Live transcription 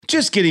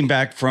Just getting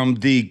back from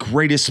the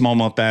greatest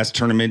smallmouth bass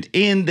tournament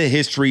in the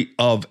history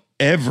of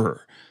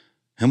ever.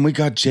 And we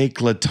got Jake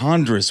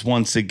Latondras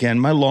once again,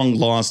 my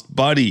long-lost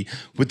buddy,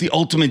 with the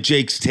ultimate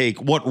Jake's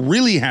Take. What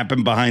really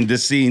happened behind the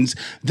scenes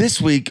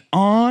this week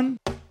on...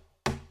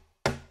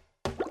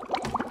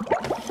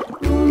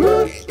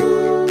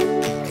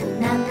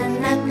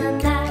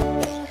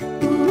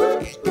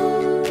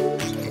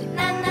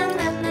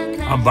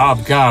 I'm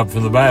Bob Cobb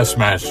from the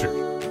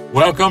Bassmaster.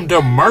 Welcome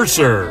to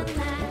Mercer.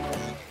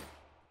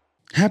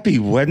 Happy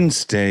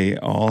Wednesday,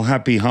 all.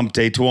 Happy hump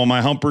day to all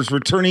my humpers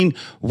returning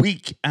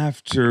week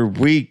after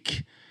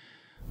week.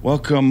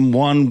 Welcome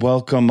one,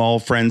 welcome all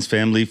friends,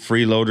 family,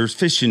 freeloaders,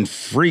 fishing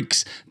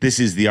freaks. This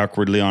is the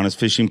Awkwardly Honest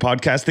Fishing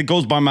Podcast that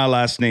goes by my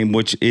last name,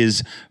 which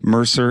is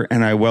Mercer,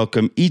 and I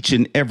welcome each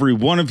and every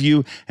one of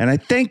you, and I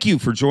thank you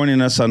for joining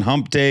us on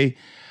hump day.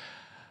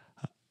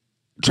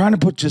 Trying to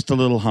put just a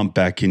little hump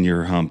back in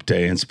your hump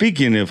day. And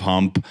speaking of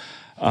hump,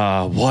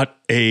 what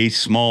a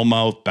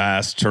smallmouth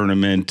bass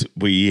tournament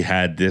we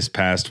had this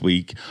past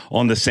week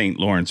on the St.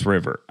 Lawrence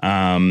River.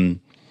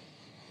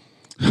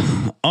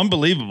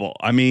 Unbelievable.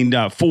 I mean,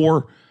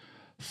 4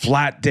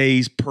 flat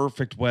days,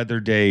 perfect weather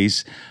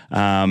days.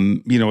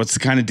 It's the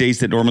kind of days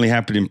that normally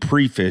happen in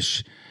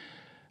pre-fish,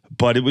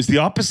 but it was the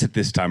opposite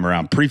this time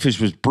around. Pre-fish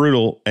was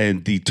brutal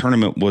and the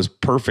tournament was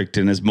perfect.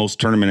 And as most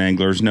tournament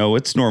anglers know,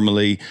 it's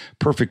normally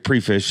perfect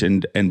pre-fish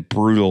and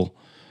brutal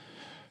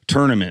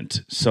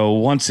tournament. So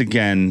once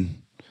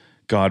again,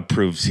 God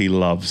proves he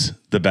loves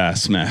the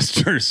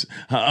Bassmasters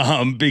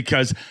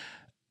because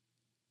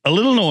a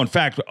little known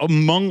fact,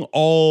 among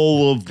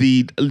all of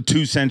the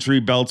 2-century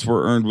belts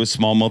were earned with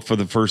smallmouth for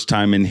the first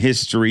time in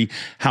history.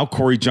 How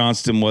Corey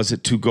Johnston was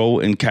it to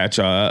go and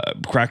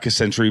crack a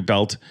century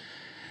belt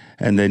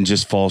and then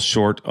just fall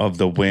short of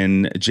the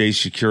win? Jay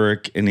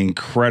Sekurik, an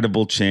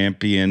incredible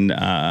champion,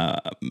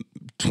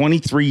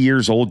 23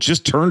 years old,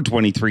 just turned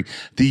 23,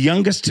 the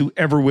youngest to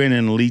ever win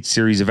an Elite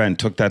Series event,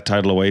 took that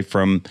title away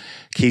from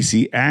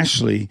Casey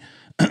Ashley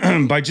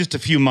by just a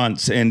few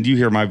months. And you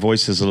hear my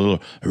voice is a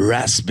little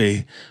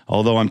raspy,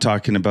 although I'm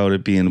talking about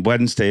it being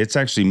Wednesday. It's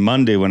actually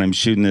Monday when I'm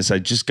shooting this. I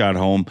just got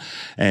home,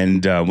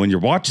 and when you're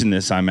watching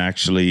this, I'm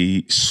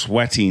actually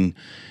sweating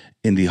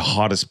in the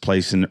hottest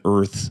place on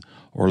earth,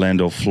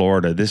 Orlando,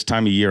 Florida, this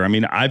time of year. I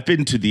mean, I've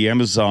been to the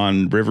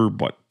Amazon River,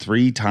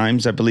 3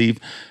 times, I believe,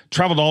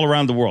 traveled all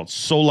around the world.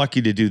 So lucky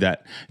to do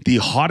that. The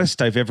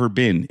hottest I've ever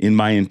been in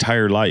my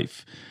entire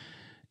life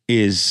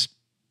is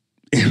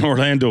in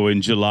Orlando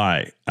in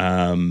July.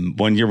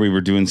 One year we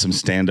were doing some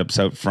stand-ups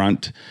out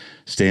front.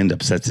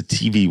 Stand-ups, that's a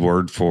TV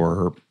word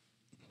for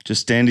just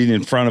standing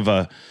in front of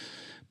a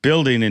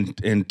building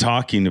and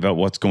talking about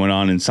what's going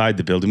on inside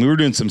the building. We were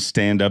doing some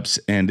stand-ups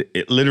and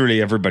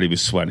literally everybody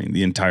was sweating,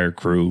 the entire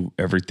crew,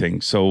 everything.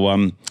 So,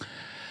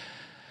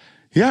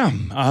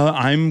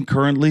 I'm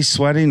currently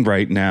sweating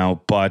right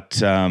now,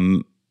 but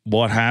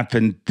what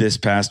happened this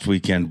past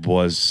weekend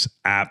was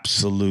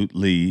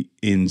absolutely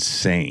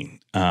insane.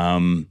 We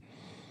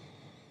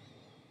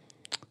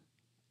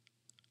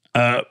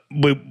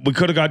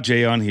could have got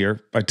Jay on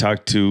here. I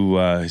talked to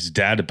his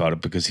dad about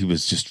it because he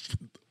was just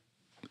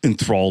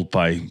enthralled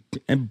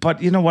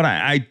but you know what,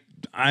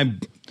 I'm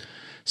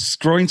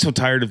growing so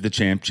tired of the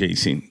champ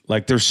chasing.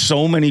 Like, there's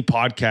so many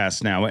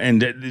podcasts now,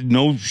 and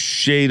no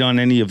shade on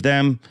any of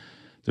them.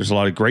 There's a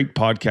lot of great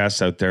podcasts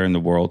out there in the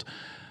world,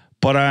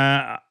 but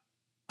I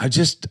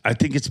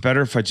think it's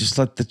better if I just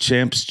let the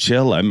champs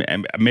chill.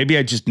 Maybe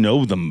I just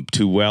know them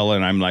too well,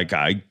 and I'm like,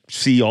 I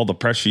see all the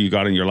pressure you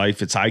got in your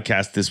life. It's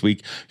ICAST this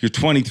week. You're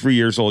 23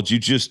 years old. You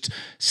just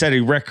set a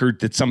record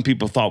that some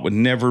people thought would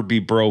never be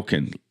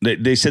broken.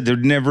 They said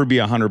there'd never be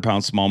a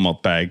 100-pound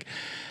smallmouth bag,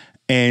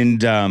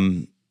 and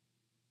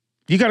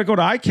you got to go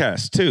to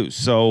ICAST too.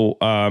 So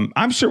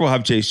I'm sure we'll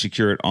have Jay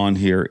Sekurik on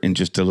here in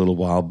just a little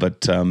while,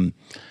 but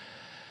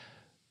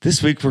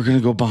this week, we're going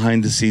to go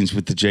behind the scenes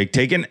with the Jake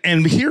Take.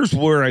 And here's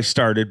where I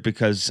started,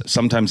 because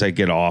sometimes I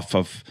get off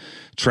of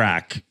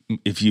track.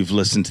 If you've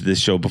listened to this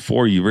show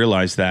before, you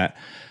realize that.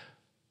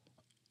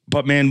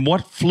 But, man,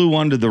 what flew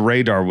under the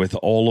radar with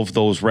all of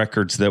those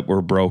records that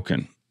were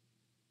broken?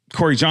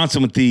 Corey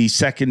Johnston with the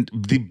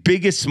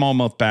biggest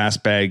smallmouth bass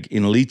bag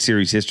in Elite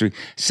Series history,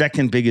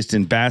 second biggest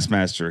in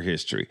Bassmaster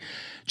history.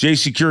 Jay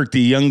Sekurik, the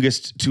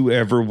youngest to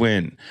ever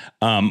win.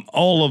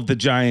 All of the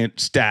giant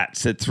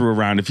stats that threw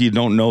around. If you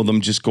don't know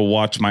them, just go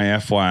watch my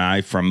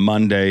FYI from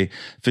Monday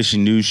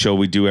fishing news show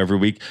we do every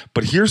week.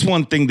 But here's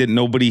one thing that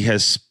nobody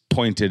has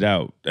pointed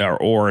out,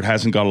 or it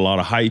hasn't got a lot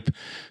of hype,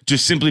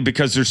 just simply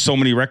because there's so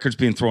many records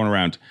being thrown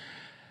around.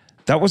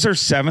 That was our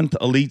 7th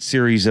Elite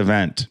Series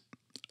event.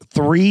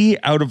 3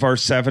 out of our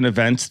 7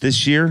 events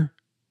this year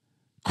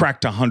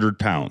cracked 100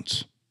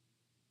 pounds.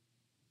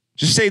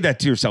 Just say that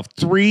to yourself.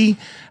 3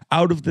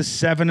 out of the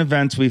 7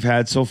 events we've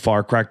had so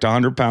far cracked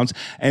 100 pounds.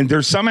 And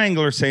there's some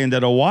anglers saying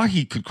that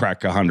Oahe could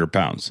crack 100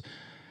 pounds.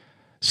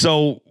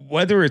 So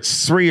whether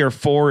it's 3 or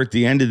 4 at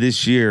the end of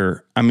this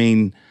year, I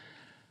mean,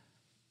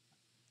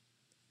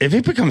 if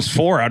it becomes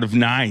 4 out of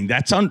 9,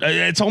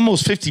 it's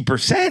almost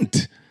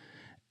 50%.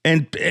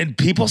 And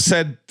people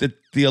said that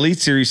the Elite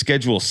Series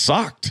schedule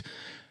sucked.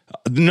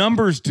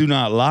 Numbers do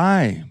not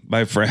lie,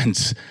 my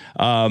friends.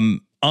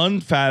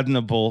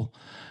 Unfathomable.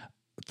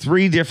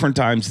 3 different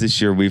times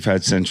this year we've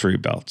had Century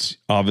Belts.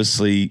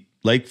 Obviously,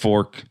 Lake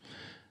Fork,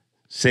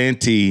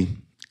 Santee,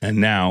 and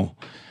now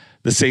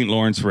the St.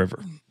 Lawrence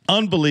River.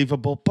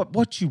 Unbelievable. But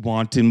what you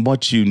want and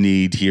what you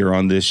need here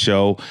on this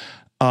show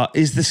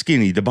is the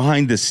skinny, the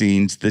behind the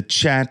scenes, the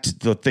chat,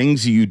 the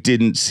things you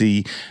didn't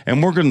see.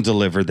 And we're going to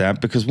deliver that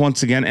because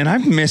once again, and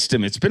I've missed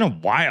him. It's been a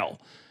while.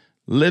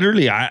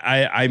 Literally,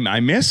 I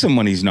miss him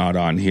when he's not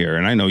on here.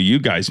 And I know you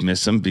guys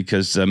miss him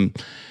because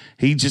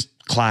he just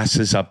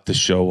classes up the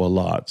show a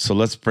lot. So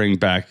let's bring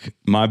back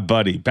my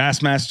buddy,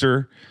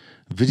 Bassmaster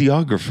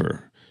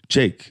videographer,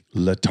 Jake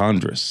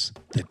Latondras,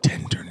 the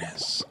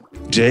tenderness.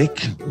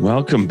 Jake,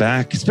 welcome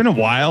back. It's been a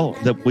while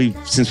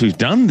since we've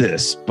done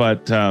this,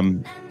 but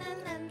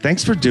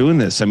thanks for doing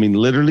this. I mean,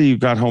 literally, you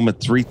got home at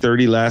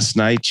 3:30 last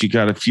night. You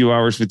got a few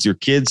hours with your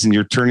kids, and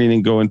you're turning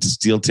and going to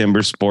Steel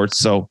Timber Sports.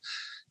 So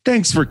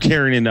thanks for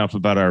caring enough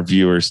about our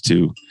viewers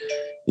to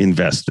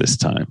invest this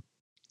time.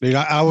 Dude,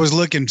 I was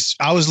looking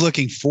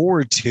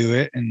forward to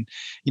it. And,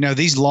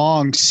 these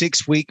long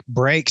 6-week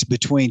breaks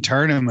between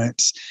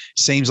tournaments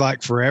seems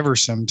like forever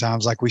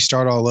sometimes, like we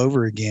start all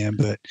over again.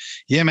 But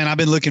yeah, man, I've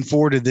been looking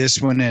forward to this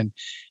one, and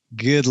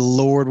good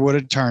Lord, what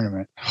a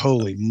tournament.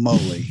 Holy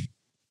moly.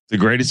 The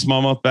greatest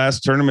smallmouth bass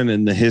tournament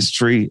in the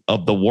history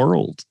of the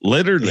world.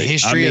 Literally. The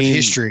history of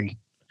history.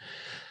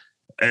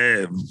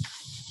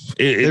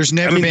 There's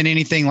never been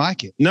anything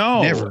like it.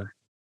 No. Never.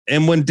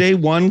 And when day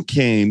one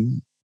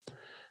came,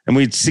 and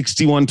we had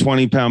 61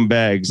 20-pound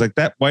bags, like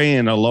that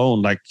weigh-in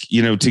alone,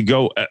 to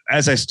go,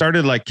 as I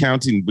started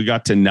counting, we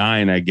got to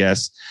 9, I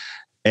guess.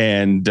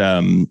 And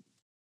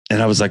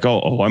I was like,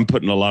 oh, I'm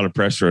putting a lot of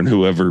pressure on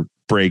whoever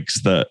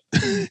breaks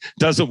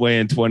doesn't weigh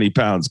in 20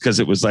 pounds. Cause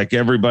it was like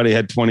everybody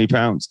had 20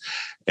 pounds.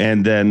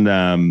 And then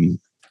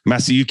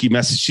Masayuki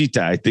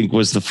Masashita, I think,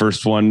 was the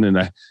first one. And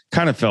I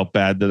kind of felt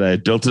bad that I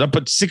had built it up,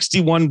 but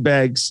 61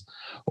 bags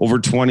over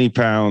 20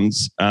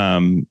 pounds,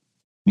 9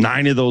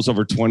 of those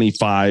over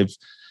 25.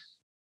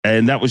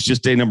 And that was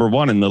just day number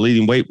 1. And the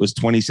leading weight was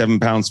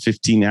 27 pounds,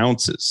 15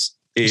 ounces.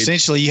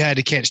 Essentially, you had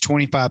to catch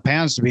 25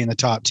 pounds to be in the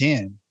top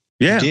 10.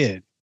 Yeah. You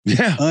did.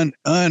 Yeah.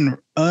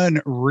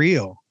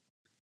 Unreal.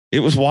 It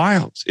was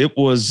wild. It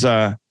was,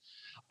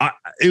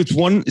 it's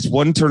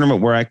one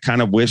tournament where I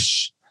kind of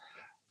wish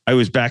I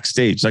was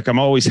backstage. Like, I'm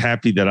always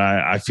happy that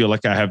I feel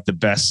like I have the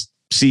best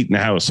seat in the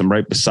house. I'm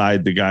right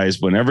beside the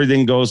guys when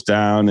everything goes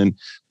down.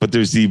 But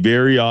there's the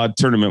very odd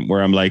tournament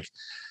where I'm like,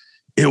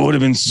 it would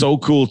have been so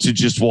cool to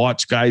just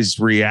watch guys'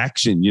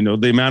 reaction.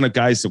 The amount of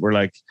guys that were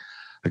like,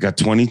 I got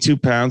 22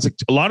 pounds. Like,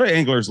 a lot of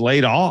anglers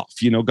laid off,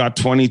 got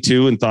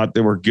 22 and thought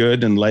they were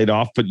good and laid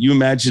off. But you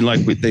imagine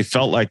they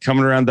felt like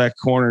coming around that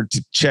corner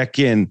to check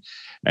in.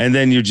 And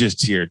then you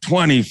just hear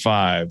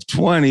 25,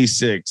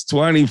 26,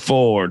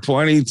 24,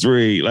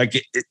 23.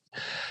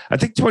 I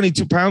think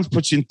 22 pounds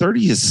puts you in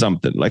 30 is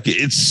something.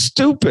 It's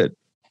stupid.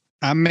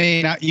 I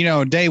mean,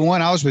 day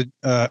one, I was with,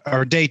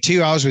 or day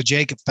 2, I was with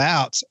Jacob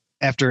Fouts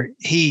after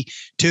he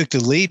took the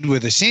lead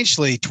with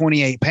essentially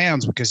 28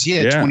 pounds because he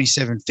had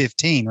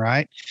 27.15,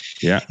 right?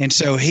 Yeah. And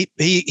so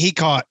he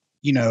caught,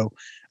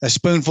 a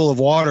spoonful of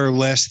water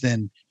less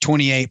than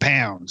 28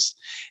 pounds.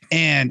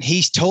 And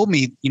he's told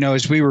me,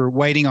 as we were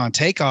waiting on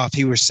takeoff,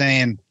 he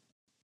said,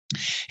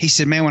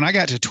 man, when I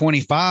got to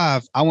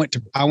 25, I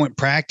went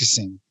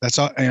practicing. That's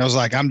all. And I was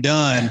like, I'm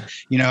done.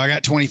 I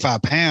got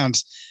 25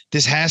 pounds.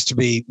 This has to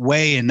be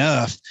way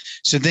enough.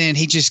 So then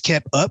he just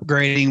kept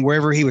upgrading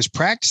wherever he was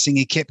practicing.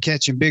 He kept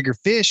catching bigger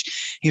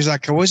fish. He was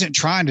like, I wasn't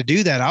trying to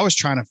do that. I was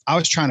trying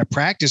to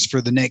practice for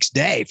the next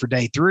day, for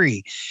day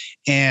 3.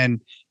 And,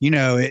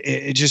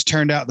 it just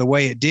turned out the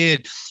way it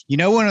did.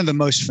 One of the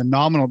most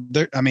phenomenal,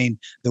 the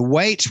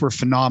weights were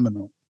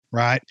phenomenal,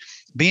 right?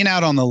 Being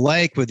out on the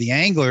lake with the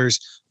anglers,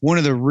 one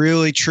of the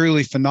really,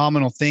 truly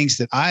phenomenal things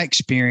that I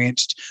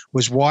experienced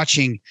was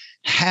watching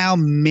how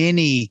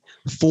many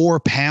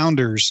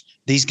 4-pounders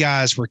these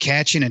guys were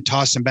catching and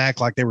tossing back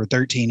like they were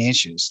 13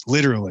 inches,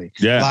 literally.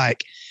 Yeah.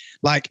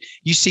 Like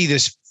you see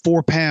this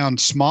 4-pound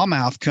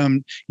smallmouth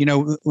come,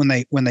 when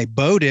they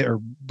boat it or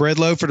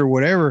breadloaf it or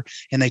whatever,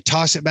 and they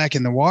toss it back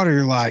in the water,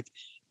 you're like,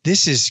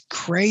 this is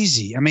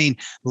crazy. I mean,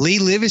 Lee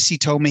Livesey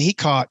told me he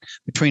caught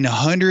between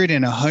 100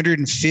 and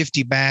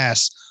 150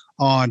 bass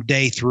on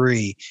day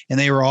 3, and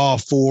they were all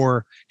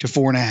 4 to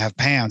 4.5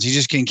 pounds. He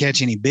just couldn't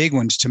catch any big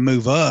ones to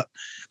move up,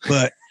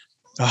 but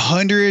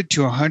 100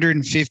 to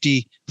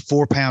 150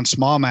 4-pound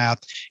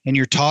smallmouth, and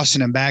you're tossing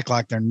them back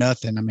like they're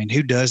nothing. I mean,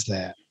 who does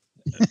that?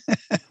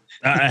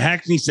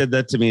 Hackney said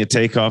that to me at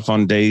takeoff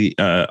on the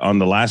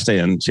last day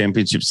on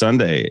Championship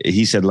Sunday.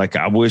 He said,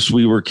 I wish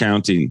we were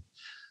counting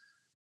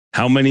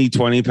how many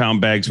 20-pound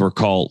bags were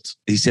caught.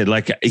 He said,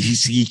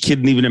 he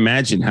couldn't even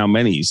imagine how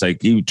many. He's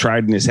like, he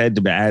tried in his head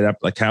to add up,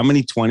 how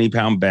many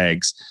 20-pound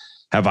bags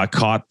have I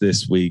caught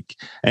this week?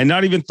 And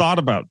not even thought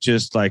about,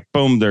 just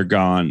boom, they're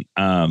gone.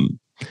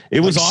 It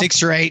was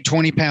 6 or 8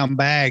 20-pound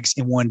bags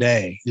in one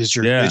day is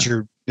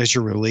your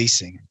you're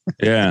releasing.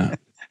 Yeah.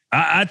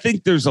 I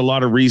think there's a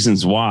lot of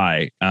reasons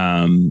why.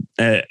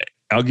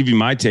 I'll give you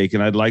my take,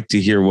 and I'd like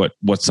to hear what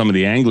some of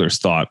the anglers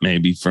thought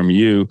maybe from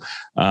you.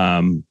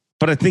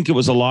 But I think it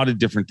was a lot of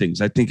different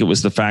things. I think it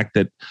was the fact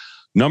that,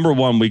 number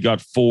one, we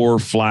got 4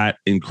 flat,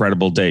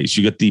 incredible days.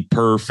 You get the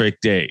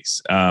perfect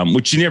days,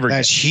 which you never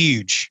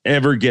huge.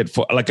 Ever get.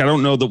 Like, I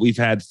don't know that we've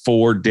had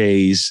 4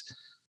 days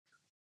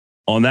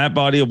on that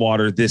body of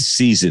water this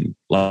season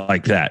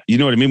like that. You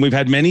know what I mean? We've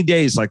had many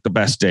days like the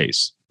best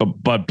days,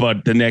 but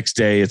the next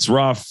day it's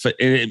rough.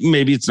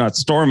 Maybe it's not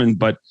storming,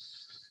 but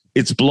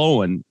it's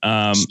blowing.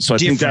 So I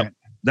think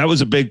that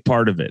was a big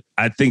part of it.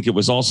 I think it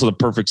was also the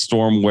perfect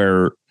storm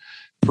where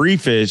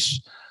pre-fish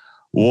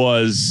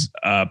was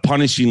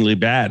punishingly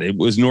bad. It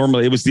was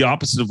the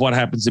opposite of what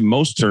happens in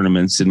most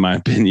tournaments, in my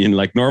opinion.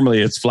 Like,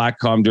 normally it's flat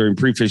calm during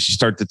pre-fish. You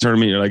start the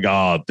tournament, you're like,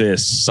 oh,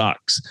 this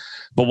sucks.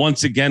 But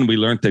once again, we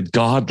learned that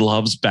God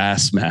loves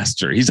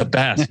Bassmaster. He's a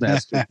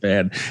Bassmaster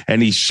fan,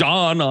 and he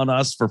shone on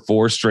us for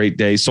 4 straight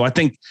days. So I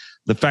think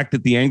the fact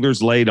that the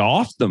anglers laid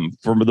off them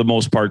for the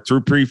most part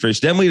through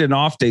pre-fish, then we had an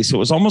off day. So it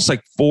was almost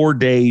like 4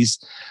 days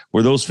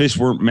where those fish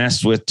weren't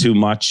messed with too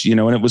much, and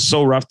it was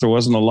so rough. There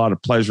wasn't a lot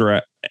of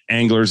pleasure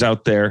anglers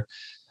out there.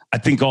 I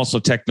think also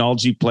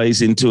technology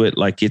plays into it,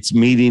 like it's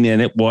meeting, and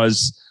it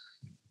was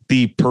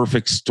the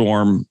perfect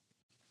storm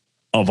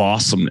of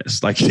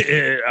awesomeness. Like,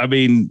 I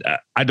mean,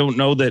 I don't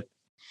know that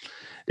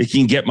it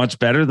can get much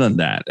better than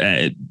that,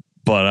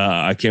 but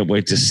I can't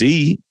wait to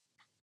see.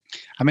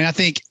 I mean, I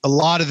think a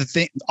lot of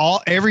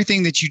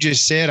everything that you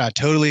just said, I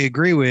totally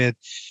agree with.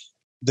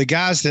 The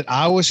guys that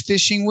I was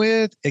fishing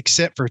with,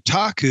 except for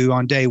Taku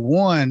on day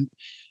 1,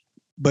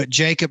 but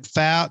Jacob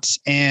Fouts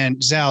and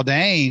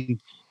Zaldane,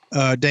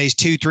 days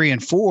 2, 3,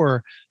 and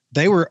 4,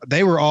 they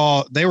were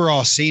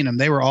all seeing them.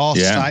 They were all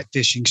sight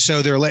fishing.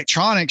 So their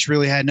electronics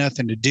really had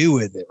nothing to do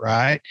with it,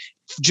 right?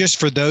 Just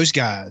for those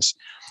guys.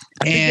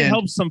 I think it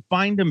helps them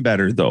find them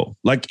better, though.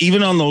 Like,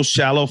 even on those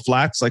shallow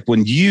flats, like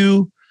when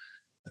you,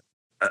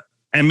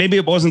 and maybe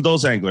it wasn't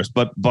those anglers,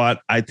 but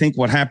I think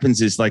what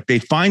happens is, like, they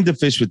find the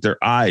fish with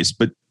their eyes,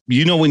 but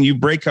when you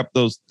break up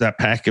that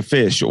pack of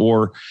fish,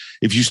 or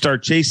if you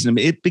start chasing them,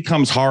 it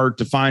becomes hard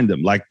to find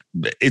them. Like,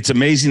 it's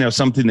amazing how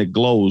something that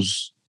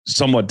glows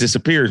somewhat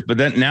disappears, but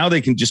then now they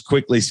can just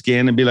quickly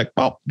scan and be like,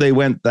 oh, they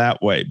went that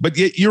way. But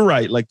you're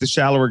right. Like, the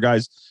shallower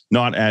guys,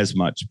 not as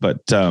much, but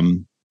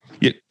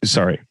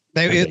sorry.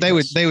 They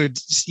would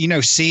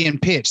see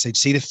and pitch. They'd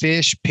see the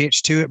fish,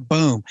 pitch to it,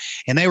 boom.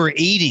 And they were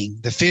eating.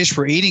 The fish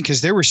were eating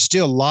because there were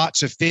still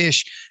lots of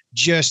fish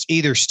just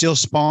either still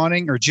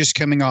spawning or just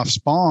coming off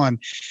spawn.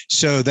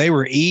 So they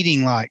were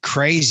eating like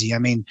crazy. I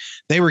mean,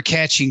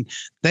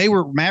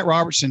 Matt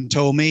Robertson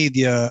told me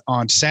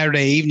on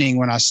Saturday evening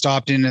when I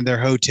stopped into their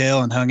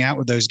hotel and hung out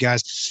with those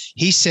guys,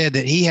 he said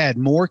that he had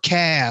more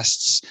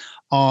casts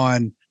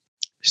on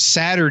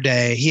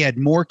Saturday. He had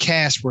more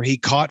casts where he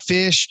caught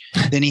fish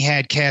than he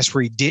had casts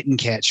where he didn't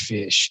catch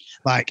fish.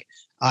 Like,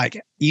 I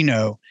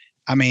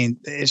mean,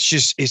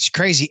 it's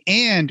crazy.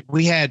 And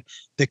we had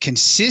the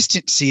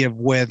consistency of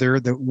weather.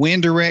 The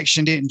wind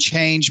direction didn't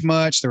change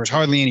much. There was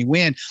hardly any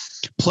wind.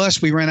 Plus,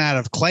 we ran out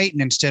of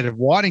Clayton instead of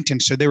Waddington,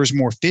 so there was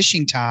more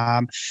fishing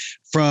time.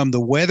 From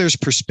the weather's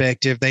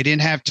perspective, they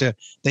didn't have to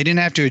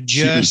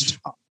adjust.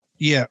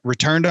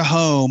 Return to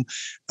home,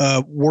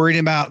 worried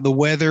about the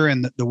weather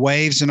and the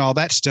waves and all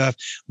that stuff.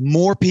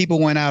 More people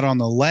went out on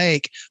the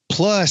lake.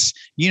 Plus,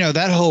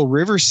 that whole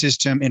river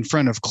system in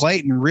front of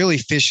Clayton really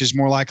fishes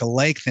more like a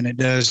lake than it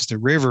does the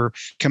river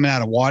coming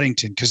out of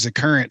Waddington, because the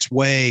current's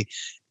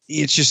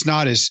it's just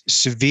not as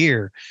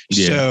severe.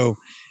 Yeah. So,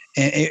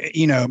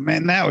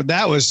 man,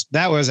 that was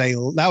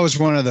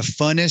one of the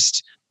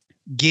funnest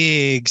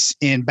gigs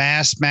in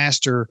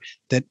Bassmaster.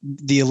 That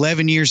the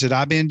 11 years that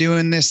I've been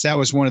doing this, that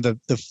was one of the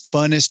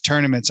funnest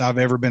tournaments I've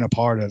ever been a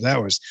part of.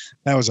 That was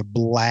a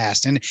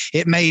blast, and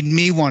it made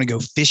me want to go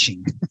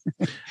fishing.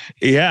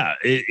 Yeah,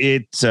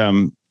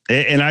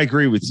 and I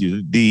agree with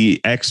you.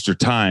 The extra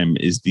time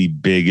is the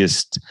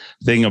biggest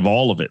thing of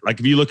all of it. Like,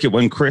 if you look at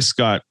when Chris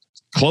got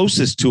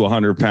closest to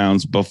 100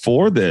 pounds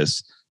before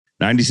this,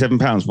 97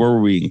 pounds. Where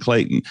were we in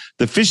Clayton?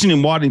 The fishing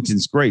in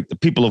Waddington's great. The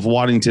people of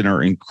Waddington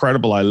are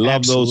incredible. I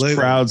love those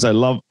crowds. I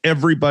love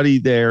everybody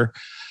there.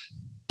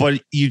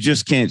 But you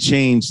just can't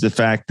change the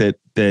fact that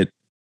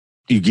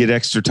you get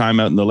extra time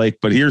out in the lake.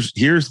 But here's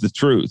the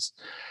truth.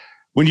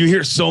 When you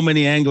hear so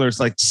many anglers,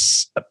 like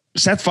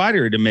Seth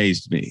Feider, it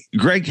amazed me.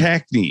 Greg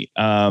Hackney,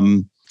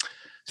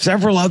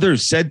 several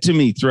others said to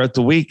me throughout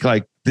the week,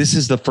 like, this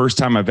is the first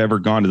time I've ever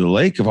gone to the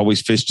lake. I've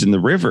always fished in the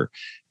river.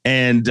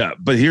 And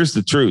but here's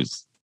the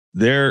truth.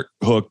 They're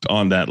hooked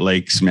on that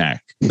lake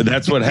smack. But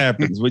that's what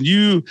happens when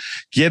you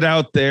get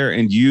out there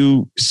and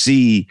you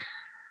see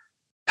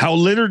how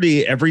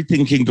literally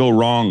everything can go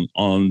wrong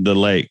on the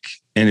lake.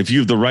 And if you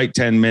have the right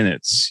 10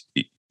 minutes,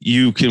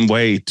 you can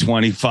weigh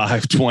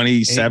 25,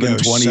 27,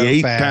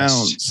 28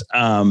 pounds.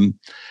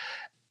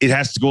 It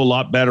has to go a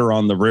lot better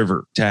on the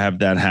river to have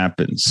that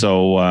happen.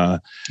 So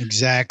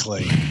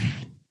exactly.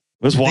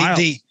 It was wild.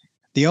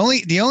 The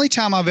only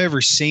time I've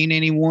ever seen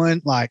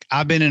anyone, like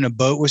I've been in a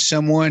boat with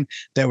someone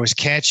that was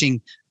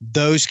catching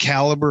those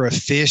caliber of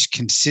fish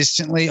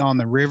consistently on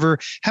the river.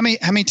 How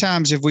many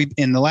times have we,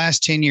 in the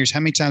last 10 years, how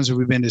many times have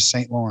we been to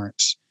St.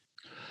 Lawrence?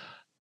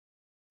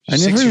 I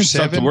never even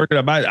stopped to work it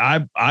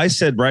up. I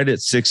said right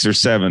at 6 or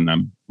 7.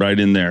 I'm right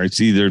in there. It's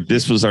either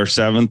this was our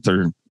 7th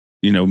or,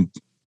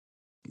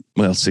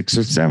 6th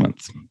or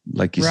 7th,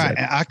 like you said.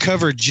 Right. I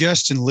covered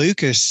Justin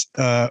Lucas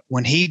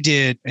when he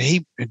did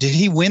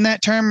he win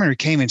that tournament or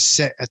came in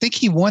set? I think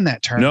he won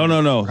that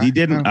tournament. No, right? He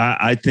didn't.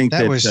 I think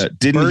that was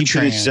didn't Bertrand.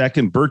 He finish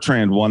second?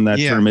 Bertrand won that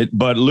tournament,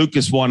 but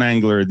Lucas won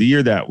Angler of the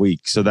Year that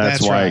week. So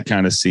that's why it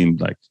kind of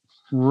seemed like.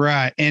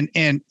 Right.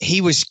 And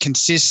he was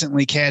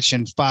consistently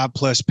catching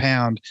 5+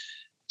 pound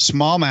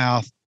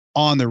smallmouth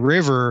on the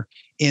river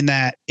in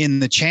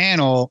the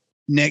channel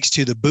next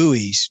to the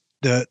buoys,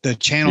 the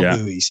channel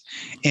buoys.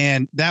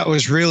 And that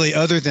was really,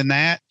 other than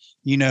that,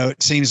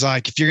 it seems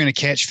like if you're going to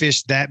catch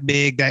fish that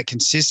big, that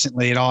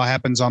consistently, it all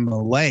happens on the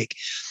lake.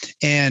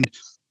 And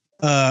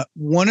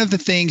one of the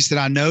things that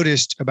I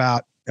noticed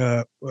about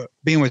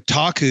being with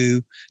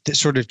Taku that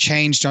sort of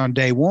changed on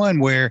day one,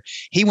 where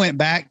he went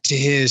back to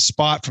his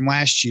spot from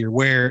last year,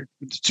 where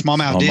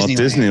Smallmouth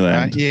Disneyland.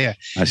 Right? Yeah.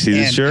 I see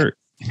the shirt.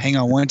 Hang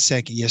on one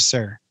second. Yes,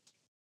 sir.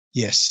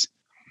 Yes.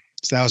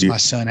 So that was my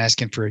son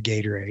asking for a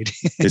Gatorade.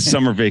 It's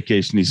summer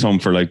vacation. He's home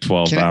for like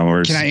 12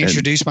 hours. Can I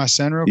introduce my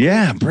son real quick?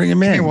 Yeah, bring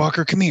him in. Come here,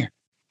 Walker. Come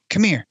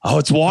here. Oh,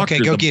 it's Walker.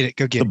 Okay, go get it.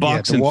 The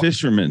boxing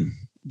fisherman.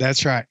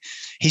 That's right.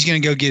 He's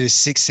going to go get his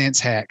 6 cents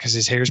hat because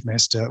his hair's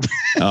messed up.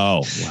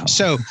 Oh, wow.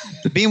 So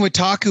being with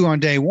Taku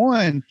on day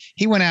one,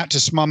 he went out to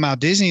Smallmouth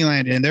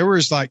Disneyland and there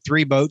was like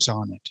 3 boats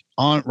on it,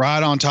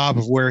 right on top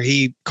of where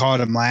he caught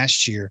him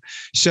last year.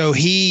 So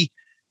he,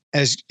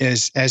 as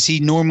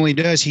he normally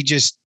does, he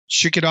just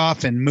shook it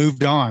off and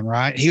moved on,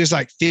 right? He was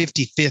like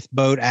 55th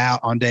boat out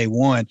on day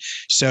one.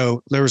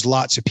 So there was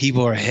lots of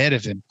people ahead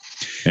of him.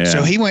 Yeah.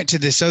 So he went to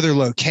this other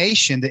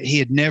location that he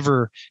had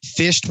never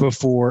fished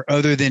before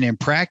other than in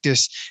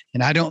practice.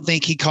 And I don't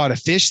think he caught a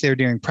fish there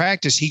during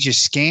practice. He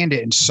just scanned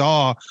it and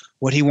saw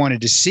what he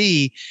wanted to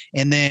see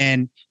and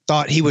then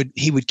thought he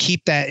would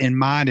keep that in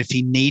mind if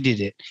he needed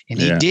it. And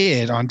he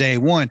did on day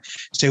one.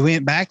 So he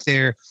went back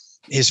there.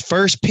 His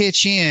first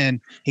pitch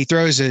in, he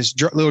throws his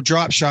little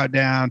drop shot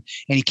down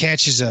and he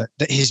catches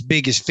his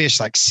biggest fish,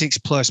 like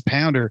 6+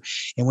 pounder.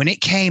 And when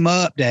it came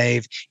up,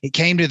 Dave, it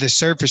came to the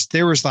surface.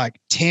 There was like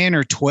 10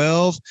 or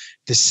 12,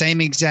 the same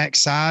exact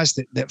size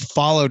that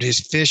followed his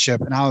fish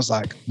up. And I was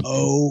like,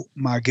 oh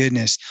my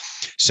goodness.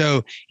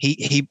 So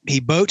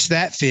he boats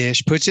that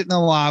fish, puts it in the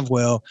live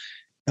well,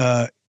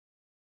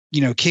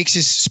 kicks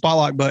his spot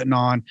lock button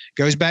on,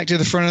 goes back to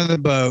the front of the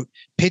boat,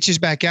 pitches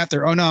back out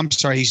there. Oh no, I'm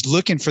sorry. He's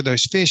looking for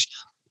those fish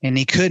and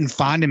he couldn't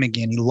find them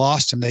again. He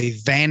lost them. They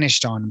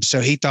vanished on him.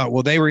 So he thought,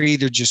 well, they were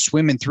either just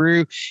swimming through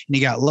and he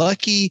got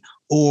lucky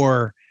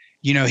or,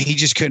 he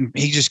just couldn't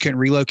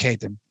relocate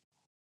them.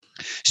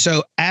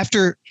 So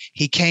after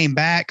he came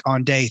back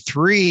on day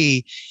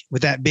 3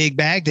 with that big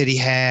bag that he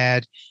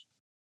had,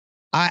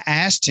 I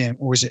asked him,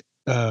 or was it,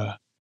 no,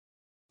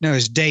 it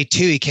was day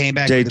 2. He came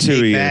back with a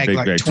big bag,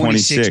 like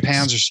 26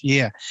 pounds.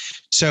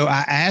 So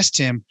I asked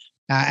him,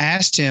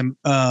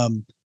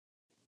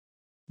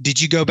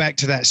 did you go back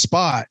to that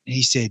spot? And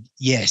he said,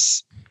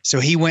 yes. So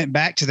he went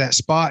back to that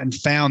spot and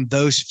found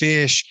those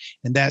fish.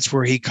 And that's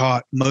where he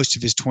caught most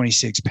of his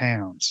 26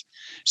 pounds.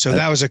 So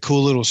that was a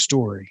cool little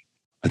story.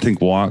 I think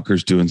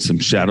Walker's doing some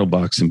shadow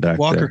boxing back there.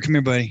 Walker, come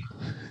here, buddy.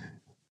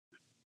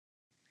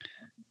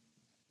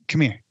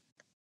 Come here.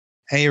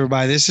 Hey,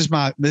 everybody. This is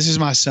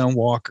my son,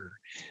 Walker.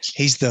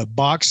 He's the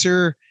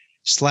boxer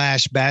 /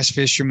 bass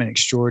fisherman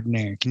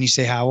extraordinaire. Can you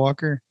say hi,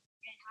 Walker?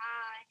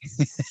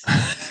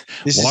 Hi.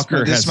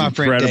 Walker has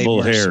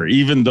incredible hair.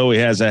 Even though he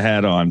has a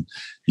hat on,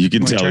 you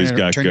can tell he's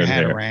got good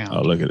hair. Around.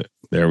 Oh, look at it.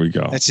 There we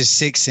go. That's his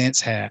 6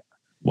 cents hat.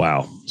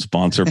 Wow.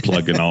 Sponsor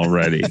plugging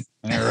already.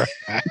 All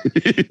right.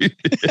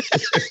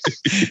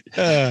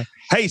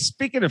 Hey,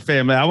 speaking of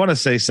family, I want to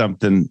say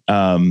something.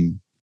 I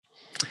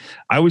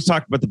always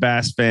talk about the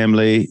Bass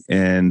family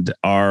and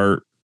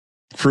our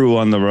crew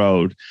on the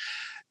road.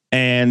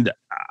 And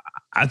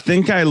I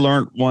think I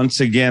learned once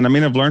again,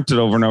 I've learned it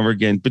over and over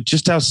again, but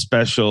just how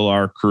special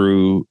our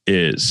crew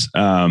is,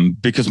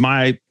 because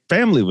my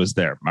family was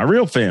there, my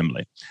real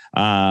family.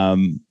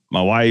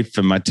 My wife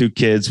and my 2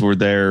 kids were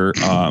there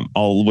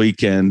all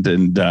weekend.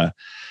 And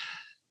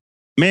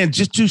man,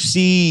 just to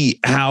see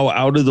how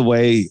out of the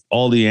way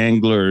all the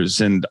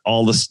anglers and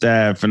all the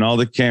staff and all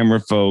the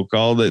camera folk,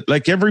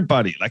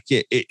 everybody,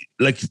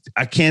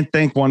 I can't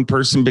thank one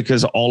person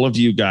because all of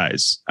you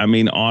guys,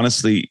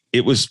 honestly,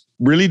 it was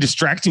really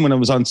distracting when I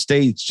was on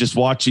stage, just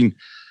watching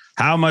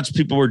how much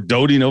people were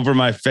doting over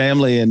my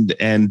family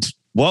and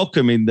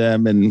welcoming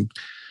them. And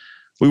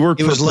we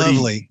worked for a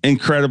lovely,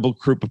 incredible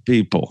group of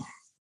people.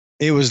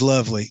 It was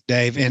lovely,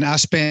 Dave. And I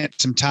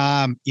spent some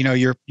time,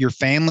 your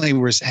family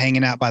was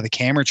hanging out by the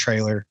camera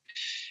trailer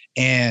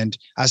and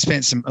I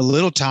spent a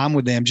little time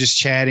with them, just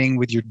chatting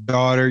with your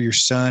daughter, your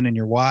son and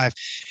your wife.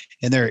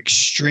 and they're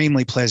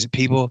extremely pleasant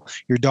people.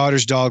 Your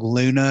daughter's dog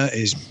Luna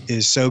is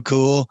so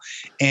cool.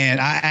 And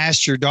I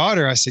asked your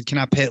daughter, I said, "Can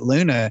I pet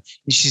Luna?"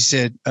 And she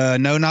said,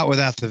 "No, not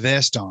without the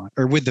vest on,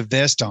 or with the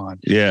vest on."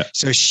 Yeah.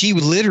 So she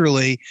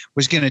literally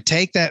was going to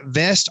take that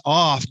vest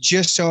off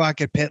just so I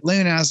could pet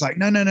Luna. I was like,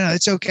 no,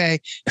 it's okay.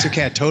 It's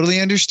okay. I totally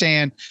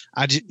understand.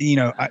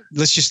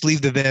 Let's just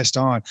leave the vest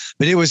on.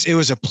 But it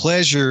was a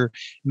pleasure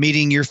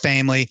meeting your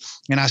family.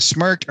 And I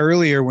smirked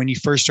earlier when you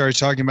first started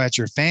talking about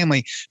your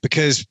family,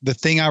 because the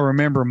thing I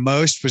remember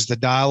most was the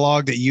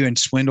dialogue that you and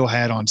Swindle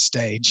had on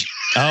stage.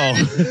 Oh,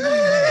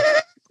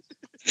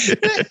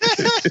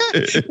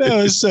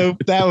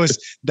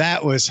 that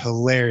was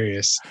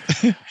hilarious.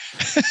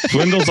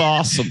 Swindle's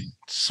awesome.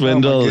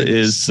 Swindle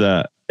is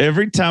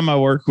every time I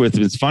work with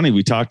him, it's funny.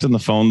 We talked on the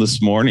phone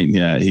this morning.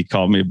 Yeah, he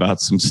called me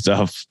about some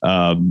stuff.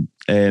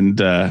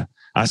 And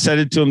I said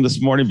it to him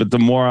this morning, but the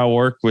more I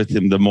work with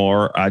him, the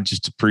more I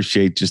just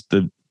appreciate just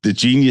the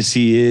genius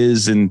he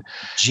is, and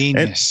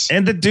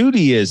the dude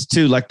he is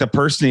too, like the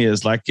person he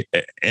is, like,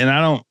 and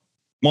I don't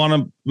want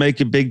to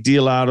make a big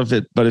deal out of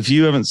it, but if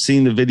you haven't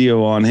seen the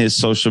video on his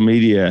social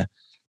media,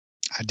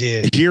 I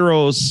did.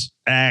 Heroes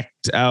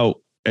act out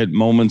at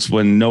moments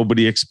when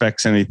nobody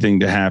expects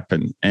anything to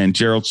happen. And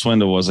Gerald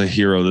Swindle was a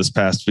hero this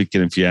past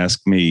weekend, if you ask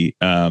me.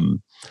 The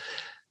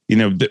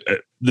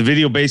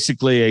video,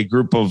 basically a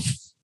group of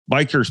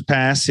bikers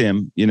pass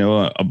him,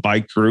 a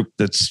bike group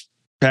that's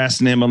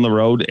passing him on the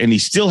road, and he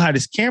still had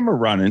his camera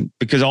running,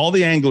 because all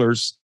the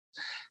anglers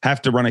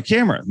have to run a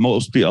camera. A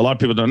lot of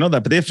people don't know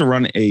that, but they have to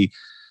run a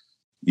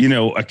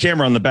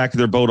camera on the back of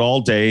their boat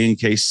all day in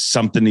case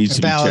something needs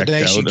to be checked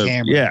out.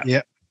 Camera. Yeah.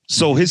 Yep.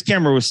 So his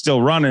camera was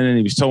still running, and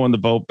he was towing the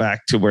boat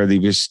back to where he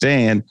was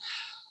staying.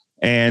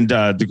 And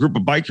the group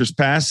of bikers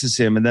passes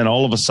him, and then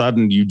all of a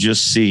sudden you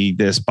just see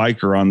this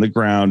biker on the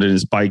ground, and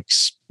his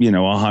bike's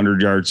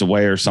 100 yards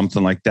away or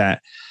something like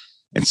that.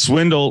 And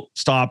Swindle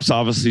stops,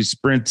 obviously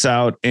sprints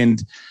out,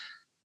 and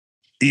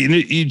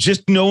you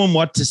just know him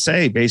what to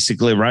say.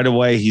 Basically, right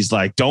away, he's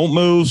like, "Don't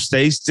move,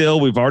 stay still.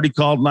 We've already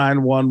called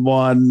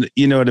 911."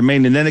 You know what I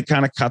mean? And then it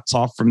kind of cuts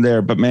off from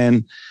there. But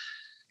man,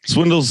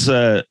 Swindle's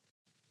a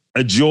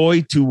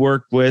joy to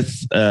work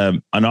with,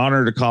 an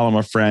honor to call him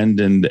a friend,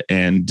 and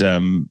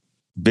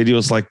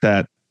videos like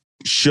that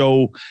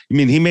show. I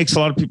mean, he makes a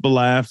lot of people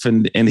laugh,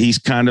 and he's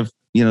kind of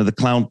the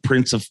clown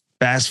prince of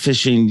bass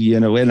fishing.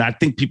 And I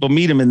think people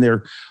meet him and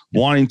they're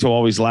wanting to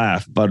always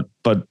laugh, but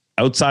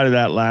outside of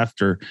that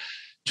laughter,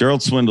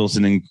 Gerald Swindle's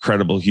an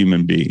incredible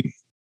human being.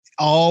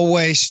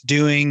 Always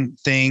doing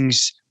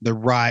things the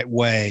right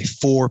way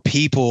for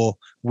people,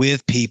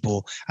 with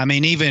people. I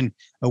mean, even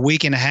a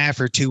week and a half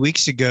or 2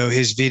 weeks ago,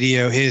 his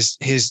video, his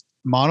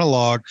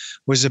monologue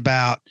was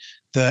about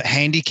the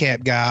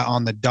handicap guy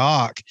on the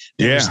dock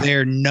that was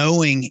there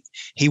knowing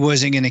he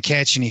wasn't going to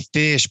catch any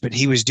fish, but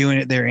he was doing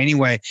it there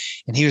anyway.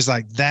 And he was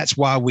like, "That's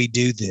why we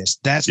do this.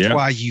 That's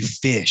why you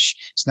fish.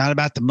 It's not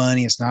about the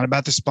money. It's not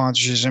about the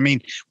sponsorships. I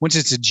mean, once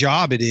it's a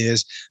job, it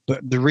is,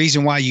 but the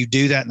reason why you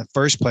do that in the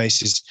first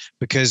place is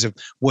because of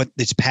what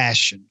it's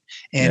passion."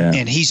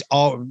 And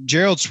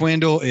Gerald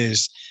Swindle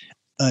is,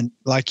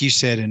 like you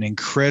said, an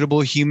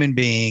incredible human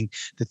being.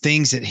 The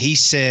things that he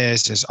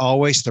says is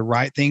always the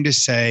right thing to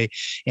say,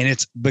 and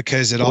it's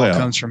because it all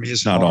comes from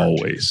his heart. Not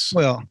always.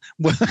 Well,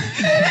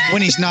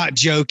 when he's not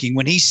joking,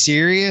 when he's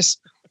serious,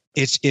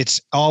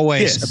 it's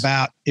always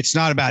about. It's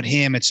not about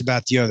him; it's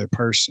about the other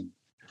person,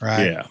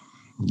 right?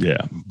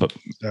 Yeah. But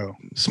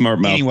smart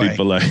mouth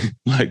people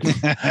like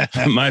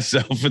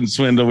myself and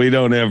Swindle, we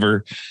don't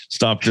ever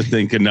stop to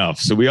think enough.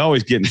 So we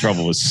always get in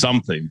trouble with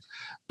something.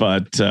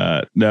 But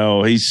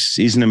no,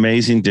 he's an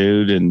amazing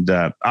dude, and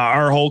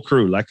our whole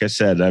crew. Like I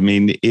said, I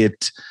mean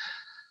it.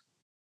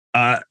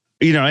 And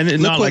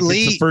it's not like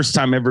it's the first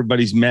time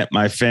everybody's met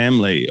my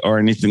family or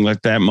anything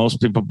like that. Most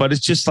people, but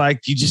it's just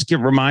like you just get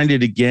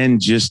reminded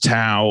again just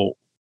how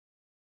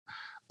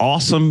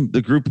awesome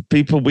the group of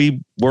people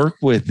we work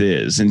with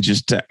is, and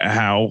just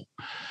how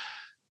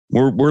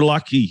we're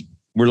lucky.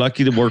 We're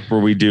lucky to work where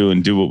we do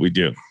and do what we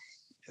do.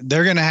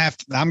 They're going to have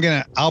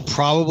to, I'll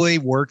probably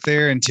work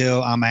there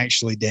until I'm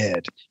actually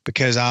dead,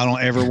 because I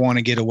don't ever want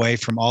to get away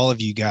from all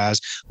of you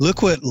guys.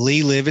 Look what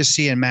Lee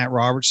Livesey and Matt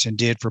Robertson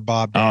did for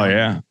Bob Downey. Oh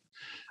yeah.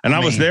 And I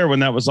was there when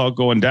that was all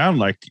going down.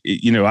 Like,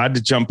 I had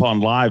to jump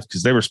on live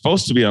because they were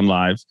supposed to be on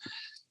live.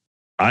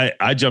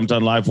 I jumped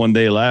on live when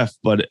they left,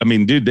 but I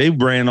mean, dude, they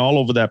ran all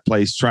over that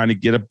place trying to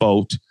get a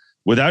boat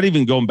without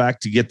even going back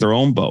to get their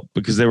own boat,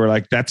 because they were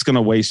like, that's going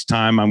to waste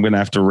time. I'm going to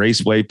have to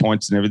race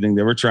waypoints and everything.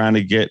 They were trying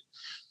to get,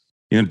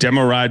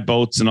 demo ride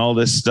boats and all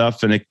this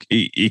stuff. And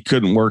it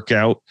couldn't work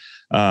out.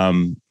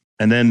 And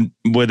then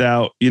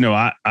without,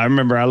 I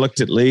remember I looked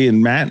at Lee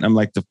and Matt and I'm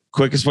like, the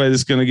quickest way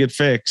this is going to get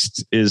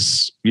fixed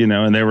is,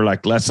 and they were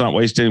like, let's not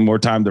waste any more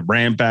time. They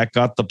ran back,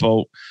 got the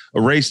boat,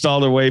 erased all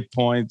their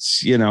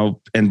waypoints,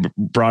 and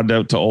brought it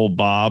out to old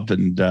Bob.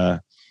 And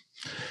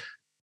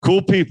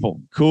cool people,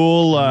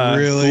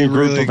 really, cool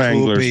group of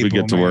anglers we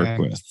get to work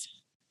with.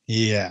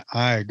 Yeah,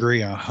 I agree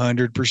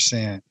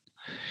 100%.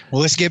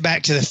 Well, let's get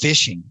back to the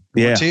fishing.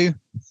 Yeah,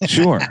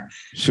 sure.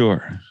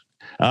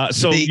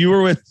 So you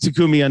were with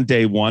Takumi on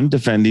day one,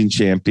 defending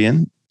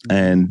champion,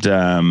 and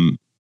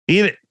he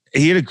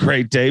had a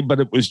great day, but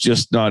it was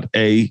just not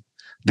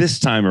this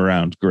time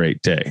around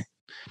great day.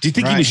 Do you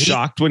think he was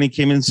shocked when he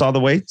came in and saw the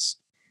weights?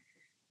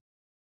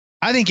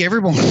 I think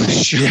everyone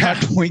was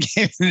shocked when we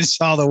came in and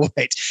saw the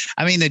weights.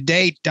 I mean,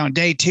 on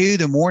day two,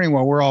 the morning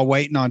while we're all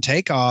waiting on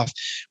takeoff,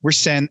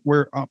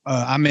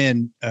 I'm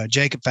in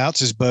Jacob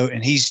Fouts' boat,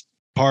 and he's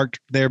parked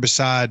there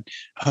beside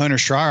Hunter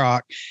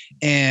Shryock,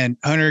 and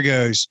Hunter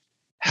goes,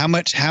 how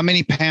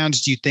many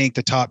pounds do you think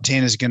the top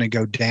 10 is going to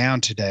go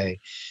down today?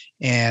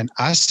 And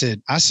I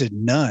said,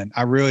 none.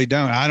 I really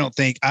don't.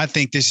 I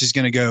think this is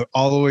going to go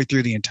all the way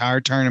through the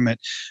entire tournament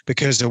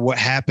because of what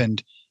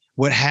happened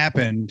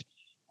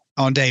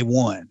on day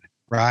one,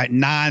 right?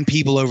 9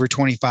 people over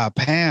 25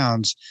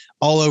 pounds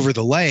all over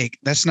the lake.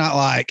 That's not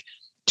like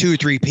 2 or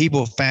 3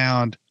 people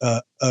found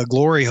a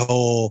glory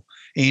hole,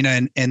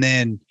 and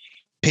then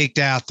picked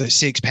out the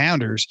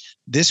 6-pounders.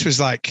 This was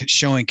like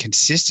showing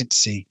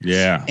consistency.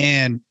 Yeah.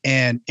 And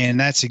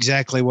that's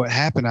exactly what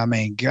happened. I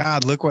mean,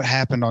 God, look what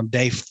happened on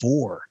day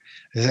 4.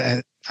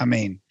 I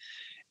mean,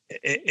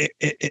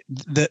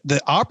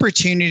 the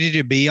opportunity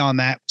to be on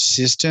that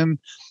system.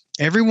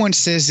 Everyone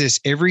says this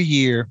every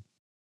year.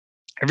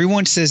 Let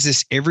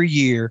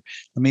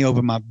me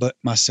open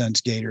my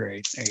son's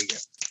Gatorade.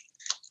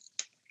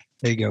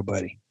 There you go,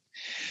 buddy.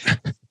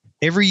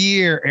 Every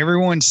year,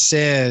 everyone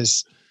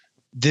says,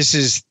 this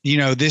is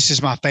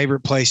my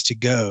favorite place to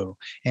go.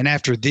 And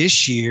after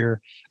this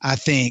year, I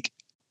think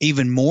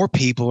even more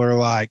people are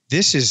like,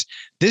 this is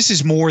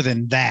more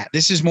than that.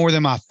 This is more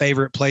than my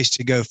favorite place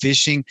to go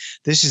fishing.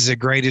 This is the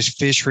greatest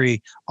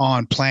fishery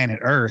on planet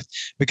Earth,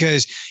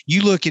 because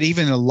you look at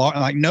even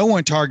like no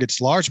one targets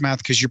largemouth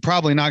because you're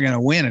probably not going to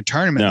win a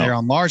tournament there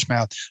on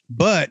largemouth,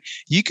 but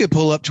you could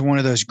pull up to one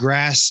of those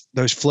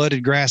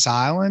flooded grass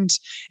islands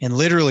and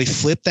literally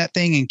flip that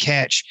thing and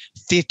catch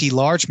 50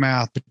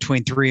 largemouth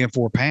between 3 and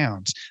 4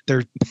 pounds.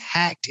 They're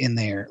packed in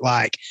there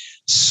like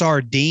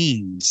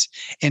sardines.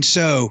 And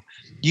so,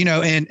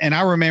 and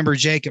I remember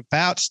Jacob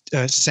Fouts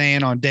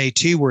saying on day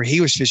 2 where he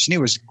was fishing,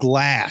 it was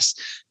glass.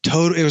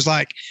 It was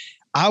like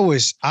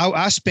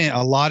I spent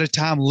a lot of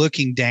time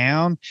looking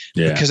down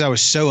because I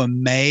was so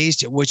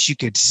amazed at what you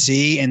could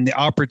see, and the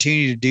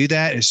opportunity to do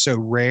that is so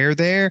rare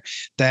there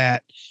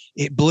that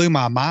it blew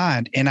my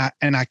mind. And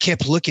I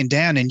kept looking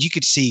down, and you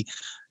could see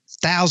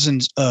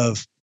thousands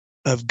of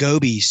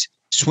gobies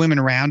swimming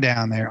around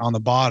down there on the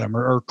bottom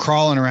or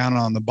crawling around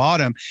on the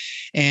bottom.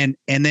 And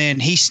then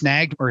he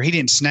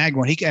didn't snag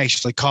one. He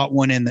actually caught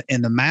one in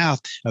the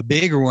mouth, a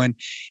bigger one.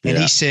 And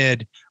he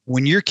said,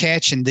 when you're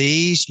catching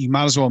these, you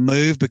might as well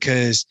move,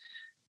 because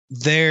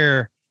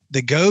the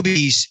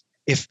gobies,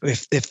 if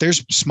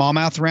there's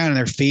smallmouth around and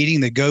they're feeding,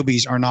 the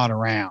gobies are not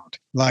around.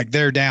 Like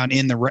they're down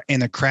in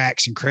the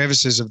cracks and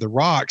crevices of the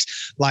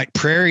rocks, like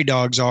prairie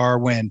dogs are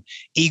when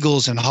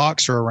eagles and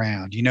hawks are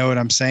around. You know what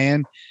I'm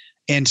saying?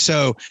 And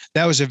so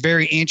that was a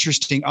very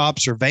interesting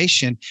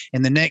observation.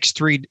 And the next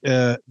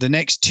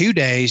 2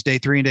 days, day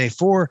 3 and day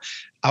 4,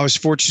 I was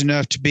fortunate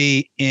enough to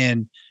be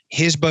in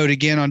his boat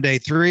again on day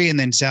 3, and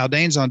then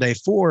Saldane's on day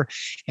 4.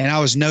 And I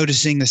was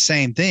noticing the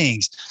same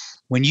things.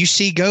 When you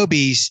see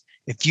gobies,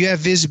 if you have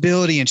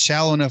visibility in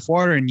shallow enough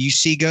water and you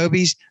see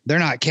gobies, they're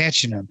not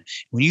catching them.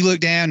 When you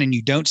look down and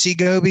you don't see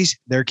gobies,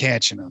 they're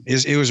catching them.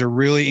 It was a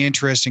really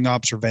interesting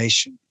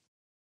observation.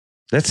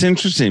 That's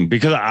interesting,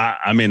 because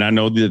I mean, I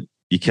know that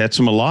you catch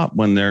them a lot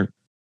when they're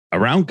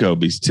around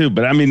gobies too.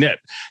 But I mean,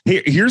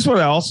 here's what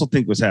I also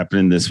think was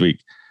happening this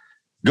week.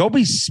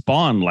 Gobies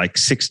spawn like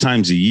 6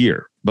 times a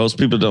year. Most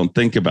people don't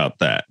think about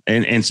that.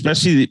 And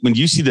especially when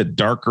you see the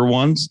darker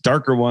ones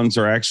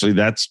are actually,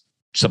 that's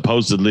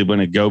supposedly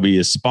when a goby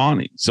is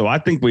spawning. So I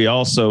think we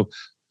also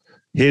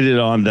hit it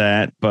on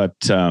that. But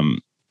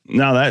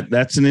no,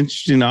 that's an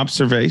interesting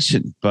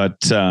observation.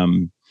 But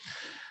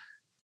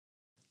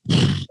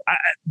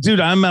dude,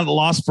 I'm at a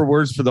loss for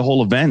words for the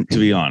whole event, to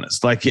be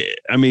honest. Like,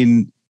 I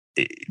mean,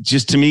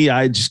 just to me,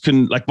 I just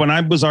couldn't, like when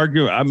I was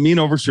arguing, me and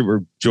Overstreet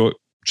were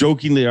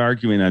jokingly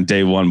arguing on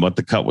day 1 what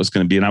the cut was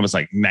going to be. And I was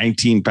like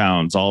 19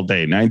 pounds all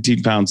day. And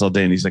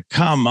he's like,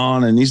 come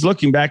on. And he's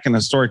looking back in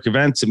historic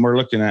events, and we're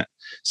looking at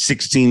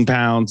 16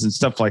 pounds and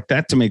stuff like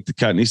that to make the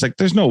cut. And he's like,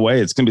 there's no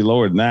way it's going to be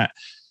lower than that.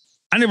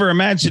 I never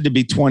imagined it'd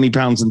be 20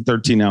 pounds and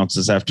 13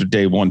 ounces after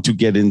day 1 to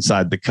get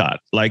inside the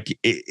cut. Like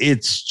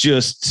it's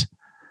just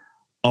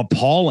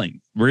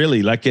appalling,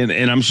 really. Like, and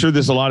I'm sure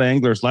there's a lot of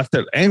anglers left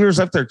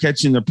there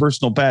catching their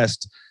personal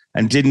best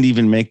and didn't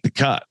even make the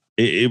cut.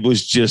 It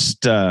was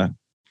just, it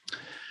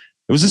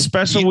was a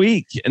special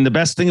week. And the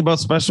best thing about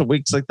special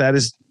weeks like that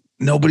is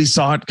nobody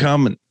saw it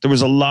coming. There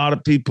was a lot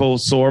of people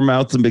sore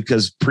mouthing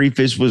because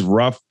pre-fish was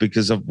rough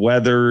because of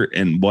weather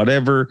and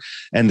whatever,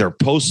 and their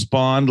post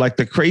spawn. Like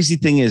the crazy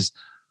thing is,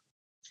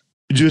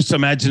 just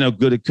imagine how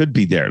good it could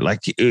be there.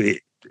 Like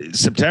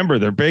September,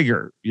 they're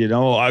bigger,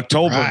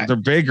 October, they're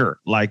bigger.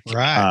 Like,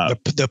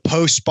 the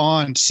post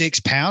spawn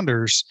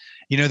 6-pounders,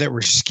 that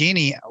were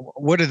skinny.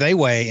 What do they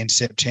weigh in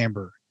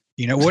September?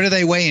 What do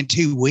they weigh in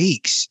 2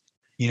 weeks?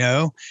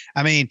 I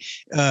mean,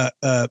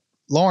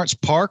 Lawrence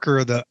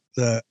Parker, the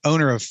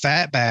owner of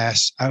Fat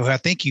Bass, who I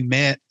think you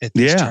met at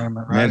this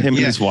tournament, right? Met him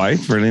and his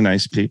wife, really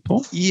nice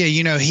people.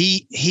 Yeah,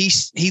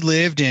 he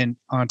lived in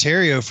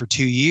Ontario for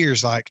 2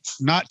 years, like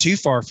not too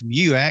far from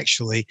you,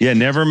 actually. Yeah,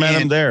 never met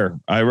him there.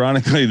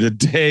 Ironically,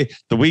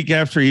 the week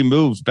after he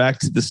moved back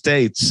to the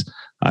States,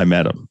 I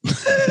met him.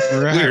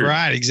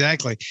 Right,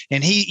 exactly.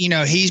 And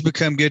he's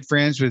become good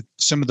friends with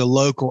some of the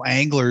local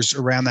anglers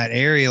around that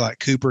area, like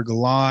Cooper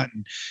Gallant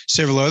and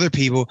several other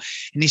people.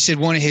 And he said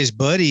one of his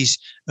buddies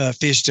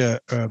fished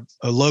a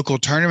local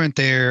tournament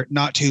there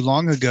not too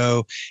long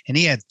ago, and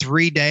he had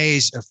 3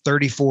 days of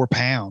 34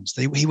 pounds.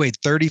 He weighed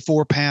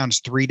 34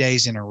 pounds 3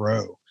 days in a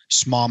row,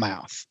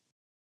 smallmouth.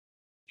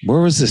 Where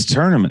was this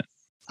tournament?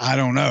 I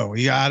don't know.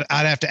 Yeah,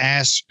 I'd have to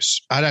ask.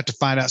 I'd have to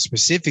find out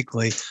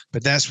specifically,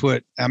 but that's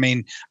what I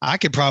mean. I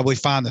could probably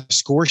find the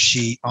score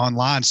sheet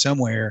online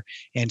somewhere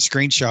and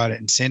screenshot it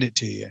and send it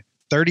to you.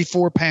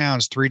 34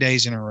 pounds, 3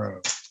 days in a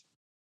row.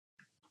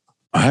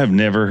 I have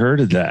never heard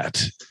of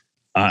that.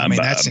 I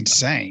mean, that's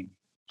insane.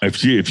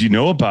 If you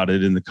know about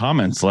it in the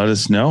comments, let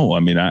us know.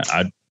 I mean,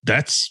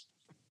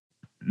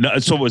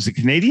 so it was a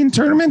Canadian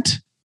tournament?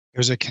 It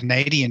was a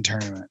Canadian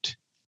tournament.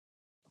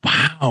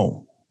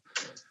 Wow.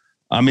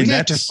 I mean,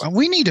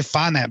 we need to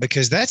find that,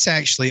 because that's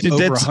actually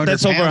over 100 pounds.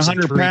 That's over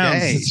 100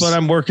 pounds. That's what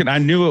I'm working. I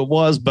knew it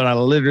was, but I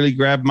literally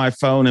grabbed my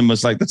phone and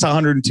was like, that's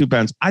 102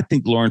 pounds. I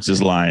think Lawrence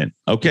is lying.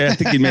 Okay. I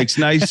think he makes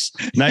nice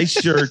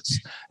shirts,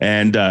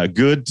 and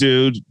good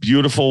dude,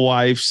 beautiful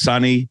wife,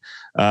 Sunny.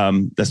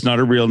 That's not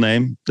her real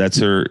name. That's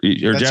her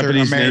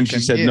Japanese name. She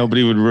said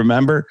nobody would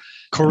remember.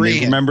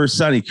 Korean. Remember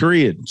Sunny,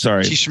 Korean.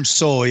 Sorry. She's from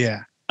Seoul. Yeah.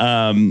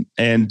 And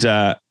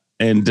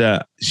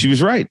she was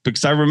right,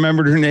 because I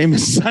remembered her name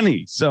is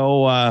Sunny.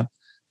 So,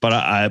 but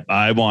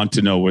I want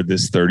to know where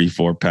this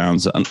 34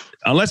 pounds,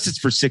 unless it's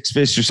for 6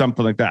 fish or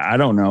something like that. I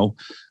don't know.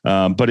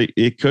 But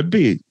it could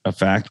be a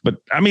fact. But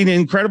I mean,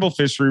 incredible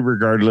fishery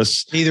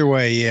regardless. Either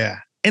way, yeah.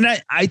 And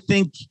I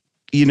think,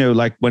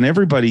 like when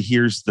everybody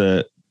hears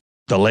the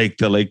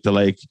lake,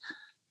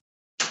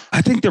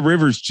 I think the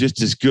river's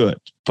just as good.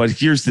 But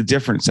here's the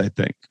difference, I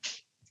think.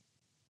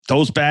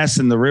 Those bass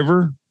in the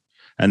river,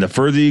 and the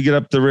further you get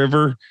up the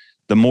river,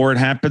 the more it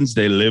happens,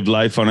 they live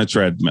life on a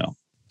treadmill.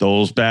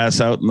 Those bass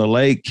out in the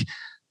lake,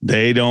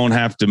 they don't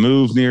have to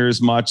move near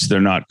as much. They're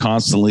not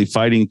constantly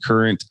fighting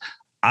current.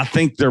 I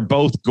think they're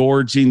both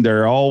gorging.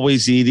 They're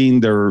always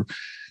eating.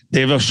 They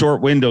have a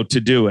short window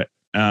to do it.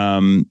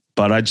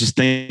 But I just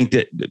think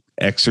that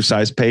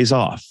exercise pays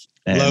off.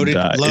 And,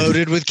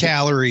 loaded with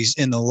calories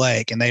in the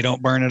lake, and they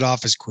don't burn it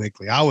off as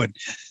quickly. I would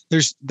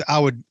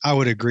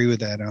agree with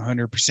that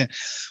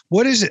 100%.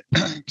 What is it?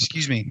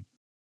 Excuse me.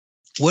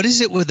 What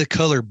is it with the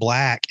color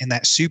black and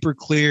that super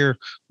clear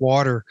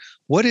water?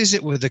 What is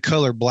it with the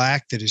color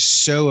black that is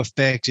so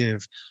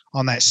effective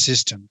on that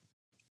system?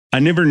 I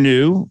never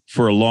knew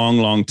for a long,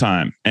 long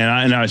time.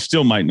 And I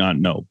still might not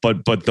know,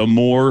 but the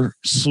more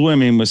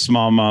swimming with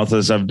smallmouth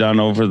as I've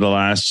done over the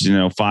last,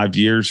 5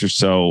 years or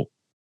so,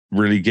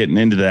 really getting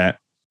into that,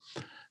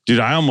 dude,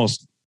 I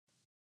almost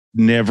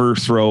never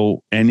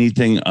throw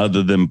anything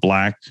other than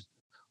black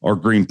or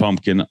green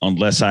pumpkin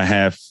unless I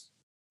have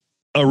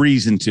a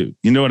reason to,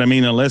 you know what I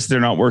mean? Unless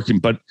they're not working.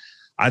 But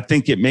I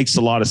think it makes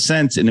a lot of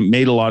sense. And it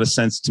made a lot of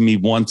sense to me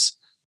once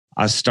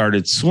I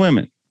started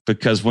swimming,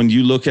 because when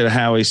you look at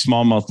how a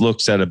smallmouth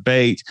looks at a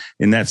bait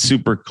in that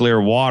super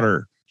clear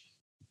water,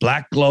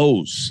 black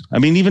glows. I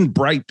mean, even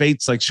bright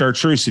baits like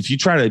chartreuse, if you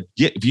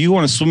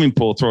want a swimming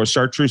pool, throw a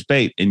chartreuse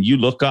bait and you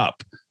look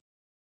up,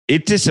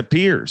 it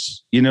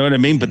disappears. You know what I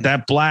mean? But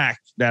that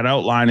black, that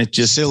outline, it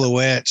just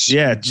silhouettes.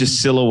 Yeah,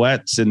 just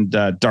silhouettes, and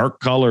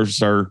dark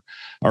colors are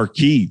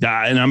key.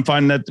 And I'm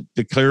finding that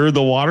the clearer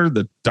the water,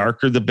 the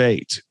darker the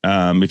bait.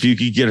 If you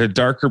could get a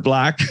darker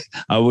black,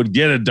 I would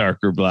get a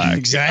darker black.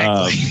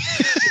 Exactly.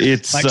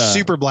 It's like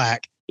super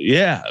black.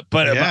 Yeah.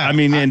 But I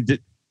mean, and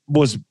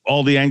was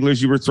all the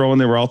anglers you were throwing,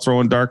 they were all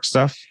throwing dark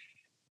stuff?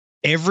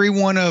 Every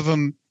one of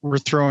them were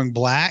throwing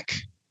black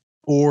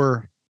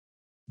or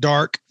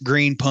dark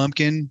green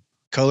pumpkin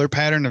color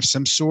pattern of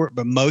some sort,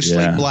 but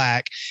mostly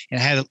black, and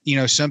had,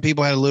 some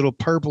people had a little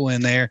purple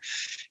in there.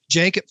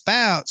 Jacob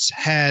Fouts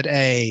had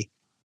a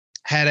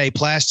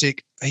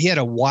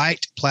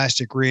white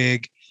plastic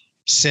rig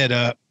set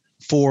up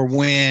for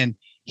when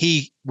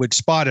he would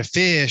spot a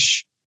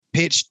fish,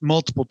 pitched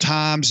multiple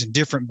times and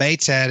different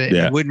baits at it,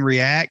 and it wouldn't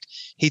react.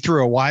 He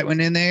threw a white one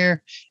in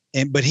there,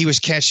 but he was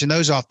catching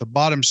those off the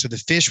bottom, so the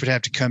fish would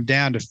have to come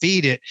down to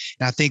feed it.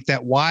 And I think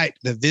that white,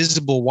 the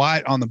visible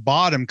white on the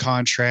bottom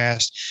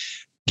contrast,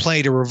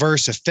 played a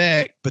reverse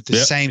effect, but the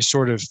same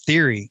sort of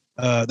theory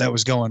that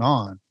was going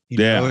on.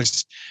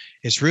 It's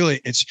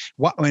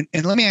what,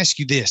 and let me ask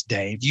you this,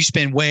 Dave. You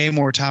spend way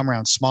more time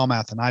around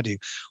smallmouth than I do.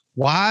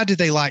 Why do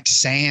they like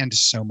sand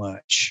so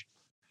much?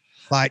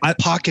 Like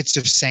pockets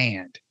of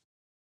sand?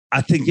 I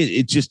think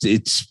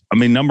I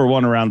mean, number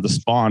one, around the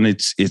spawn,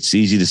 it's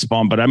easy to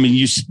spawn, but I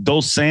mean,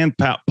 those sand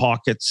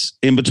pockets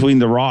in between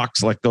the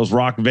rocks, like those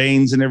rock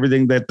veins and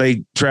everything that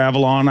they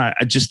travel on. I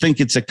just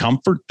think it's a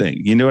comfort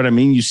thing. You know what I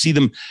mean? You see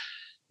them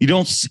You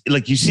don't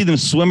like you see them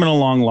swimming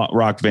along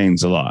rock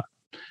veins a lot.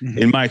 Mm-hmm.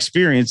 In my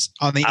experience,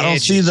 I don't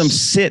see them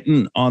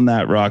sitting on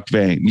that rock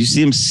vein. You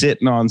see them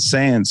sitting on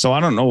sand. So I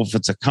don't know if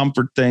it's a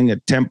comfort thing, a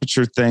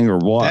temperature thing, or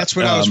what. That's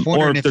what I was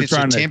wondering, if it's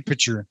a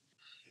temperature.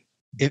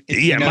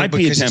 It might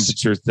be a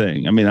temperature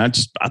thing. I mean, I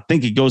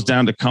think it goes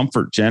down to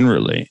comfort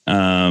generally.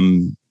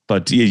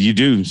 But yeah, you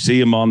do see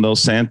them on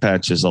those sand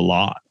patches a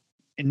lot.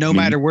 And no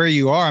matter where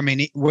you are, I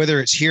mean, whether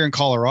it's here in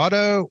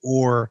Colorado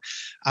or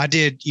I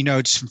did,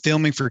 some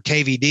filming for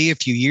KVD a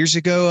few years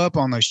ago up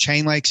on those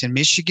chain lakes in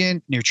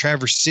Michigan near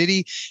Traverse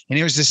City. And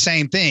it was the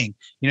same thing.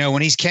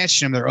 When he's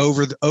catching them, they're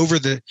over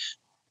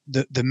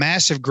the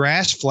massive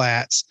grass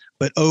flats,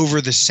 but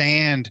over the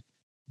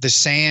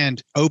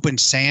open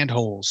sand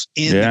holes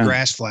in the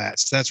grass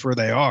flats. That's where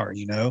they are,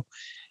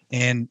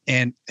 and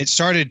it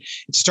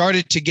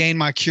started to gain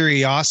my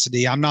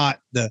curiosity. I'm not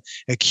the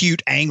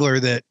acute angler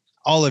that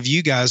all of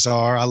you guys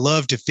are. I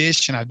love to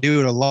fish and I do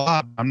it a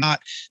lot. I'm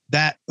not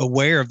that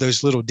aware of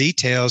those little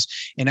details.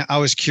 And I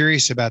was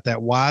curious about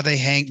that, why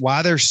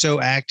they're so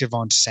active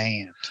on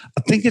sand.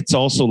 I think it's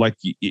also like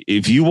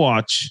if you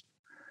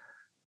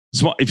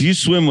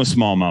swim with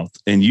smallmouth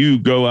and you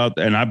go out,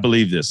 and I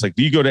believe this, like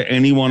you go to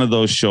any one of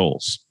those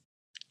shoals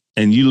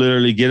and you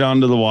literally get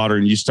onto the water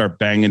and you start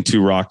banging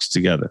two rocks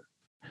together,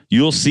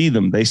 you'll see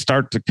them. They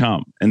start to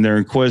come and they're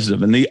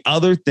inquisitive. And the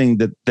other thing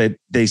that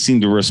they seem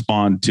to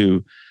respond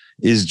to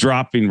is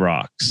dropping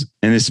rocks,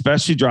 and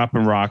especially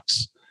dropping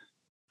rocks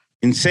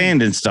in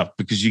sand and stuff,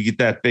 because you get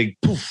that big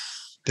poof.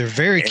 They're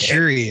very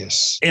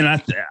curious. And I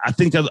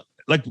think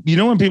like,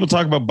 when people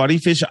talk about buddy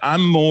fish,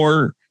 I'm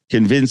more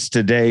convinced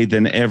today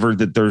than ever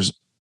that there's,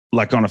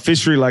 like, on a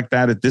fishery like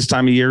that at this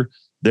time of year,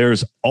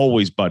 there's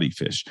always buddy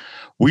fish.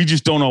 We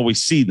just don't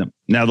always see them.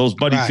 Now, those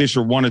buddy fish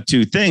are one of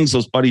two things.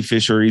 Those buddy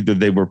fish are either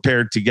they were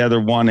paired together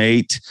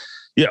 1-8,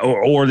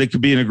 or they could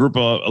be in a group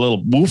of a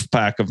little wolf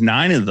pack of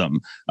 9 of them,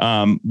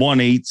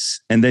 1-8s,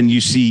 and then you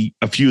see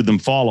a few of them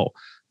follow.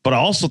 But I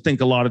also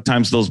think a lot of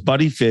times those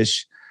buddy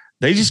fish,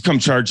 they just come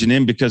charging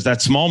in because that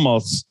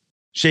smallmouth's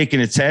shaking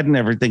its head and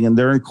everything, and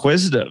they're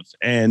inquisitive.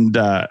 And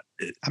I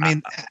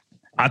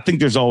think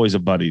there's always a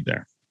buddy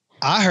there.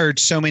 I heard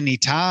so many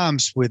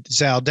times with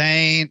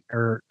Zaldane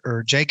or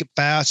Jacob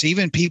Faust,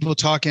 even people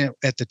talking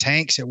at the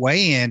tanks at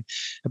weigh-in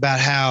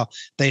about how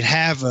they'd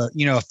have a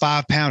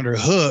 5-pounder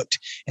hooked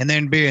and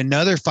then be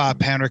another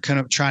 5-pounder come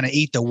up trying to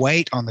eat the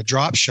weight on the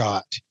drop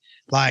shot.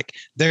 Like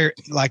they're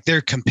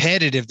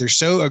competitive. They're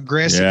so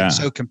aggressive and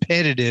so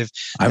competitive.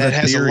 That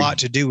has a lot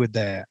to do with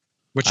that.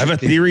 I have a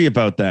theory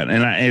about that.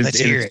 And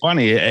it's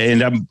funny.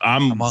 And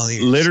I'm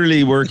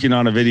literally working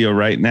on a video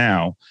right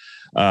now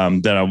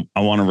that I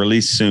want to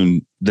release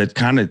soon that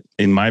kind of,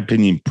 in my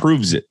opinion,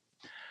 proves it.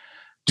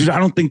 Dude, I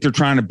don't think they're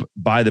trying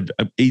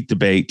to eat the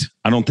bait.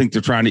 I don't think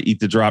they're trying to eat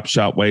the drop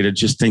shot weight. I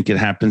just think it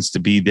happens to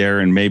be there,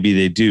 and maybe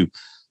they do.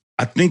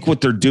 I think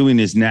what they're doing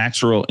is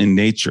natural in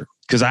nature,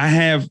 because I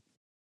have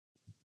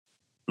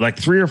like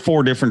 3 or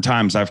 4 different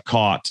times I've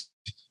caught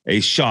a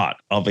shot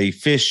of a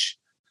fish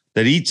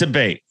that eats a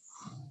bait.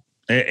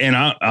 And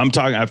I'm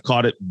talking, I've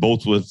caught it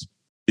both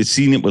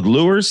seen it with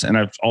lures, and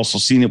I've also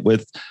seen it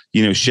with,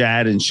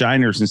 shad and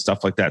shiners and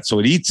stuff like that. So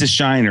it eats a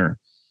shiner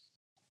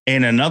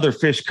and another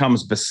fish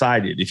comes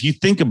beside it. If you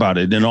think about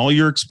it in all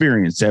your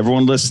experience,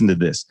 everyone listen to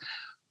this.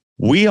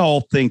 We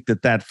all think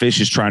that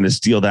fish is trying to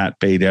steal that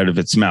bait out of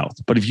its mouth.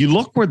 But if you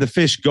look where the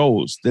fish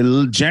goes,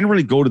 they'll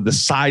generally go to the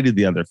side of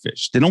the other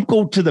fish. They don't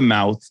go to the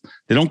mouth.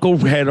 They don't go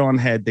head on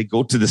head. They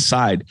go to the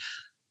side.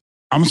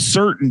 I'm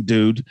certain,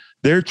 dude,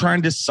 they're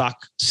trying to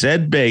suck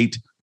said bait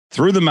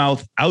through the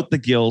mouth, out the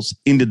gills,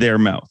 into their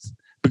mouth.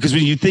 Because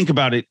when you think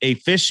about it, a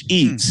fish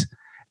eats,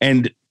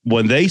 and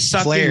when they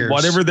suck in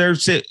whatever they're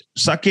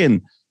suck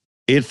in,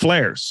 it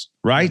flares,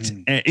 right?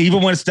 And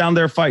even when it's down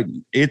there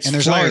fighting, and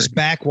there's always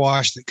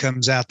backwash that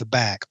comes out the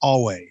back,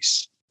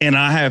 always. And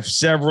I have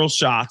several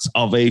shots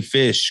of a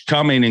fish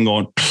coming and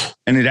going,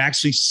 and it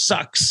actually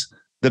sucks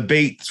the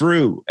bait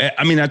through.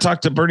 I mean, I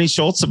talked to Bernie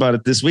Schultz about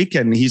it this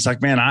weekend, and he's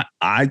like, man,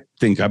 I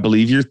think I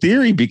believe your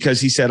theory,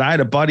 because he said, I had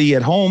a buddy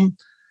at home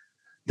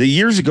that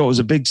years ago, it was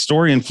a big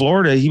story in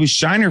Florida. He was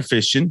shiner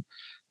fishing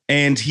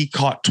and he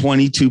caught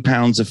 22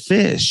 pounds of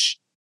fish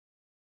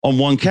on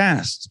one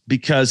cast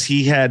because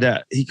he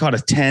caught a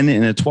 10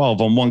 and a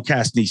 12 on one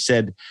cast. And he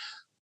said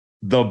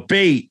the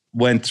bait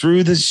went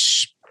through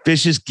the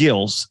fish's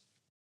gills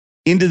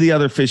into the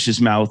other fish's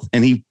mouth,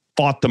 and he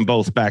fought them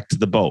both back to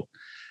the boat.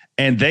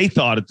 And they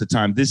thought at the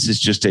time, this is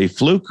just a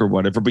fluke or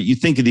whatever. But you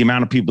think of the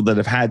amount of people that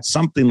have had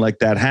something like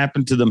that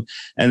happen to them.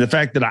 And the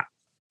fact that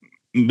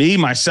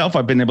myself,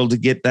 I've been able to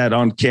get that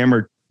on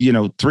camera,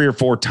 3 or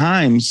 4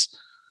 times.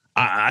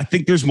 I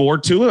think there's more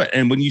to it.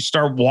 And when you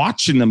start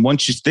watching them,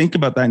 once you think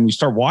about that and you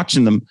start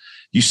watching them,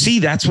 you see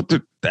that's what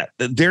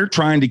they're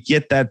trying to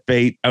get that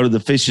bait out of the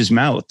fish's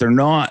mouth. They're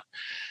not.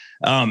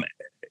 And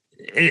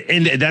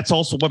that's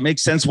also what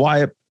makes sense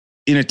why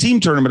in a team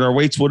tournament, our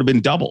weights would have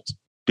been doubled,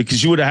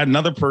 because you would have had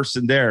another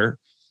person there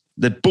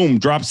that boom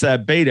drops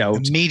that bait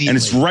out immediately. And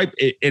it's right.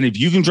 And if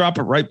you can drop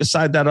it right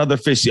beside that other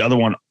fish, the other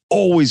one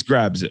always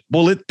grabs it.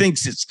 Well, it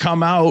thinks it's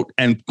come out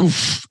and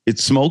poof, it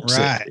smokes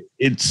Right. it.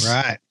 It's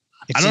Right.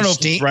 It's I don't know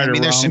if it's right or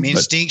there's some wrong,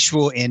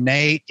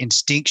 but-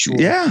 instinctual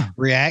yeah.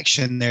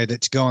 reaction there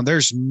that's going.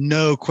 There's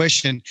no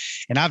question.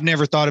 And I've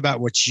never thought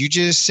about what you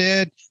just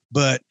said,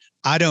 but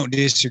I don't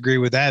disagree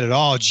with that at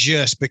all,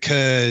 just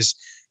because,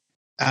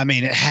 I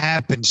mean, it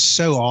happens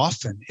so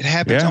often. It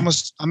happens Yeah.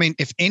 almost, I mean,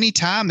 if any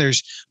time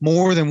there's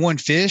more than one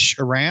fish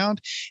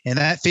around and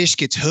that fish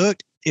gets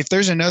hooked, if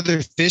there's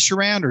another fish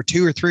around or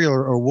two or three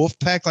or wolf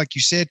pack, like you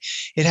said,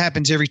 it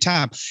happens every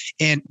time.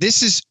 And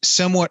this is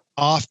somewhat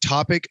off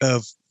topic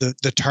of the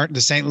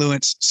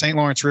St.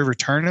 Lawrence River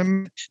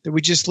tournament that we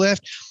just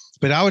left.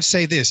 But I would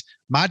say this,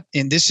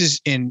 and this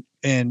is in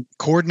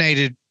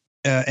coordinated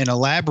an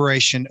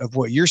elaboration of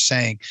what you're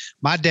saying.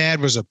 My dad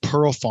was a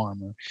pearl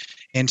farmer.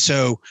 And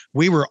so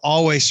we were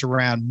always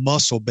around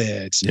mussel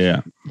beds.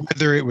 Yeah.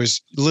 Whether it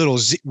was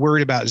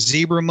worried about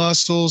zebra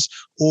mussels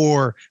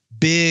or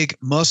big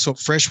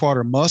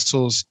freshwater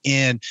mussels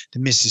in the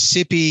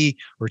Mississippi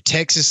or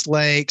Texas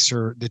lakes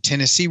or the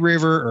Tennessee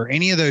River or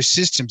any of those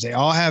systems, they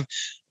all have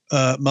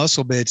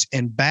mussel beds,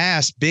 and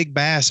big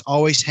bass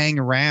always hang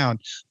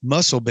around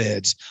mussel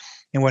beds.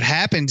 And what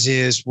happens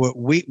is what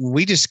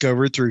we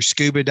discovered through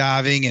scuba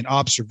diving and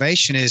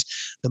observation is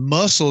the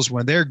mussels,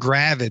 when they're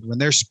gravid, when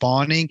they're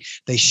spawning,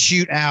 they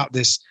shoot out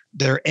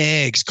their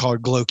eggs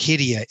called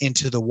glochidia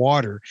into the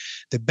water.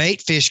 The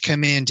bait fish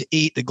come in to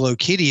eat the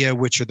glochidia,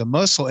 which are the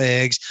mussel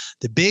eggs.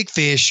 The big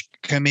fish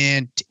come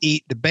in to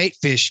eat the bait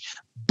fish.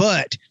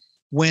 But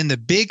when the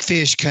big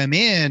fish come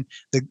in,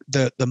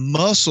 the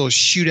mussels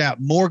shoot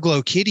out more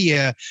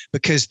glochidia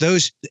because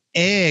those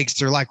eggs,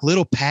 they're like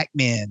little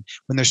Pac-Man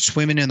when they're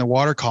swimming in the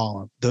water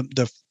column,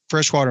 the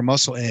freshwater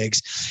mussel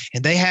eggs,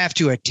 and they have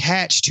to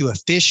attach to a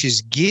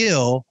fish's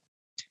gill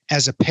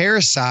as a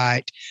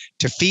parasite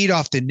to feed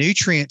off the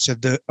nutrients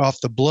off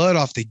the blood,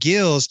 off the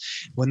gills.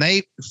 When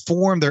they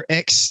form their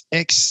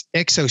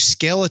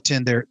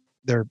exoskeleton, their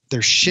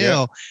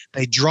shell,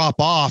 they drop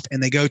off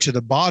and they go to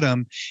the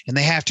bottom, and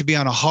they have to be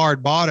on a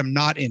hard bottom,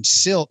 not in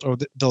silt, or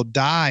they'll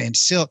die in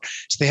silt.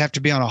 So they have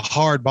to be on a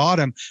hard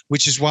bottom,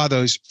 which is why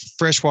those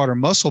freshwater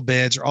mussel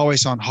beds are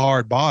always on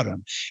hard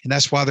bottom. And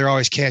that's why they're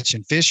always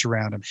catching fish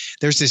around them.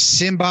 There's this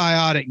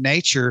symbiotic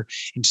nature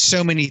and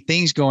so many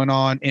things going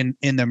on in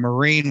the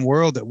marine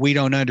world that we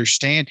don't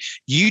understand.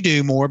 You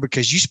do more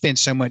because you spend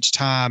so much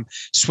time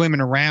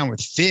swimming around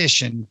with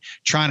fish and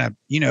trying to,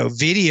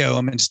 video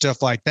them and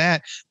stuff like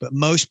that. But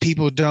most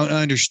people don't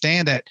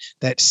understand that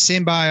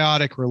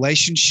symbiotic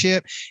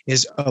relationship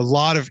is a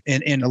lot of,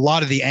 and a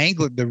lot of the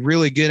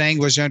really good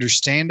anglers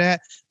understand that.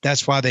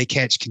 That's why they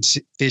catch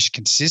fish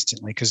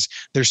consistently, because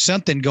there's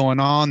something going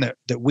on that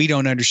we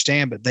don't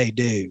understand, but they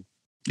do.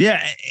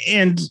 Yeah.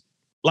 And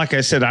like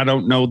I said, I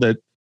don't know that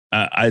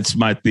it's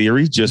my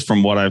theory, just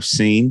from what I've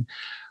seen.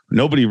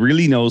 Nobody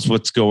really knows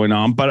what's going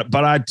on, but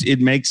it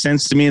makes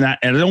sense to me. And I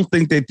don't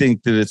think they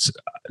think that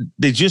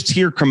they just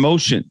hear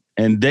commotion,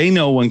 and they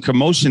know when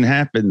commotion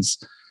happens,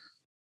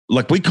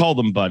 like we call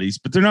them buddies,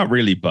 but they're not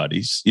really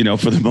buddies,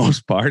 for the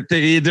most part.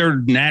 They're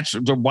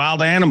natural, they're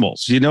wild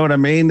animals. You know what I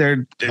mean?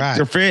 They're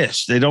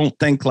fish. They don't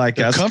think like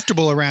they're us.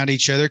 Comfortable around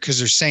each other because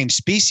they're same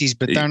species,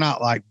 but they're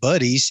not like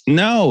buddies.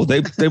 No,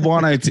 they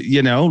want to,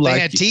 they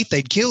had teeth,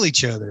 they'd kill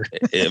each other.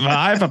 If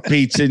I have a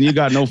pizza and you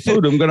got no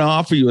food, I'm going to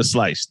offer you a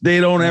slice. They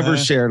don't ever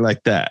share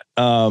like that.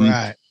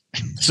 Right.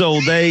 So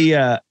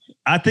I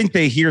think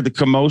they hear the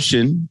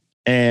commotion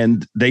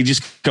and they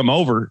just come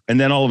over, and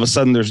then all of a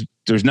sudden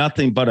there's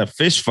nothing but a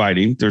fish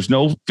fighting. There's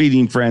no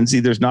feeding frenzy.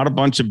 There's not a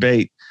bunch of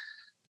bait,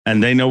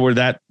 and they know where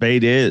that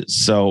bait is.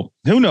 So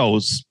who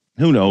knows?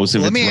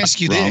 Let me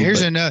ask you this.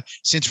 Here's another,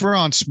 since we're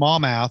on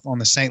smallmouth on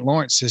the St.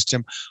 Lawrence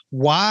system,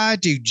 why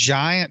do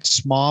giant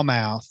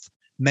smallmouth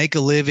make a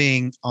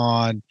living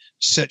on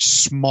such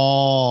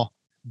small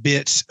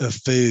bits of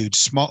food?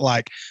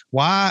 Why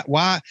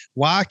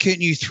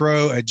couldn't you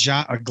throw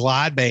a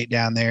glide bait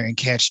down there and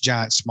catch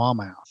giant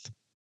smallmouth?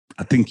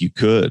 I think you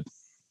could.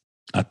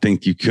 I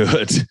think you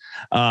could.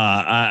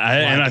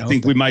 I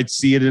think we might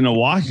see it in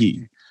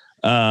Hawaii.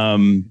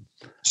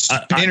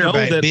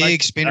 Spinnerbait,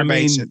 big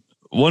spinnerbaits.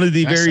 One of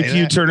the very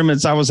few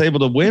tournaments I was able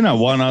to win, I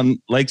won on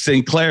Lake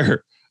St.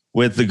 Clair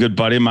with a good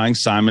buddy of mine,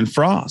 Simon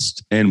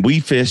Frost. And we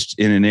fished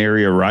in an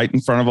area right in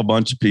front of a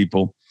bunch of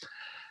people.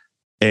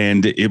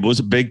 And it was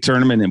a big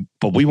tournament,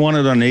 but we won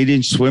it on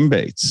 8-inch swim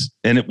baits.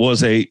 And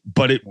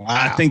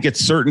I think at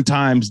certain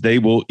times they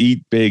will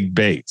eat big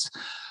baits.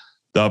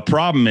 The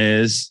problem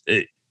is,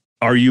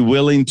 are you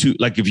willing to,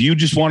 like, if you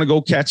just want to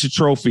go catch a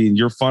trophy and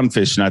you're fun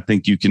fishing, I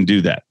think you can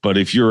do that. But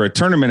if you're a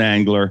tournament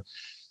angler,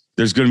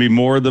 there's going to be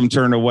more of them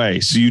turned away.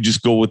 So you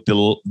just go with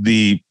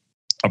the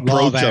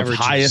approach of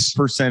highest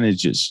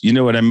percentages. You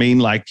know what I mean?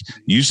 Like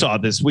you saw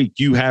this week,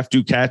 you have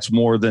to catch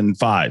more than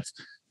 5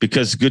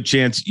 because good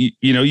chance,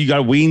 you got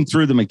to wean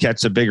through them and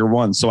catch a bigger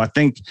one. So I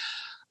think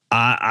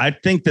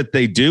that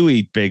they do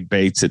eat big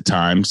baits at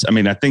times. I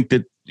mean, I think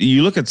that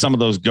you look at some of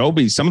those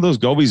gobies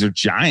are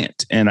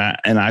giant, and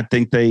I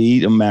think they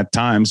eat them at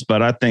times,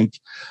 but I think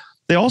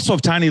they also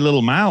have tiny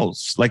little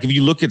mouths. Like if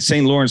you look at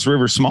St. Lawrence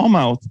River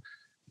smallmouth,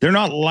 they're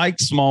not like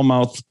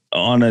smallmouth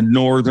on a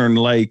northern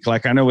lake.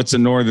 Like I know it's a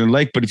northern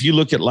lake, but if you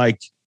look at like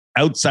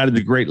outside of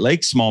the Great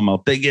Lakes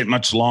smallmouth, they get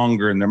much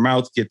longer and their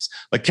mouth gets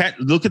like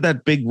look at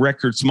that big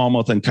record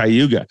smallmouth in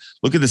Cayuga.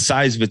 Look at the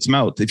size of its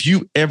mouth. If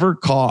you ever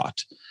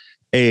caught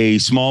a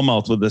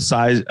smallmouth with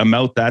a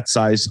mouth that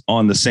size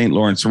on the St.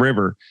 Lawrence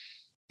River,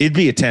 it'd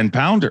be a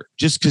 10-pounder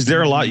just because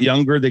they're a lot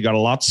younger. They got a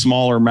lot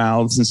smaller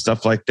mouths and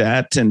stuff like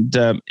that. And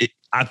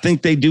I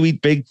think they do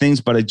eat big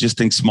things, but I just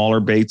think smaller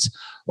baits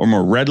are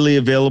more readily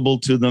available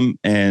to them.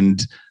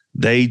 And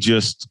they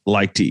just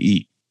like to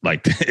eat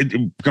like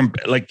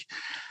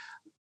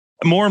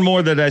more and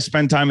more that I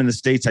spend time in the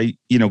States.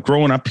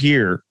 Growing up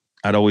here,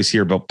 I'd always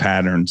hear about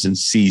patterns and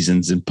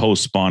seasons and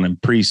post spawn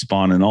and pre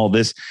spawn and all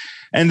this.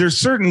 And there's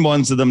certain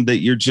ones of them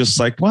that you're just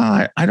like,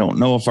 well, I don't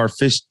know if our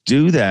fish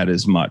do that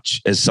as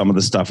much as some of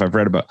the stuff I've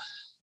read about.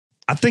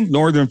 I think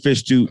northern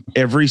fish do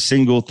every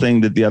single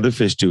thing that the other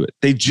fish do it.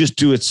 They just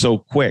do it so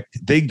quick.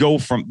 They go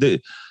from the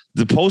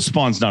post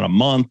spawn's not a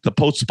month. The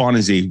post spawn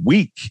is a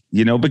week,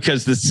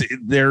 because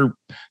their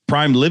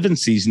prime living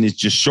season is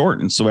just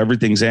shortened. So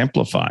everything's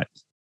amplified.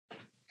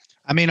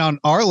 I mean, on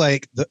our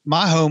lake,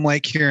 my home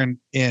lake here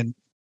in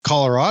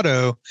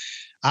Colorado,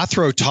 I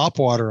throw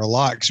topwater a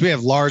lot because we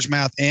have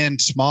largemouth and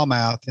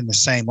smallmouth in the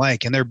same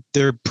lake, and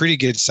they're pretty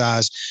good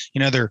size.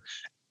 They're,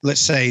 let's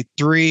say,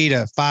 3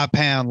 to 5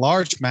 pound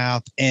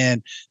largemouth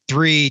and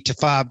 3 to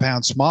 5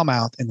 pound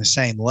smallmouth in the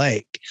same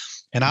lake.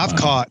 And I've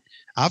caught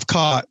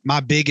my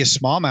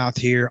biggest smallmouth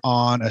here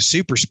on a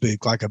super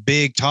spook, like a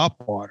big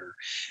topwater.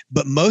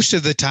 But most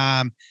of the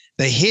time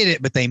they hit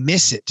it, but they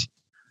miss it.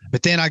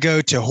 But then I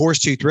go to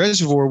Horsetooth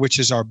Reservoir, which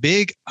is our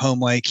big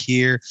home lake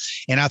here,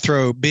 and I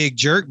throw big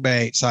jerk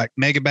baits like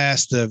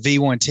Megabass, the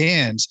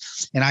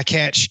V110s, and I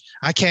catch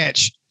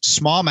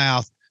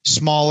smallmouth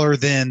smaller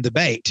than the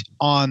bait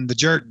on the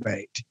jerk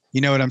bait. You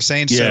know what I'm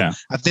saying? Yeah. So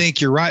I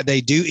think you're right. They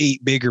do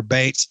eat bigger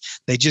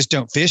baits. They just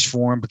don't fish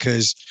for them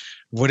because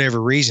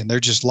whatever reason, they're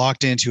just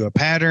locked into a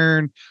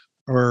pattern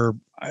or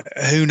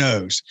who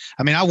knows?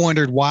 I mean, I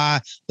wondered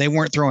why they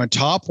weren't throwing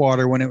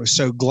topwater when it was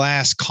so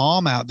glass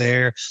calm out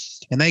there,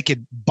 and they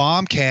could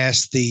bomb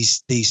cast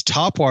these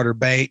topwater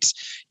baits,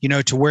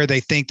 to where they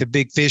think the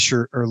big fish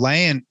are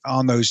laying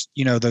on those,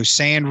 those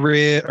sand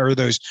rib or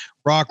those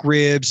rock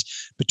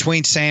ribs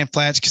between sand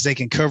flats, because they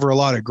can cover a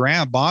lot of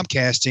ground bomb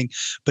casting,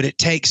 but it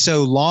takes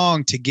so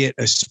long to get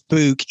a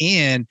spook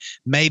in.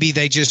 Maybe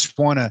they just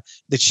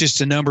it's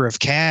just a number of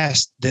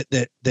casts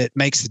that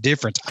makes the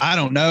difference. I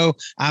don't know.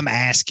 I'm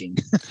asking.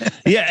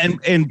 Yeah.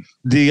 And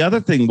the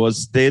other thing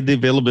was they had the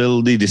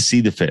availability to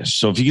see the fish.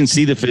 So if you can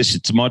see the fish,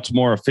 it's much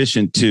more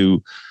efficient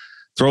to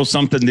throw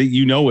something that,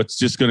 it's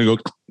just going to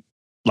go.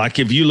 Like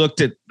if you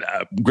looked at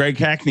Greg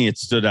Hackney, it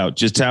stood out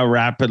just how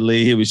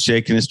rapidly he was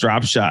shaking his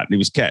drop shot,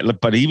 and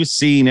but he was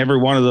seeing every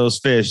one of those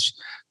fish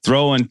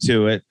throw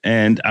into it.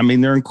 And I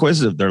mean, they're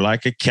inquisitive. They're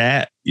like a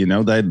cat,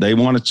 they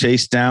want to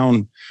chase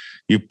down.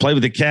 You play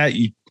with the cat,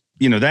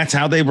 that's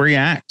how they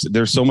react.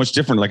 They're so much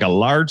different. Like a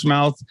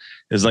largemouth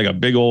is like a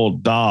big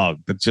old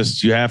dog that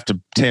just you have to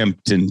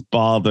tempt and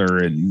bother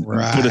and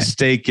put a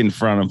steak in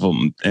front of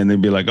them, and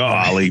they'd be like, "Oh,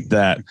 I'll eat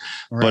that."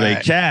 Right. But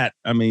a cat,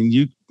 I mean,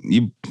 you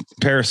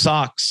pair of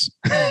socks,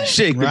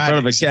 shake in front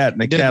of a cat,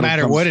 and the cat doesn't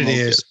matter what it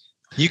is.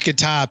 You could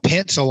tie a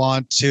pencil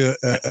onto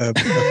a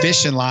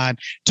fishing line,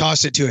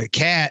 toss it to a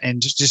cat,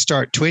 and just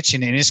start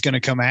twitching, and it's going to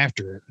come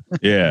after it.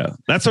 Yeah.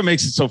 That's what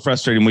makes it so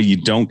frustrating when you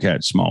don't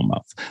catch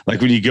smallmouth. Like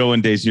when you go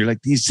in days and you're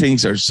like, these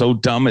things are so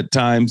dumb at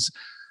times,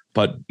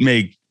 but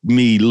make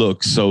me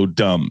look so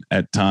dumb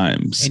at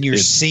times. And you're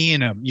seeing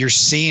them,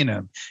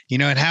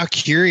 and how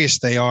curious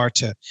they are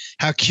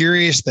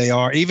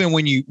even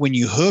when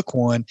you hook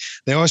one,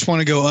 they always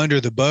want to go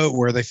under the boat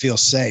where they feel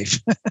safe.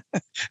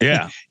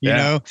 Yeah. you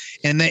know,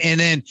 and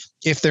then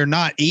if they're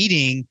not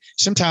eating,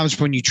 sometimes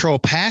when you troll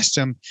past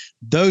them,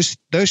 those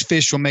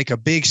fish will make a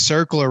big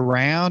circle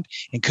around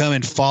and come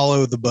and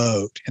follow the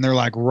boat. And they're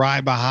like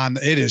right behind.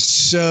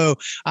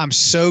 I'm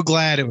so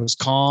glad it was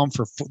calm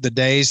for the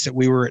days that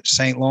we were at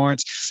St.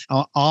 Lawrence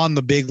on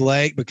the big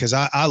lake, because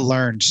I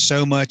learned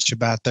so much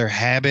about their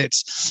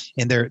habits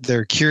and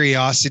their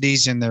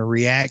curiosities and their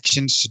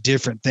reactions to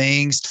different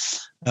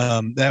things.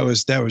 That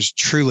was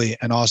truly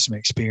an awesome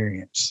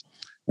experience.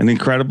 An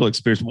incredible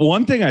experience.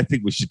 One thing I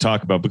think we should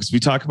talk about, because we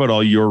talk about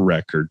all your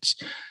records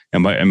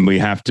and we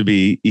have to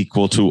be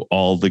equal to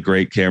all the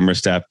great camera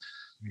staff.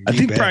 I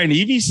think Brian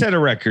Evie set a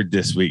record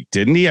this week,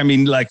 didn't he? I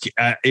mean,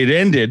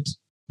 the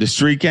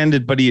streak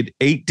ended, but he had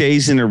 8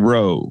 days in a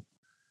row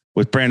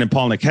with Brandon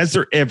Palaniuk. Has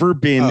there ever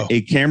been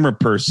a camera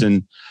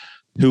person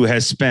who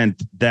has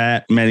spent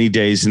that many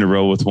days in a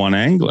row with one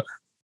angler?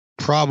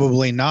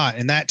 Probably not.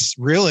 And that's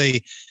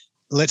really,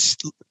 let's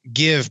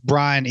give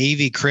Brian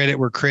Evie credit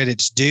where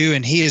credit's due.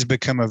 And he has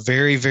become a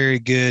very, very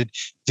good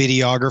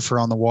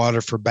videographer on the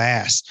water for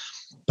bass.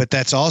 But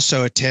that's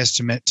also a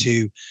testament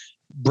to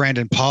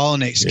Brandon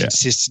Palaniuk's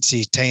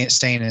consistency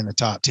staying in the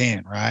top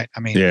 10, right? I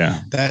mean,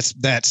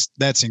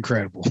 that's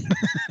incredible.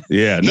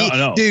 Yeah,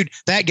 no. Dude,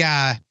 that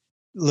guy,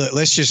 look,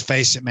 let's just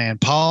face it, man.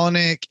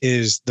 Palaniuk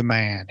is the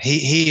man.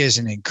 He is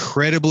an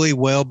incredibly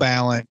well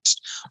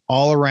balanced,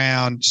 all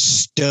around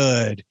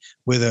stud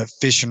with a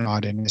fishing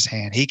rod in his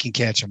hand. He can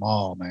catch them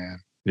all, man.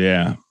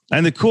 Yeah,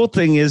 and the cool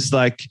thing is,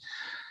 like,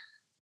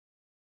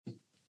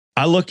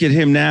 I look at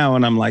him now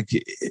and I'm like,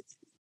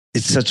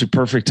 it's such a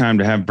perfect time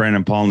to have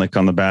Brandon Palaniuk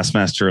on the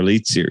Bassmaster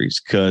Elite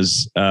Series,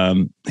 because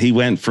he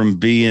went from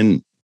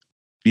being,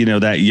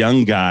 that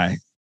young guy.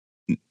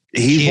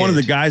 He's one of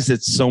the guys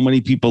that so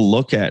many people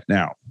look at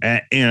now.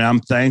 And I'm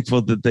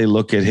thankful that they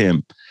look at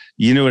him.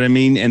 You know what I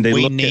mean? And they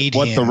look at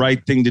what the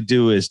right thing to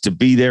do is, to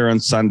be there on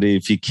Sunday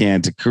if you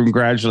can, to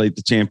congratulate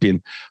the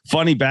champion.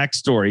 Funny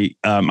backstory.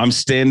 I'm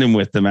standing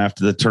with them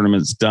after the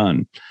tournament's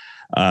done.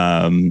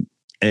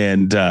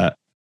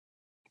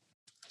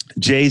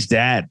 Jay's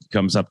dad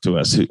comes up to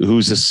us,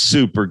 who's a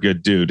super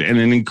good dude and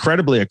an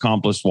incredibly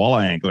accomplished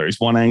walleye angler. He's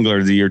won Angler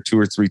of the Year 2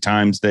 or 3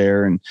 times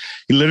there. And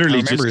he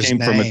literally just came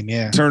from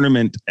a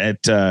tournament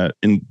at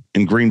in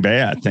Green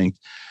Bay, I think,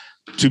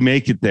 to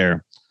make it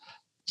there.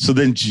 So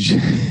then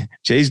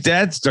Jay's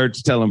dad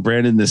starts telling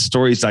Brandon this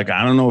story. He's like,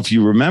 I don't know if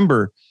you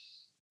remember,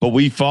 but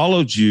we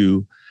followed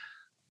you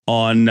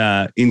on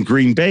in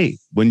Green Bay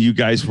when you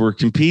guys were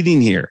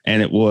competing here.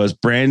 And it was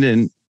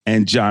Brandon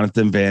and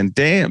Jonathan Van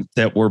Dam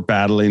that were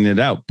battling it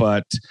out.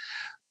 But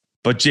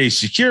Jay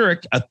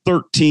Sekurik, a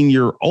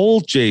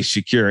 13-year-old Jay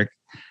Sekurik,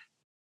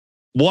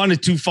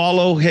 wanted to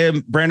follow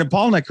Brandon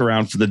Palaniuk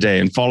around for the day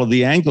and follow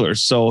the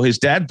anglers. So his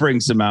dad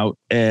brings him out,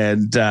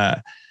 and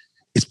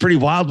it's pretty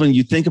wild when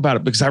you think about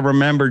it, because I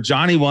remember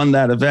Johnny won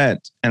that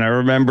event, and I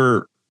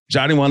remember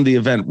Johnny won the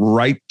event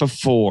right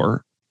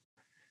before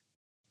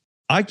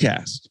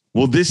ICAST.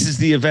 Well, this is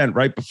the event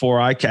right before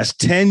ICAST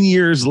 10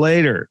 years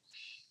later.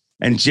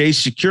 And Jay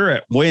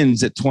Sekurik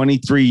wins at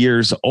 23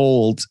 years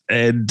old.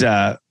 And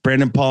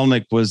Brandon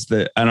Palaniuk was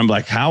and I'm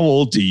like, how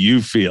old do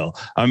you feel?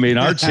 I mean,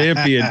 our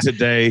champion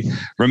today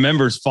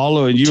remembers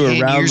following you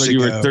around when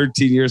you were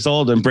 13 years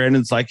old. And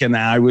Brandon's like, and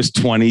I was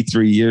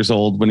 23 years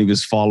old when he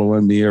was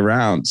following me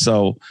around.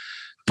 So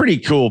pretty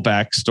cool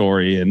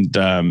backstory.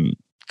 And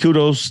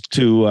kudos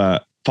to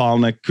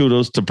Palaniuk.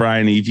 Kudos to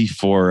Brian Evie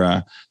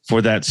for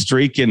that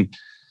streak. And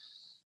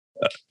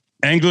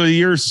Angler of the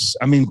Year,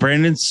 I mean,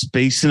 Brandon's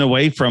spacing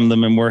away from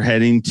them, and we're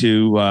heading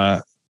to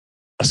a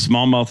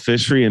smallmouth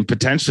fishery, and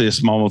potentially a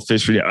smallmouth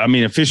fishery. I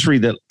mean, a fishery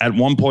that at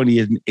one point he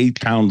had an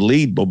 8-pound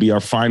lead will be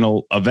our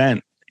final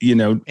event,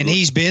 And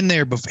he's been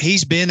there before.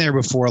 He's been there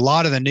before. A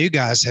lot of the new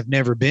guys have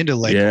never been to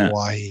Lake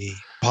Hawaii.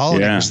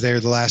 Palaniuk was there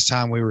the last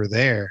time we were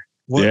there.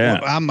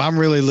 I'm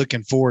really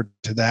looking forward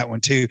to that one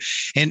too.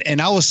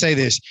 And I will say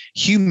this: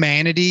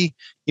 humanity,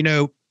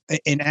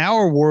 in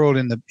our world,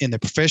 in the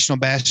professional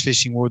bass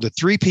fishing world, the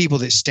 3 people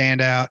that stand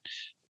out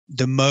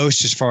the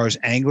most as far as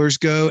anglers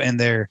go, and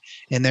their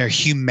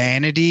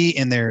humanity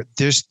and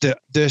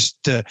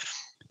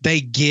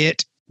they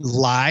get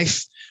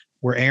life,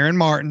 were Aaron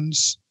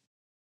Martins,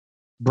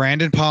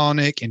 Brandon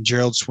Palaniuk, and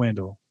Gerald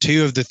Swindle.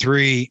 2 of the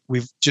 3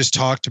 we've just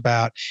talked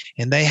about,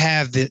 and they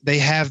have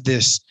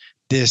this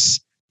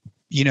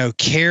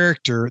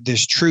character,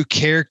 this true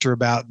character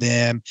about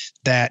them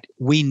that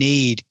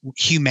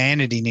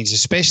humanity needs,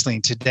 especially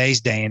in today's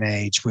day and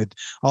age with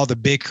all the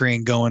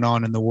bickering going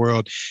on in the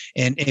world.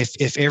 And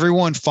if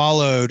everyone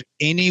followed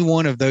any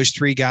one of those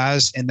 3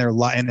 guys in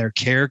their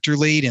character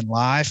lead in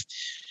life,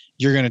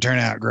 you're going to turn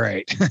out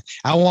great.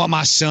 I want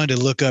my son to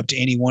look up to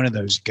any one of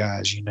those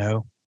guys,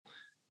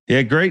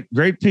 Yeah,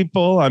 great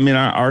people. I mean,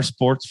 our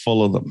sport's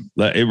full of them.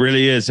 It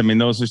really is. I mean,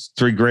 those are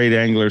 3 great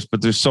anglers,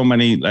 but there's so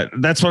many.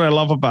 That's what I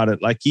love about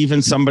it. Like,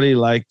 even somebody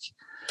like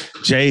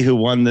Jay, who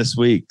won this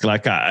week,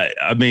 like,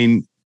 I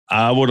mean,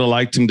 I would have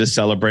liked him to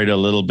celebrate a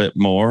little bit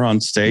more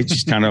on stage.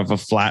 He's kind of a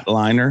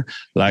flatliner.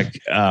 Like,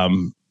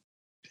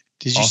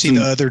 did you see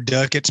the other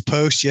Ducats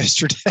post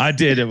yesterday? I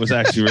did. It was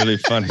actually really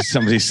funny.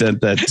 Somebody sent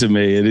that to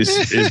me. It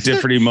is his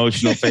different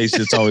emotional face.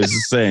 It's always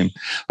the same.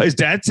 His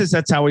dad says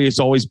that's how he has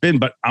always been.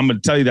 But I'm going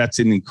to tell you, that's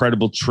an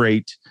incredible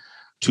trait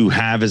to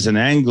have as an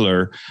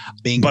angler.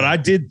 Bingo. But I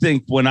did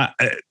think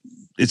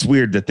it's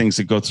weird, the things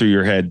that go through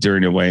your head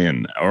during a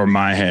weigh-in, or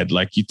my head.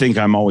 Like, you think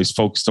I'm always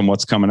focused on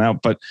what's coming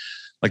out. But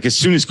like, as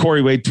soon as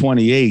Corey weighed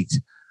 28,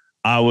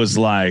 I was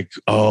like,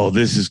 oh,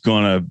 that's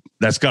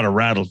got to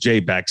rattle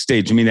Jay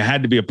backstage. I mean, it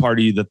had to be a part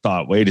of you that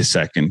thought, wait a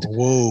second.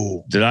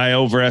 Whoa. Did I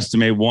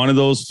overestimate one of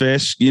those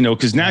fish?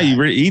 Because now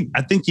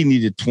I think he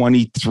needed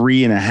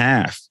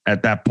 23.5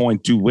 at that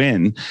point to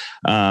win.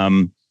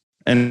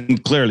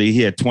 And clearly he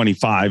had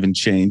 25 and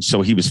change,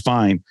 so he was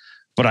fine.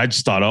 But I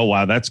just thought, oh,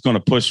 wow, that's going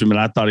to push him. And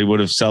I thought he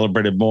would have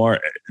celebrated more.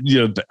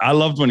 I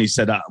loved when he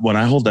said, when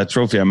I hold that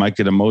trophy, I might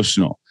get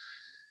emotional.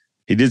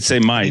 He did say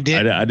might.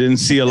 I didn't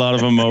see a lot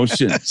of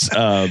emotions,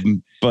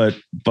 but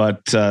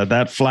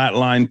that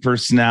flatline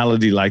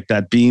personality, like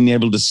that, being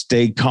able to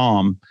stay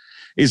calm,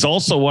 is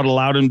also what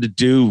allowed him to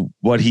do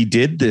what he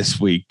did this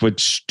week.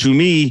 Which, to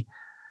me,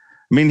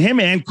 I mean, him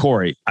and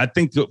Corey, I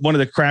think that one of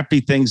the crappy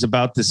things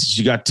about this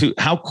is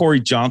how Corey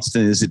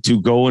Johnston is it to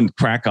go and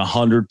crack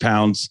 100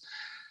 pounds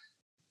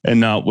and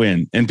not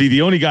win and be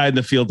the only guy in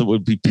the field that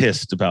would be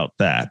pissed about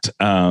that.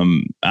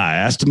 I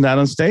asked him that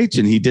on stage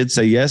and he did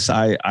say, yes,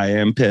 I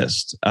am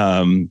pissed.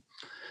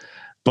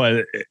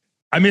 But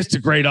I missed a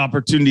great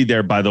opportunity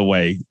there, by the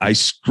way. I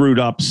screwed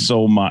up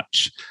so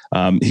much.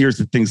 Here's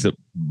the things that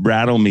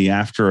rattle me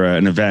after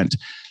an event.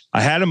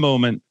 I had a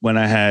moment when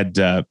I had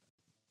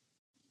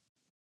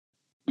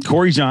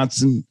Corey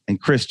Johnson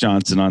and Chris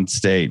Johnson on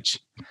stage.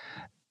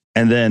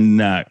 And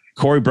then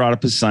Corey brought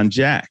up his son,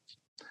 Jack.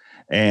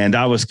 And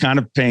I was kind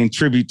of paying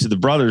tribute to the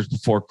brothers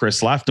before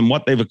Chris left and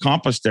what they've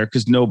accomplished there,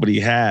 because nobody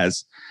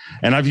has.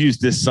 And I've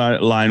used this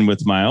line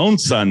with my own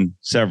son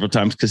several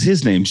times because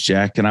his name's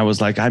Jack. And I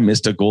was like, I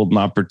missed a golden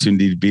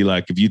opportunity to be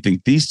like, if you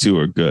think these two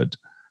are good,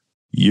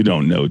 you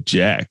don't know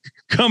Jack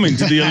coming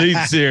to the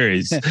Elite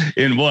Series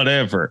in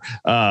whatever.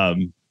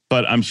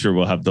 But I'm sure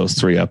we'll have those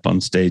three up on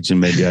stage,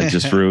 and maybe I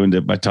just ruined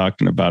it by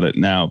talking about it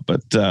now.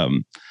 But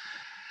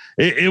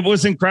it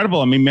was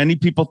incredible. I mean, many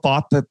people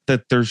thought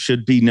that there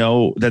should be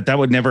that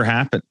would never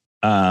happen.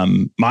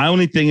 My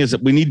only thing is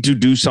that we need to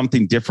do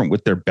something different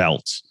with their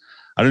belts.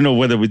 I don't know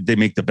whether they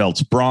make the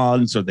belts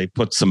bronze or they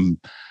put some.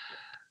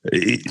 I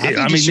mean,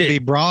 it should be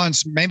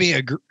bronze, maybe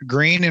a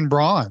green and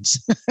bronze.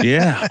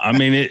 Yeah, I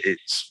mean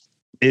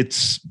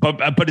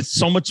but it's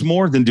so much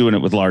more than doing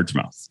it with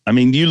largemouth. I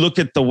mean, you look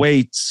at the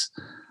weights,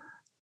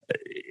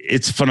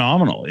 it's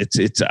phenomenal.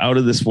 It's out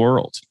of this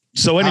world.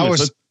 So anyway,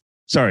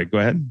 sorry, go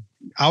ahead.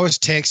 I was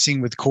texting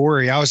with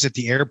Corey. I was at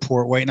the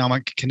airport waiting on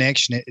my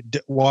connection at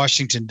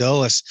Washington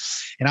Dulles,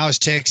 and I was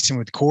texting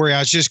with Corey. I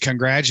was just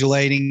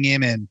congratulating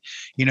him, and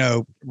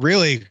I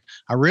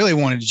really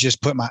wanted to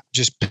just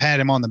pat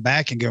him on the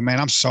back and go,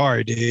 man, I'm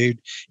sorry, dude.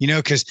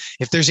 Because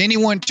if there's any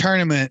one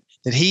tournament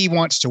that he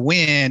wants to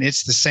win,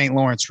 it's the St.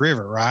 Lawrence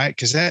River, right?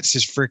 Because that's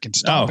his freaking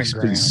stomping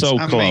grounds. So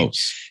close. Mean,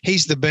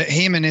 he's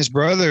him and his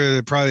brother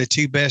are probably the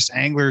two best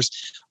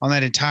anglers on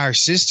that entire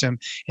system,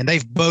 and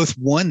they've both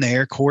won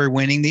there. Corey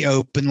winning the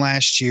Open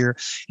last year,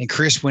 and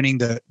Chris winning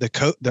the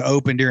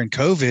Open during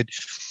COVID.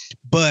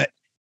 But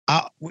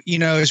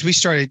as we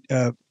started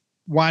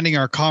winding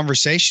our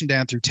conversation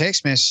down through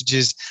text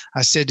messages,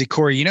 I said to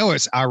Corey,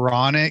 what's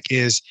ironic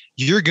is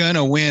you're going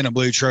to win a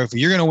blue trophy.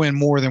 You're going to win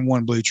more than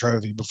one blue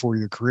trophy before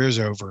your career's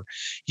over.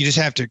 You just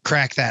have to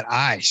crack that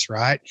ice,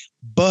 right?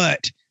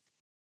 But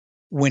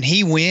when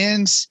he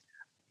wins,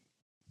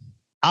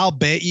 I'll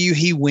bet you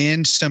he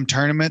wins some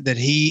tournament that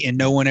he and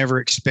no one ever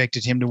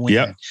expected him to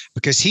win,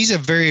 because he's a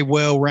very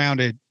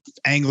well-rounded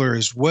angler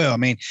as well. I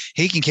mean,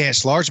 he can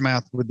catch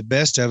largemouth with the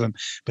best of them,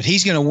 but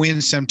he's going to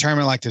win some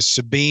tournament like the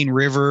Sabine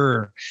River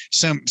or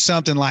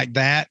something like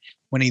that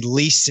when he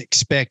least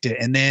expect it.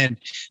 And then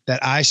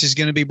that ice is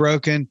going to be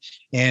broken.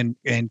 And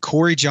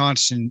Corey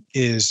Johnson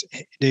is,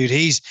 dude,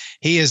 he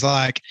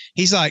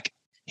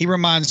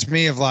reminds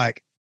me of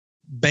like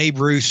Babe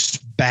Ruth's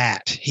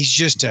bat. He's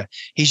just a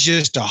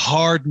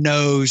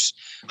hard-nosed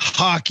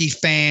hockey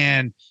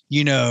fan,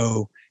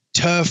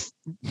 tough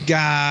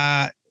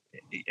guy.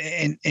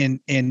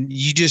 And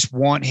you just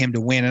want him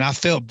to win. And I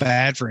felt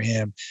bad for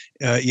him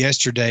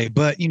yesterday,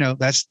 but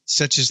that's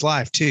such his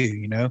life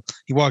too.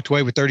 He walked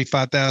away with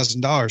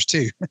 $35,000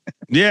 too.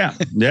 Yeah.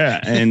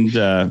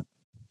 And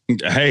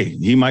hey,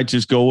 he might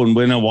just go and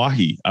win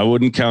Hawaii. I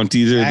wouldn't count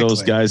either of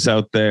those guys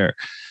out there.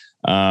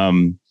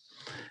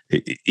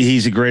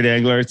 He's a great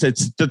angler.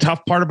 It's the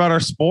tough part about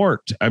our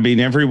sport. I mean,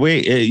 every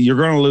week you're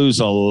going to lose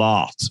a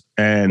lot.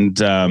 And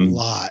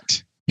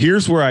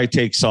here's where I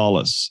take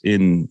solace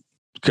in.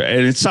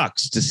 And it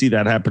sucks to see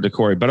that happen to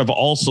Corey, but I've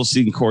also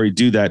seen Corey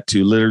do that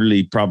to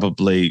literally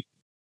probably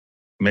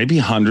maybe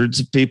hundreds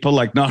of people,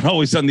 like not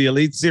always on the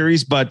Elite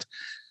Series, but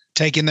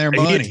taking their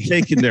money,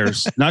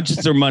 not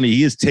just their money.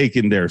 He has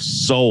taken their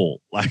soul.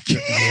 Like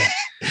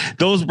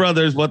those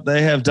brothers, what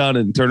they have done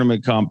in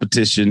tournament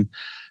competition.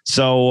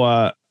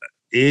 So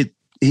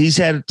he's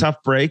had a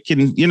tough break,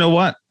 and you know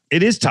what?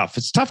 It is tough.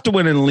 It's tough to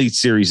win an Elite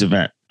Series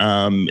event.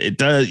 It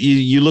does.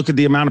 You look at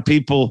the amount of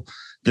people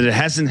that it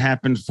hasn't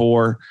happened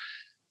for.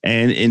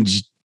 And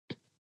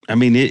I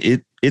mean,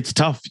 it's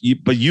tough.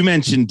 But you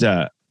mentioned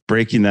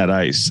breaking that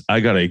ice. I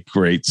got a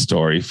great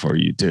story for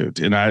you, dude.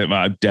 And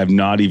I have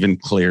not even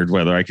cleared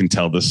whether I can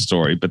tell this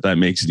story, but that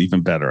makes it even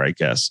better, I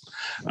guess.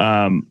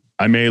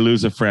 I may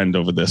lose a friend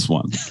over this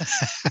one.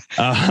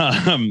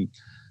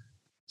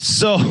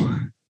 So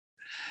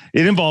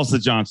it involves the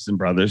Johnston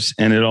brothers,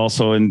 and it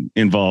also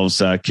involves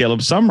Caleb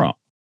Sumrall,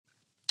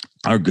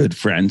 our good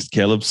friend,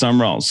 Caleb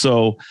Sumrall.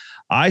 So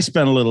I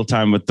spent a little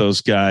time with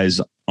those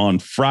guys on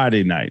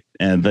Friday night,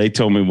 and they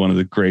told me one of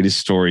the greatest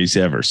stories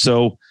ever.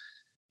 So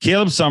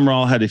Caleb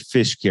Sumrall had a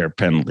fish care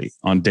penalty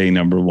on day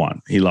number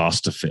 1. He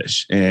lost a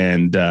fish.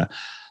 And I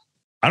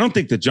don't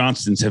think the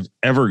Johnstons have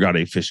ever got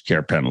a fish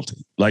care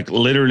penalty. Like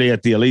literally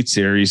at the Elite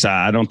Series,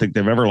 I don't think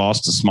they've ever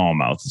lost a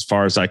smallmouth as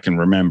far as I can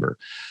remember.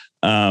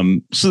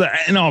 And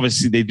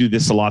obviously they do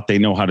this a lot. They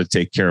know how to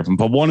take care of them.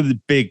 But one of the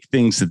big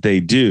things that they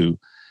do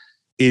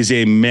is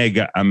a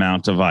mega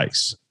amount of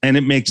ice. And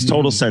it makes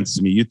total sense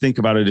to me. You think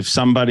about it. If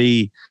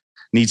somebody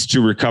needs to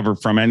recover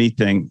from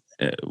anything,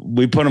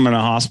 we put them in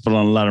a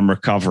hospital and let them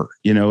recover,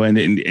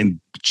 and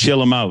chill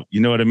them out.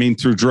 You know what I mean?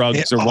 Through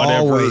drugs or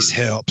whatever. Always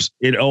helps.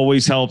 It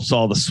always helps,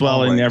 all the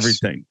swelling,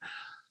 everything.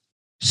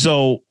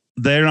 So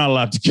they're not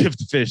allowed to give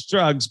the fish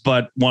drugs,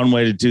 but one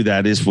way to do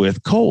that is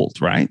with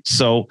cold, right?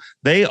 So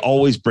they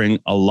always bring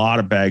a lot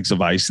of bags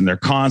of ice, and they're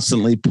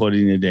constantly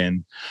putting it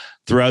in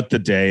throughout the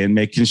day and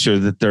making sure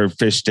that their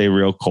fish stay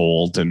real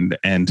cold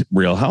and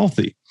real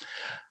healthy.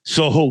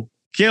 So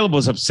Caleb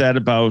was upset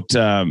about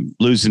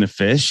losing a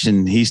fish,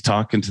 and he's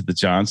talking to the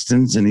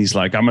Johnstons, and he's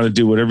like, I'm going to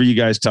do whatever you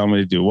guys tell me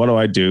to do. What do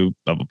I do?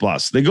 Blah, blah, blah.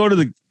 So they go to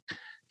the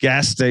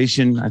gas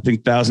station, I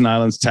think Thousand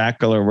Islands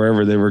Tackle or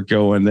wherever they were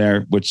going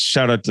there, which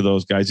shout out to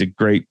those guys, a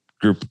great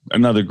group,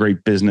 another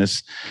great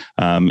business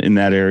in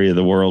that area of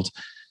the world.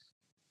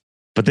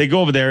 But they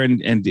go over there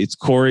and it's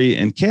Corey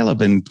and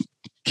Caleb, and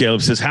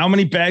Caleb says, how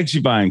many bags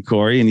you buying,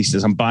 Corey? And he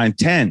says, I'm buying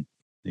 10. And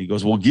he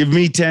goes, well, give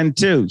me 10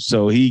 too.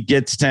 So he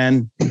gets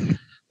 10.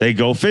 They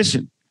go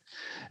fishing.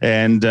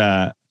 And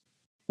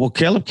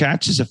Caleb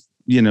catches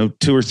 2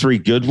 or 3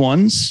 good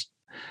ones,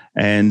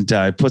 and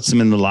puts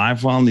them in the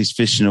live well, and he's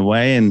fishing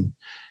away, and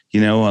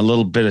a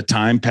little bit of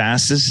time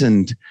passes,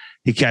 and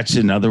he catches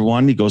another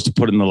one. He goes to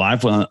put it in the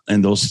live well,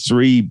 and those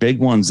 3 big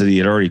ones that he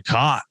had already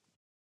caught,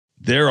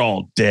 they're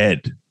all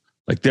dead.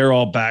 Like, they're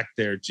all back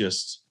there.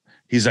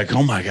 He's like,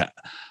 oh my God,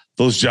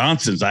 those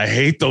Johnsons, I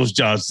hate those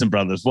Johnston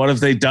brothers. What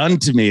have they done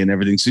to me and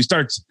everything? So he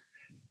starts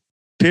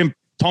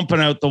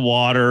pumping out the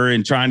water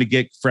and trying to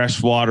get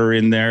fresh water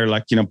in there,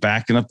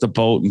 backing up the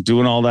boat and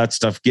doing all that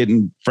stuff,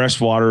 getting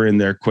fresh water in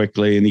there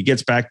quickly. And he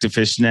gets back to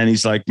fishing, and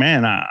he's like,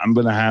 man, I'm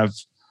going to have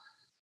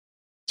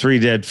 3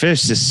 dead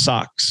fish. This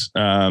sucks.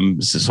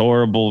 This is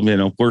horrible,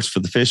 worse for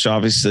the fish,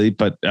 obviously,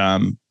 but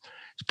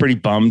he's pretty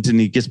bummed. And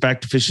he gets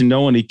back to fishing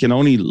knowing he can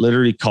only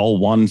literally call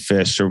 1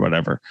 fish or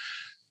whatever.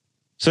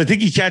 So I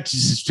think he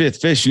catches his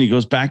 5th fish, and he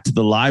goes back to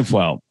the live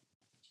well.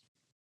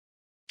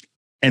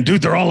 And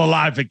dude, they're all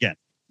alive again.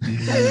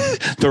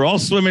 They're all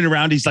swimming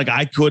around. He's like,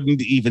 I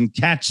couldn't even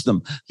catch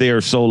them. They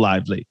are so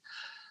lively.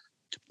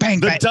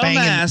 Banging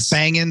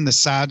the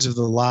sides of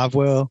the live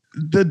well.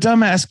 The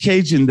dumbass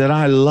Cajun that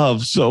I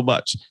love so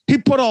much. He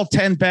put all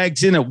 10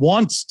 bags in at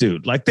once,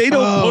 dude. Like, they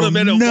don't put them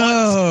in at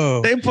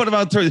once. They put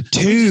about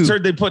 2.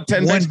 They put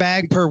 10 1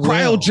 bag per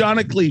well.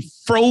 Cryogenically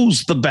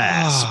froze the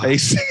bass,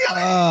 basically.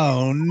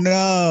 Oh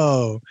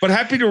no! But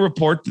happy to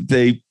report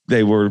that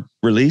they were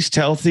released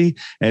healthy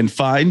and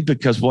fine,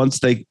 because once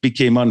they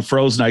became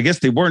unfrozen, I guess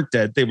they weren't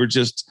dead. They were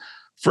just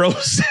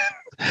frozen.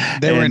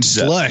 They were in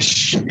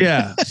slush.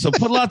 Yeah. So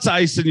put lots of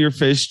ice in your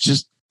fish.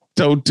 Just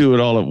don't do it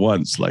all at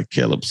once, like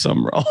Caleb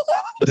Sumrall.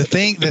 the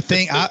thing,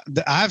 I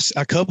have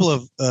a couple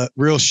of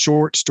real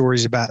short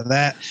stories about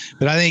that,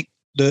 but I think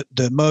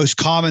the most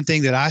common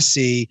thing that I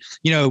see,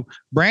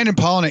 Brandon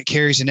Polnick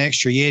carries an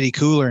extra Yeti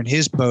cooler in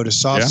his boat, a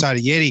soft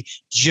sided Yeti,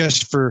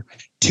 just for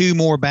 2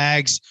 more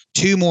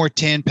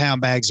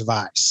 10-pound bags of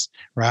ice.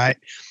 Right.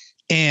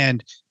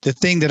 And the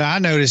thing that I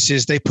noticed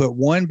is they put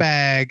 1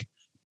 bag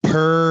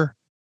per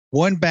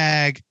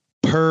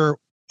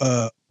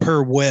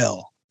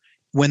well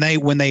when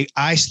they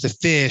ice the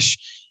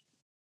fish,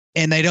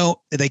 and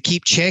they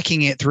keep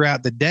checking it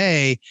throughout the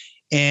day,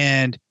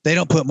 and they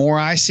don't put more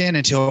ice in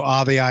until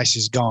all the ice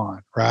is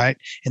gone. Right.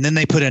 And then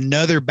they put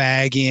another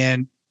bag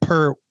in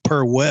per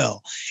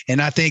well.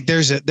 And I think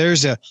there's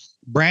a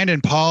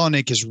Brandon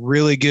Polnick is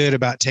really good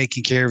about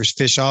taking care of his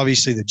fish.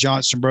 Obviously, the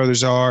Johnston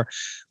brothers are.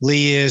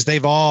 Lee is.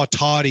 They've all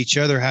taught each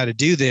other how to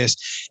do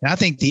this. And I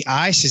think the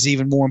ice is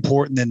even more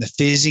important than the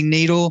fizzing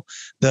needle,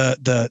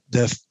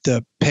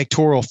 the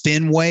pectoral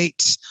fin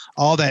weights,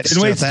 all that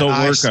fin weights don't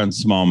work on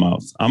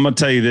smallmouth. I'm going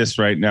to tell you this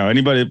right now.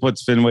 Anybody that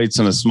puts fin weights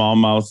on a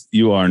smallmouth,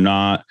 you are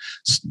not.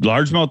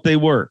 Largemouth, they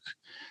work.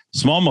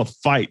 Smallmouth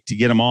fight to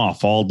get them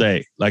off all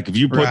day. Like, if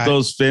you put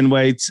those fin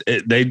weights,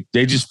 they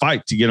just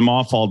fight to get them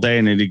off all day,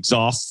 and it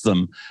exhausts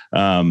them.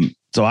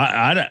 So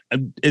I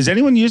is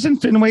anyone using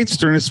fin weights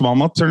during a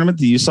smallmouth tournament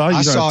that you saw?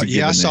 I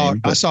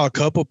saw a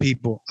couple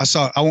people. I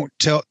won't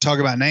talk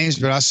about names,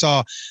 but I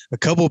saw a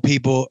couple of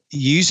people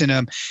using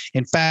them.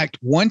 In fact,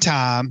 one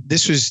time,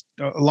 this was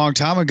a long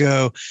time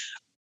ago,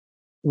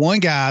 one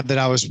guy that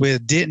I was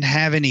with didn't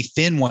have any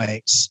fin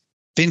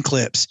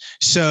clips.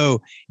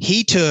 So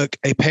he took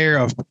a pair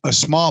of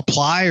small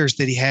pliers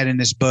that he had in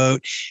his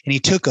boat, and he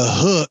took a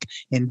hook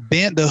and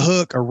bent the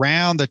hook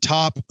around the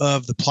top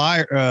of the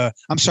plier.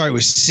 It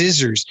was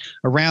scissors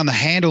around the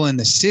handle and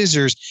the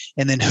scissors,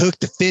 and then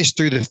hooked the fish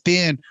through the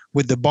fin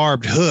with the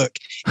barbed hook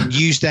and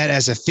used that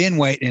as a fin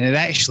weight. And it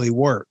actually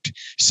worked.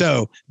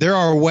 So there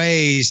are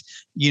ways,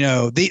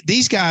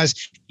 these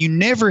guys, you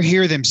never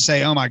hear them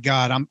say, oh my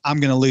God, I'm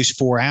going to lose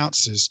 4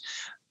 ounces.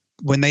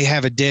 When they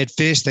have a dead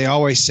fish, they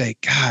always say,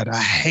 God,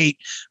 I hate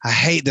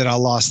that I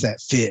lost that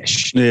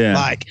fish.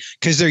 Yeah.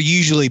 Cause they're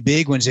usually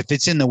big ones. If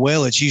it's in the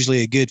well, it's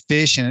usually a good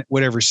fish in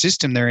whatever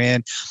system they're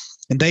in.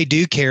 And they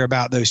do care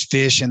about those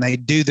fish, and they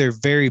do their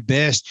very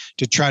best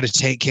to try to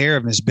take care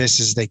of them as best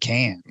as they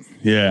can.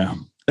 Yeah.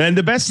 And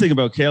the best thing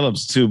about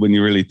Caleb's too, when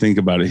you really think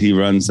about it, he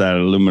runs that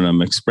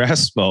aluminum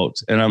express boat.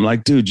 And I'm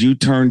like, dude, you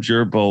turned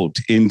your boat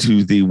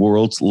into the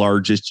world's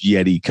largest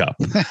Yeti cup.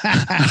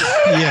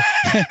 Yeah.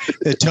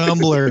 The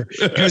tumbler.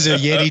 It was a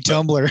Yeti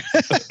tumbler.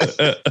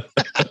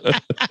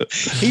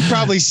 He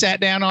probably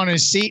sat down on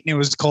his seat and it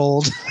was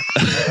cold.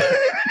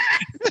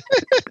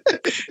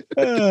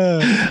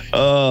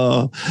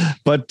 No,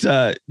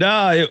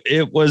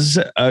 it was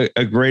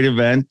a great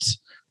event.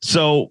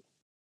 So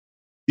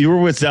you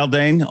were with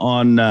Zaldain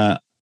on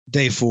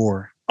day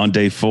 4. On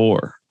day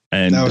 4.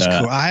 And that was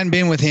cool. I hadn't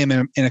been with him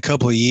in a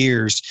couple of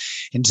years.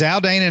 And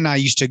Zaldain and I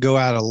used to go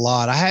out a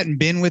lot. I hadn't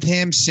been with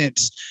him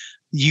since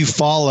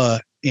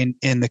Eufaula in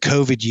the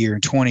COVID year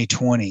in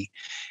 2020.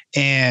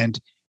 And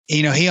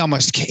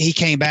he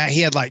came back.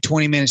 He had like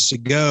 20 minutes to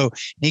go.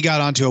 He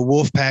got onto a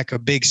wolf pack, a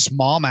big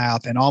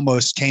smallmouth, and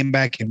almost came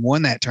back and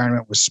won that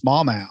tournament with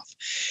smallmouth.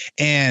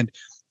 And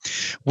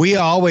we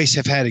always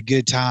have had a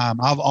good time.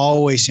 I've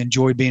always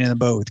enjoyed being in the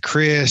boat with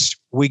Chris.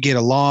 We get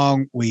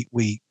along.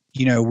 I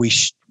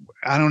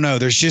don't know.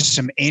 There's just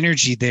some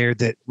energy there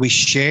that we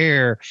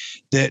share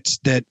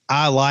that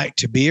I like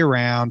to be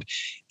around.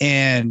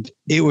 And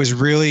it was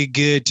really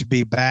good to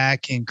be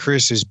back in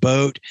Chris's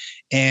boat.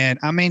 And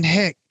I mean,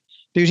 heck,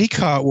 dude, he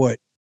caught what?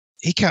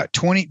 He caught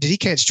 20. Did he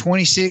catch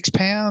 26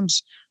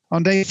 pounds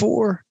on day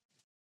 4?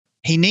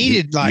 He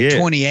needed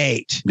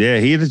 28. Yeah,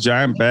 he had a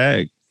giant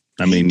bag.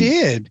 He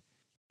did.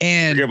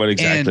 And I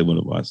forget what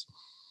it was.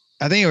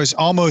 I think it was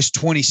almost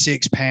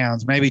 26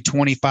 pounds, maybe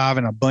 25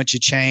 and a bunch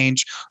of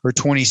change, or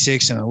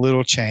 26 and a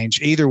little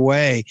change. Either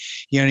way,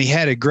 he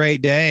had a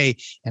great day,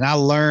 and I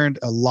learned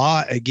a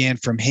lot again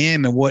from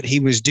him and what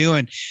he was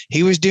doing.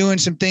 He was doing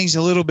some things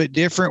a little bit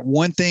different.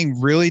 One thing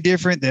really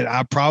different that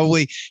I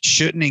probably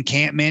shouldn't and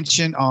can't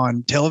mention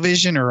on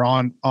television or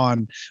on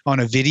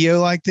a video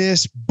like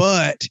this,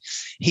 but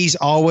he's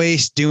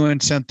always doing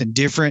something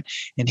different,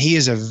 and he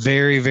is a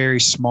very, very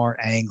smart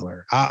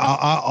angler.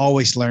 I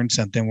always learn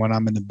something when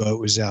I'm in the boat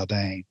with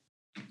Zaldain.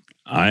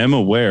 I am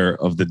aware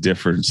of the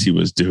difference he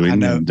was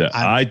doing, and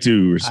I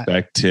do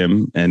respect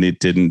him. And it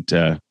didn't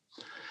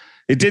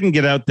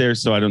get out there,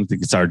 so I don't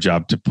think it's our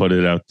job to put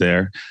it out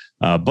there.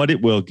 But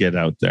it will get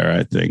out there,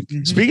 I think.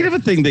 Mm-hmm. Speaking of a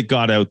thing that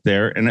got out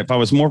there, and if I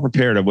was more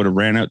prepared, I would have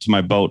ran out to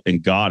my boat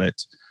and got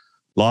it.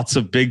 Lots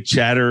of big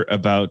chatter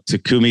about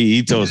Takumi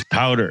Ito's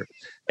powder,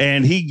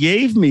 and he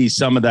gave me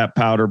some of that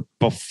powder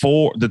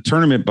before the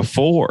tournament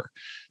before.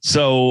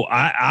 So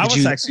I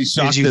was actually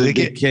shocked that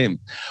it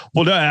came.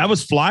 Well, no, I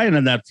was flying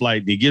on that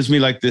flight, and he gives me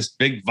like this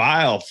big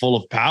vial full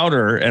of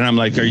powder, and I'm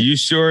like, "Are you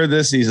sure of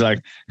this?" He's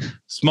like,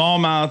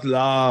 "Smallmouth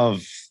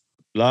love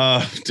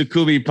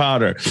Takumi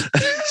powder."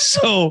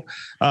 So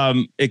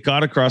it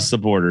got across the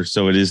border,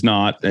 so it is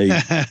not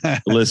a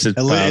illicit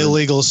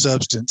illegal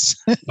substance,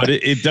 but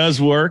it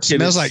does work. It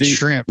smells like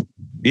shrimp.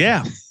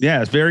 Yeah.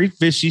 It's very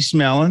fishy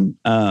smelling.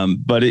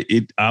 But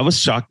I was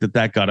shocked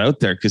that got out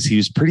there, because he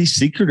was pretty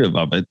secretive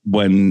of it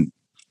when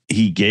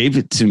he gave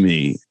it to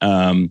me.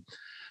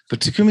 But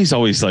Takumi's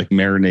always like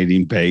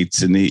marinating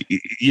baits, and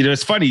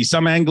it's funny.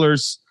 Some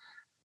anglers,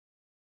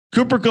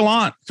 Cooper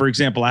Gallant, for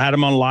example, I had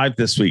him on live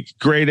this week.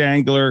 Great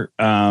angler.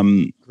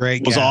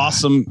 Great guy. Was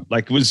awesome.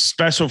 Like, it was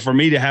special for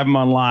me to have him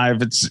on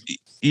live. It's,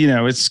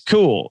 it's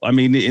cool. I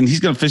mean, and he's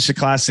going to fish the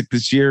Classic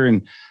this year.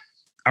 And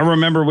I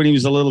remember when he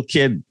was a little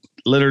kid,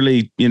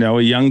 literally,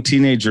 a young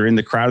teenager in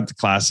the crowd at the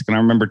Classic. And I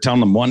remember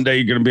telling him, one day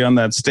you're going to be on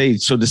that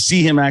stage. So to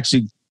see him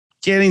actually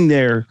getting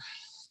there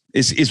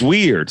is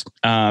weird,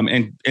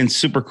 and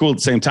super cool at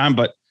the same time.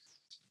 But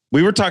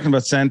we were talking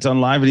about scent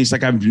on live, and he's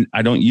like,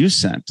 I don't use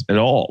scent at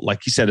all. Like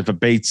he said, if a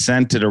bait's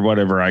scented or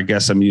whatever, I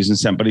guess I'm using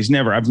scent, but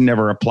I've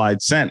never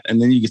applied scent.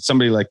 And then you get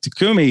somebody like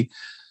Takumi,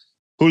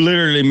 who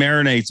literally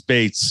marinates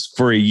baits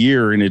for a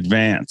year in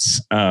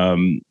advance.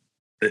 That's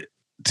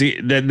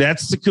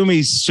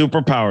Takumi's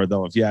superpower,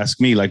 though, if you ask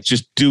me, like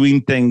just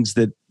doing things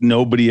that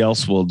nobody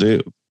else will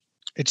do.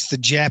 It's the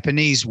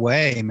Japanese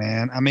way,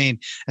 man. I mean,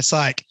 it's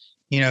like,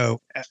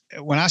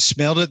 when I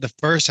smelled it the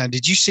first time,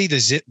 did you see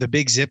the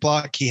big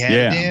Ziploc he had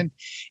it in?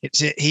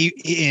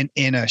 He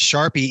in a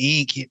Sharpie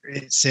ink,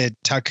 it said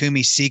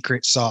Takumi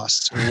secret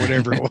sauce or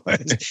whatever it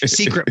was.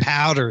 Secret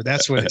powder.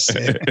 That's what it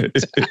said.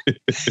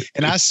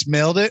 And I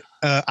smelled it.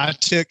 I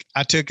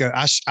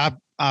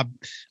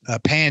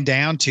panned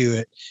down to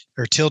it,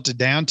 or tilted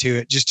down to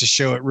it, just to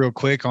show it real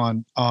quick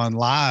on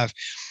live.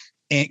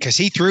 And because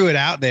he threw it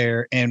out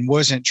there and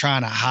wasn't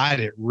trying to hide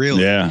it,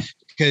 really. Yeah.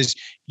 Because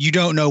you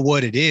don't know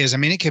what it is. I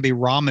mean, it could be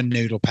ramen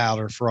noodle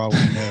powder for all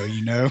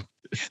we know,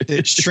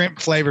 the shrimp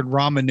flavored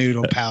ramen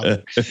noodle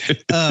powder.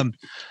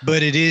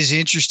 But it is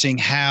interesting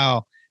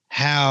how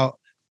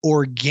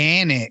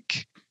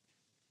organic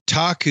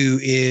Taku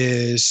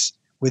is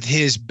with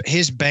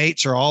his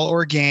baits are all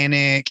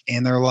organic,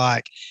 and they're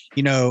like,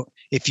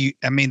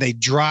 they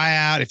dry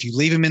out. If you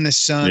leave them in the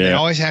sun, they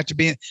always have to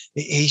be.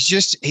 He's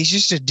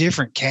just a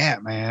different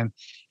cat, man.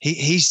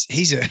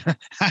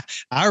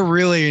 I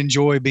really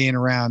enjoy being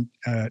around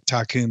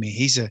Takumi.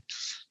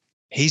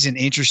 He's an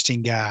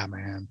interesting guy,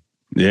 man.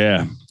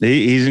 Yeah,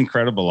 he's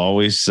incredible.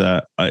 Always,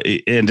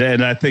 and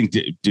I think,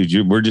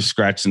 dude, we're just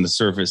scratching the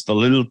surface. The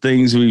little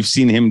things we've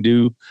seen him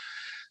do.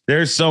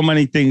 There's so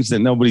many things that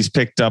nobody's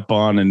picked up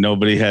on and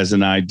nobody has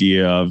an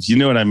idea of. You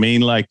know what I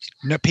mean? Like,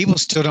 no, people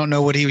still don't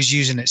know what he was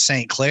using at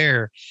St.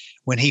 Clair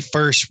when he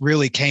first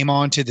really came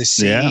onto the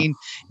scene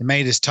and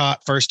made his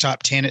first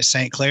top 10 at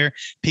St. Clair.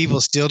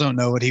 People still don't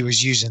know what he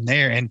was using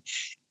there, and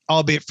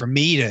albeit for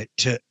me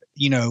to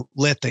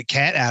let the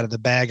cat out of the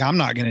bag, I'm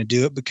not going to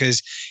do it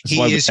because that's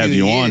why we have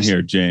you on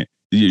here, Jake.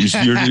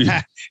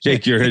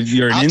 Jake, you're an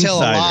I'll insider. Tell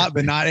a lot,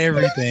 but not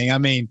everything. I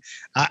mean,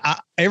 I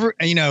have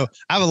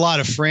a lot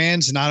of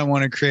friends, and I don't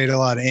want to create a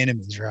lot of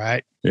enemies,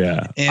 right?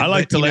 Yeah, I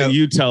like to let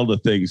you tell the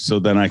things, so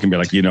then I can be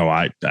like,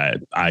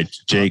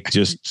 Jake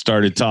just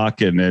started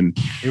talking, and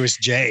it was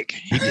Jake.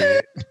 He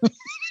did it.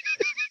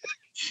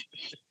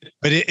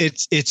 But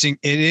it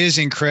is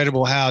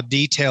incredible how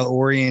detail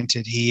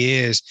oriented he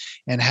is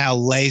and how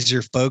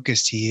laser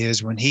focused he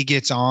is when he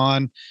gets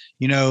on,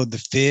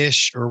 the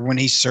fish, or when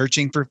he's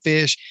searching for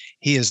fish.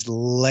 He is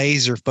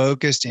laser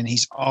focused, and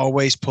he's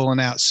always pulling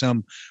out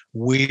some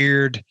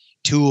weird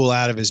tool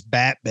out of his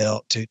bat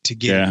belt to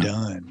get it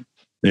done.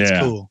 It's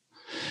cool.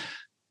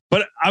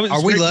 But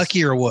are we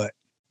lucky or what?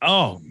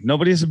 Oh,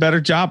 nobody has a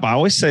better job. I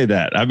always say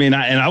that. I mean,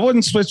 I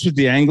wouldn't switch with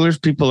the anglers.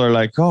 People are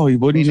like, oh,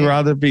 wouldn't you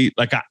rather be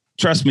like,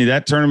 trust me,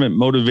 that tournament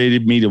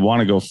motivated me to want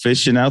to go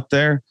fishing out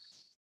there.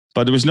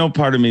 But there was no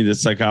part of me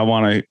that's like, I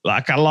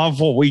love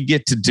what we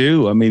get to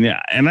do. I mean,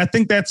 and I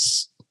think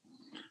that's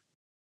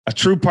a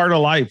true part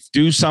of life.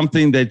 Do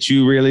something that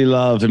you really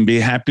love and be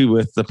happy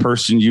with the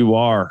person you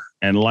are.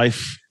 And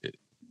life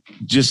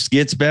just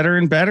gets better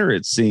and better,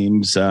 it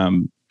seems.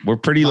 We're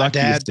pretty lucky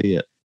to see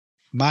it.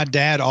 My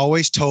dad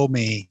always told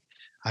me,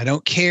 I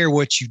don't care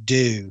what you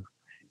do.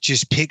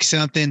 Just pick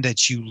something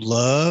that you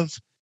love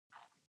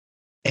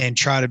and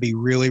try to be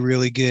really,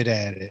 really good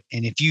at it.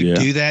 And if you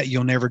do that,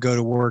 you'll never go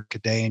to work a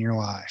day in your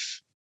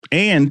life.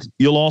 And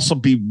you'll also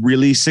be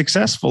really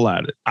successful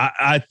at it.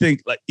 I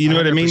think, like, you know 100%.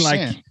 What I mean?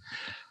 Like,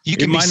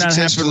 it might not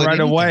happen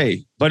right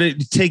away, but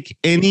it take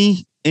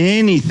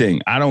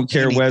anything. I don't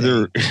care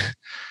whether.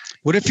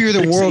 What if you're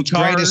the world's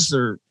greatest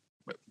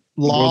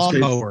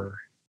lawnmower?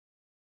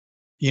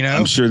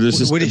 I'm sure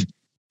this is.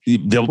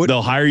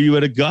 They'll hire you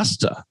at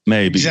Augusta,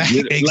 maybe.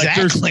 Exactly.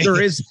 Like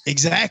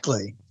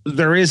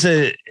there is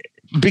a.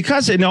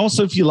 Because, and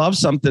also if you love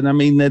something, I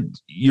mean, that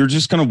you're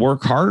just going to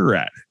work harder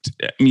at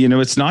it.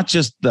 It's not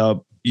just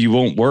you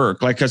won't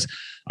work. Like, cause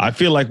I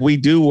feel like we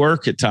do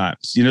work at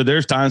times,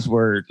 there's times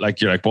where like,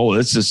 you're like, well,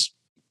 this is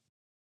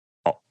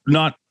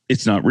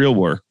it's not real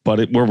work,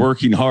 but we're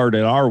working hard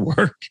at our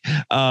work.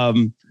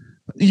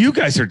 You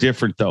guys are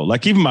different though.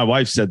 Like even my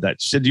wife said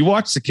that. She said, you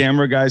watch the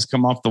camera guys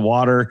come off the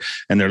water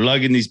and they're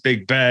lugging these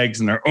big bags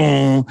and they're,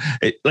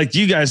 like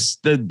you guys,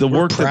 the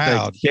work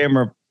that the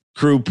camera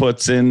crew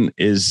puts in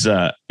is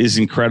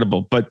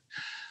incredible. But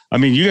I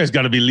mean, you guys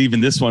got to be leaving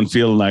this one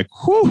feeling like,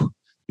 whew,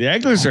 the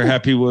anglers are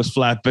happy it was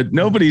flat, but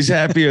nobody's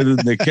happier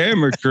than the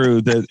camera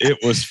crew that it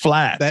was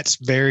flat. That's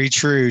very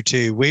true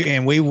too.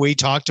 We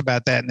talked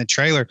about that in the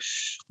trailer.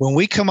 When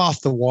we come off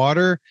the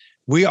water,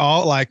 we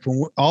all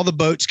when all the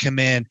boats come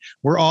in,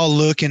 we're all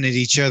looking at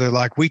each other.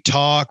 Like we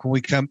talk when we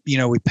come,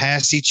 we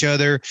pass each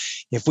other.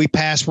 If we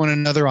pass one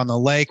another on the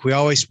lake, we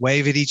always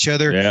wave at each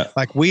other. Yeah.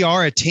 Like we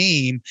are a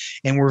team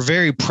and we're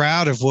very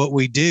proud of what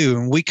we do.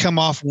 And we come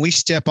off, when we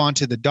step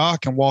onto the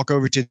dock and walk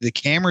over to the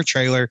camera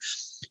trailer,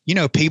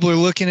 people are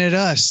looking at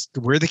us.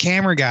 We're the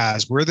camera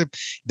guys.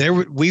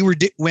 We were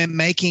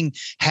making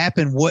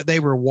happen what they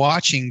were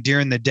watching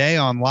during the day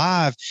on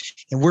live.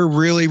 And we're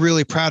really,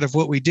 really proud of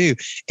what we do.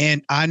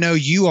 And I know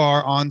you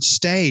are on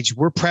stage.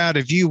 We're proud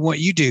of you, what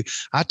you do.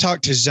 I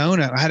talked to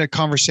Zona. I had a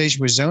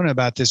conversation with Zona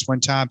about this one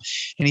time.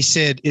 And he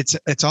said,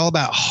 it's all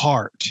about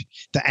heart.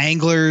 The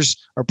anglers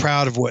are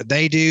proud of what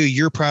they do.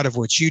 You're proud of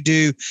what you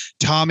do.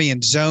 Tommy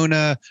and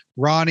Zona,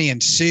 Ronnie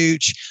and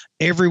Such,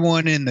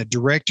 everyone in the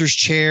director's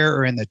chair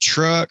or in the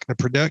truck, the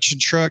production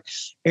truck,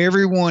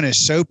 everyone is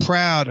so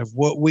proud of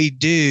what we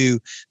do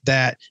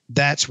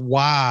that's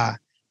why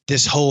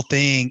this whole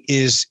thing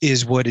is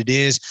what it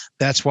is.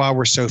 That's why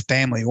we're so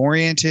family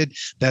oriented.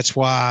 That's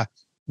why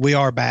we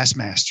are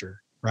Bassmaster,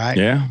 right?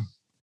 Yeah.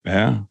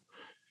 Yeah.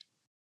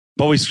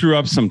 But we screw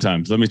up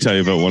sometimes. Let me tell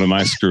you about one of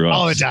my screw ups.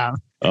 All the time.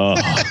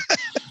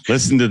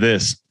 Listen to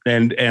this.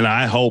 And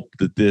I hope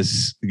that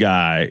this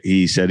guy,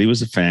 he said he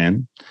was a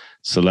fan.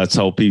 So let's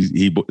hope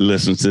he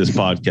listens to this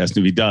podcast.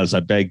 If he does,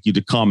 I beg you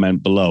to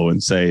comment below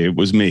and say it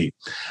was me.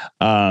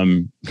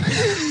 I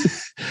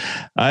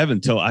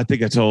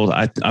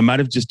might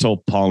have just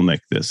told Paul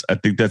Nick this. I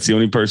think that's the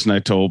only person I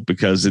told,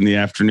 because in the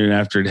afternoon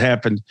after it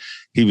happened,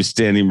 he was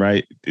standing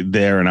right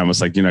there. And I was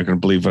like, you're not going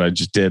to believe what I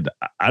just did.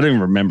 I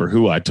didn't remember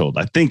who I told.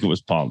 I think it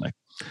was Paul Nick.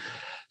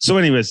 So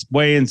anyways,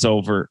 weigh-in's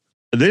over.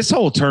 This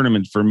whole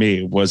tournament for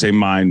me was a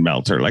mind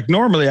melter. Like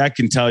normally I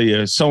can tell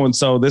you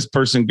so-and-so, this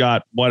person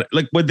got what,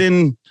 like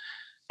within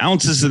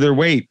ounces of their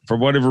weight for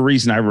whatever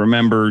reason. I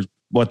remember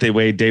what they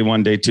weighed day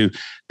one, day two.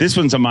 This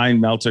one's a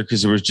mind melter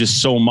because there was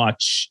just so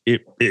much,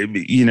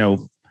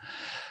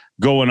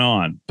 going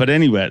on. But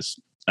anyways,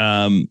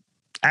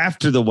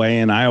 after the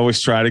weigh-in, I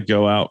always try to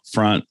go out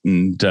front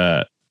and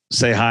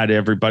say hi to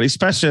everybody,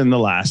 especially in the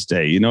last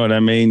day. You know what I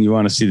mean? You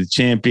want to see the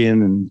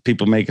champion and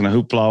people making a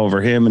hoopla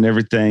over him and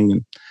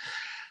everything.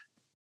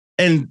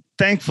 And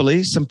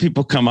thankfully, some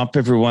people come up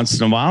every once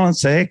in a while and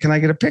say, hey, can I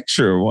get a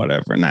picture or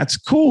whatever? And that's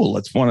cool.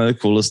 It's one of the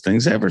coolest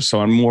things ever.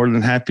 So I'm more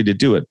than happy to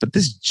do it. But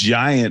this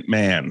giant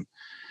man,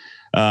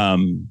 a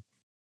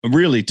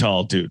really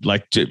tall dude,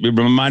 like it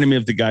reminded me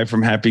of the guy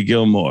from Happy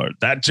Gilmore.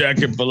 That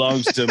jacket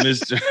belongs to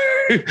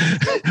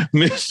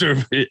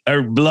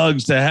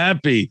belongs to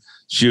Happy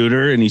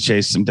Shooter. And he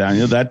chased him down.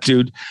 That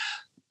dude.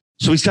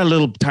 So he's got a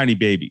little tiny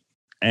baby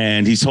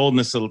and he's holding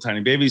this little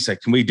tiny baby. He's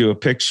like, can we do a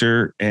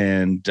picture?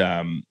 And,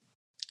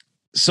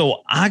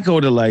 so I go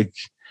to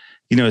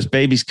his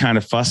baby's kind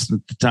of fussing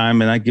at the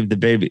time, and I give the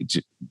baby,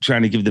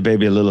 trying to give the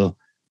baby a little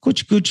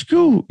coochie coochie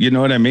coo. You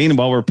know what I mean?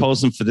 While we're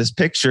posing for this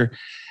picture,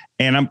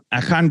 and I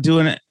kind of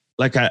doing it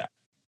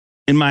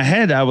in my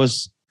head. I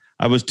was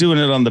doing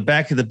it on the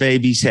back of the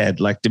baby's head,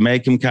 like to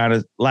make him kind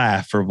of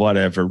laugh or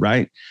whatever,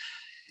 right?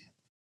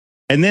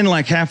 And then,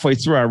 halfway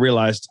through, I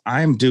realized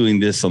I'm doing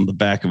this on the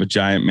back of a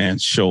giant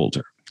man's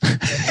shoulder.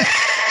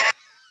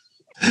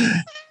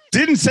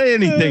 Didn't say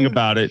anything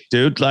about it,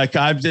 dude.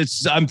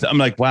 I'm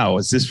like, wow,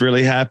 is this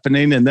really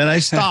happening? And then I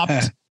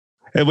stopped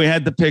and we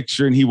had the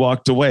picture and he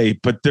walked away.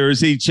 But there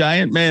is a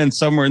giant man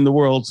somewhere in the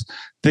world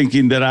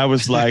thinking that I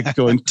was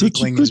going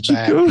tickling his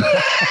back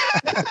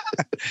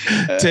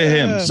to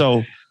him.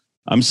 So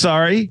I'm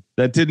sorry.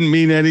 That didn't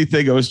mean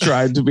anything. I was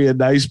trying to be a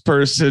nice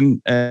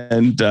person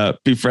and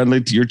be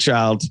friendly to your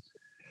child.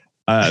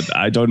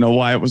 I don't know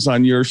why it was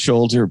on your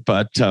shoulder,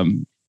 but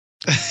don't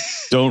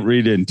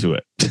read into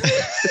it.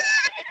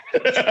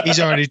 He's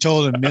already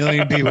told 1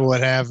 million people what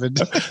happened.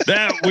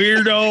 That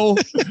weirdo.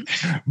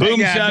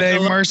 Boom shot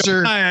Dave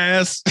Mercer. My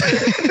ass.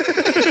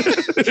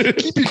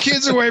 Keep your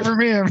kids away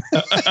from him.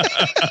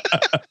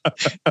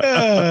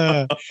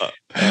 Oh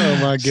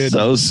my goodness.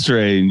 So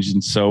strange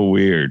and so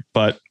weird.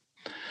 But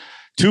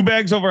 2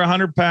 bags over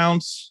 100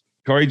 pounds.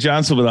 Corey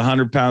Johnson with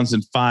 100 pounds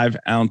and 5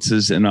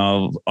 ounces. And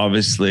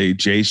obviously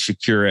Jay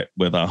Shakira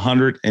with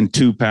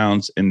 102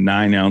 pounds and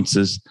 9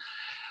 ounces.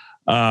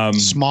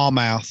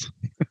 Smallmouth.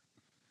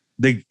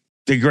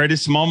 The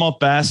greatest smallmouth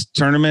bass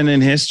tournament in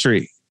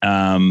history.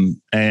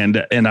 And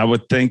I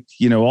would think,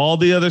 all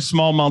the other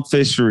smallmouth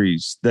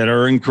fisheries that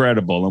are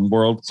incredible and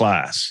world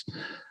class.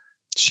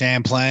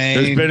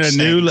 Champlain, there's been a St.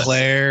 new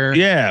Clair,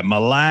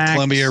 Mille Lacs,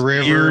 Columbia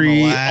River,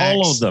 Erie, Mille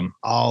Lacs,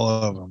 all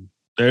of them.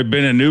 There's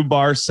been a new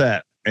bar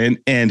set.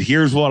 And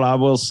here's what I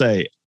will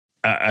say.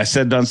 I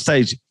said on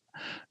stage,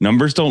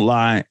 numbers don't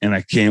lie. And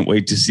I can't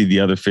wait to see the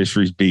other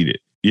fisheries beat it,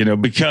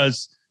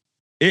 because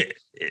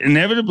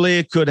inevitably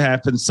it could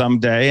happen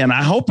someday. And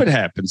I hope it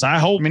happens.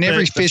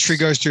 Every fishery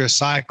goes through a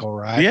cycle,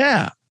 right?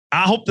 Yeah.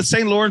 I hope the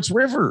St. Lawrence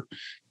River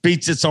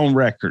beats its own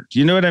record.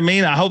 You know what I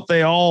mean? I hope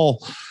they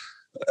all,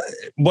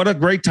 what a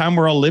great time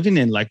we're all living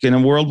in. In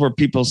a world where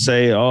people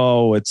say,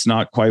 oh, it's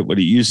not quite what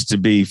it used to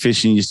be.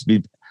 Fishing used to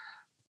be.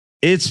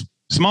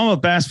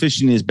 Smallmouth bass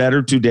fishing is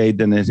better today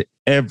than it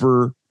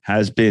ever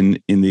has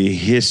been in the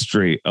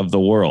history of the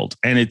world.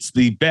 And it's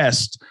the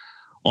best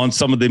on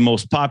some of the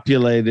most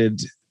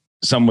populated,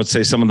 some would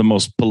say some of the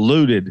most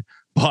polluted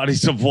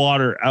bodies of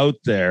water out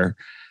there.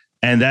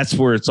 And that's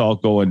where it's all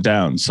going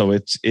down. So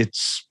it's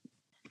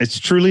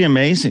truly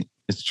amazing.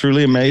 It's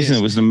truly amazing.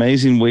 It was an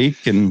amazing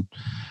week. And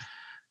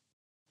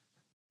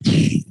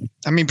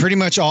pretty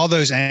much all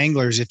those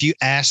anglers, if you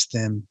ask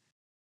them,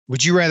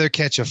 would you rather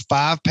catch a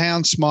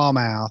 5-pound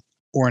smallmouth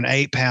or an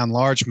 8-pound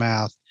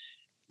largemouth?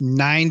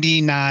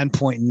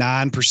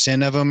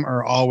 99.9% of them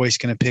are always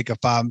going to pick a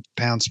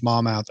 5-pound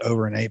smallmouth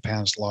over an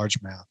 8-pound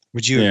largemouth.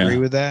 Would you agree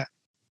with that?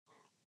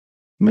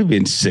 Maybe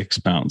in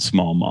 6-pound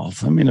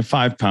smallmouth. A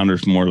 5-pounder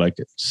is more like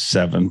a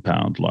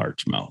 7-pound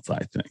largemouth, I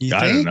think.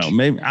 I don't know.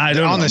 Maybe I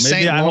don't know.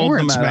 Maybe I hold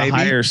them at a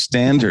higher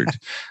standard.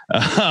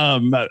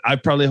 I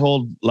probably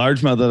hold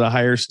largemouth at a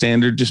higher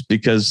standard just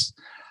because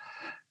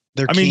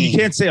you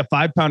can't say a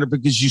 5-pounder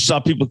because you saw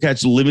people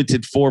catch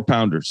limited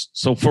 4-pounders.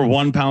 So for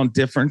 1 pound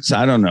difference,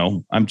 I don't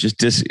know.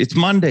 It's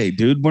Monday,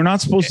 dude. We're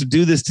not supposed to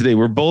do this today.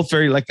 We're both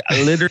very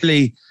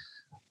literally.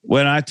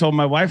 When I told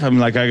my wife, I'm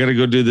like, I got to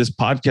go do this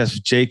podcast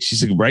with Jake.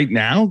 She's like, right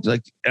now?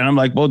 And I'm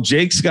like, well,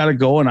 Jake's got to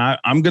go and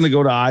I'm going to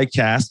go to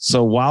ICAST.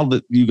 So while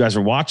you guys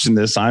are watching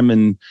this, I'm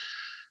in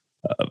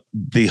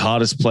the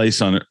hottest place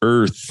on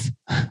earth,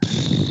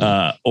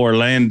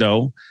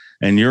 Orlando,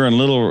 and you're in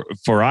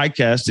for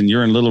ICAST and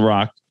you're in Little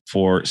Rock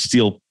for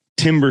Steel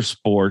Timber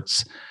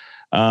Sports.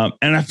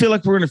 And I feel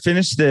like we're going to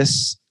finish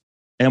this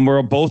and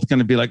we're both going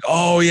to be like,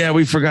 oh yeah,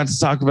 we forgot to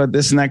talk about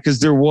this and that. Cause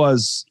there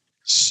was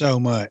so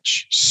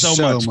much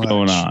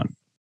going on.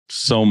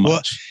 So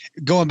much.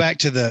 Well, going back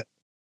to the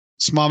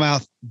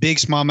smallmouth, big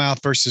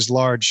smallmouth versus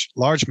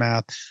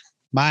largemouth,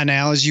 my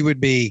analogy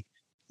would be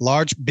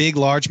big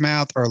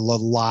largemouth are the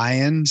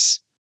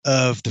lions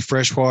of the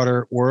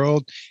freshwater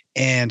world,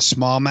 and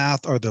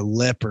smallmouth are the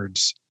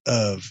leopards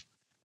of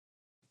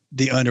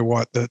the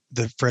underwater,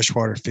 the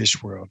freshwater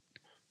fish world.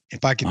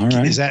 If I could, All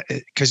right. is that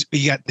because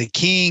you got the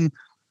king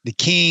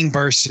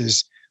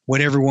versus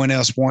what everyone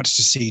else wants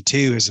to see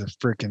too is a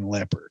freaking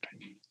leopard.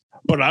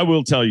 But I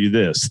will tell you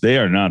this: they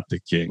are not the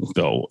king,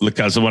 though,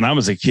 because when I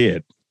was a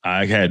kid,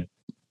 I had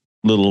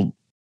little.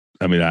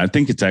 I mean, I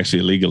think it's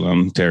actually illegal in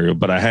Ontario,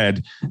 but I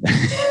had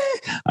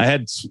I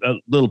had a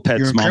little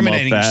pet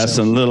smallmouth bass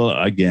and little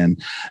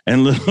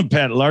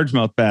pet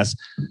largemouth bass.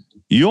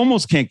 You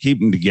almost can't keep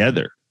them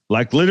together.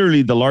 Like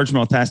literally, the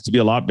largemouth has to be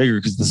a lot bigger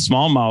because the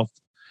smallmouth,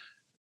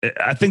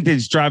 I think they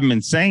just drive them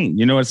insane.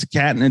 You know, it's a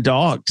cat and a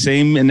dog.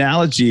 Same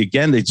analogy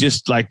again. They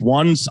just like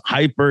one's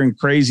hyper and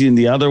crazy, and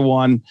the other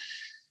one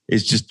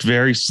is just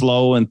very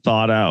slow and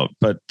thought out.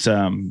 But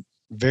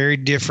very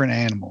different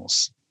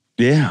animals.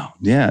 Yeah,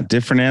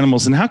 different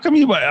animals. And how come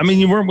you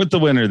weren't with the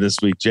winner this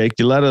week, Jake?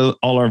 You let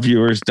all our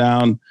viewers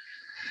down.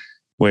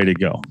 Way to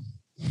go.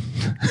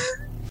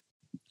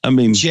 I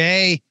mean,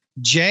 Jay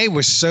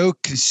was so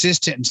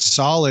consistent and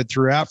solid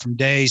throughout from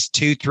days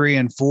 2, 3,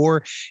 and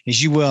 4.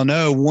 As you well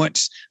know,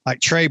 once like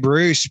Trey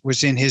Bruce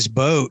was in his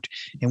boat,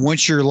 and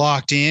once you're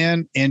locked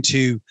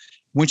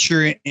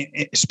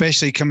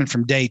especially coming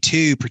from day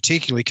 2,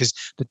 particularly because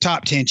the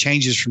top 10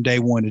 changes from day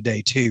 1 to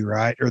day 2,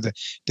 right? Or the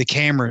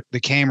camera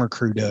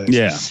crew does.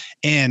 Yeah.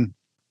 And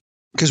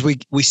because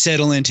we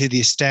settle into the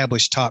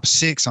established top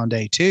 6 on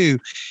day 2.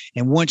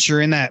 And once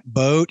you're in that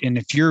boat, and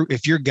if your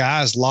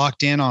guy's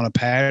locked in on a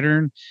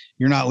pattern,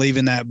 you're not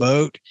leaving that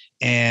boat.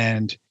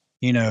 And,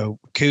 you know,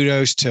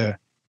 kudos to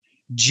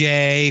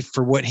Jay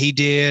for what he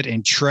did,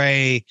 and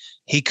Trey,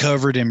 he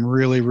covered him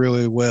really,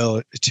 really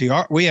well too.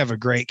 We have a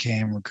great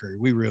camera crew.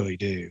 We really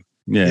do.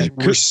 Yeah.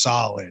 We're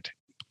solid.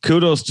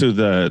 Kudos to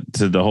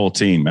the whole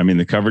team. I mean,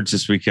 the coverage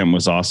this weekend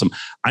was awesome.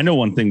 I know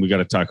one thing we got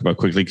to talk about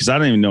quickly, because I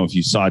don't even know if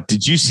you saw it.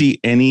 Did you see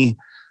any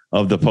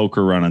of the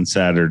poker run on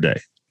Saturday?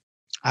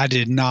 I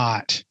did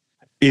not.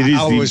 It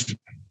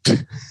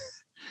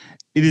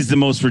is the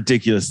most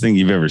ridiculous thing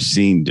you've ever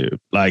seen, dude.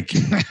 Like,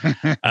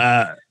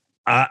 I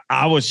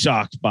was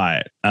shocked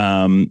by it.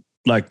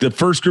 Like the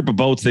first group of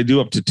boats, they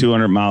do up to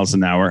 200 miles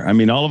an hour. I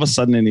mean, all of a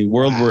sudden in a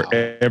world where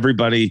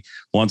everybody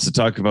wants to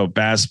talk about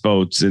bass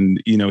boats,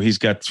 and, you know, he's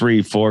got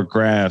 3, 4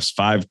 graphs,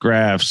 5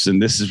 graphs,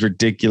 and this is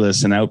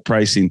ridiculous and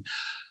outpricing.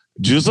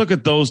 Just look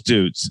at those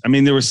dudes. I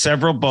mean, there were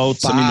several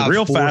boats. I mean, the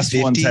real fast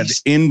ones had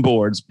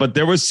inboards, but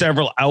there was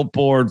several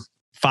outboard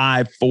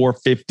 5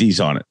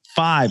 450s on it.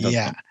 5 of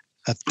them.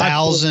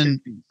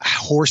 1,000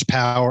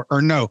 horsepower,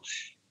 or no,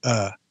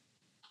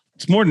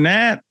 it's more than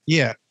that.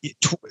 Yeah.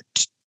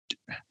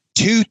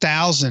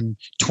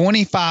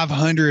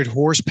 2,500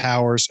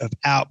 horsepowers of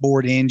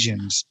outboard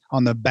engines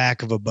on the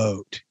back of a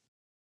boat.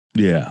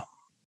 Yeah.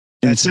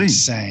 That's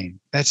insane.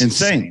 That's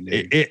insane.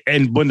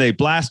 And when they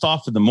blast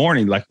off in the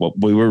morning, like what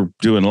we were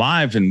doing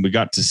live and we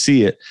got to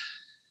see it,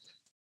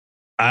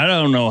 I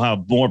don't know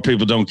how more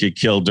people don't get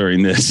killed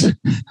during this.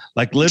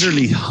 Like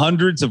literally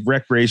hundreds of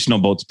recreational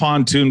boats,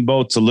 pontoon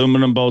boats,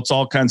 aluminum boats,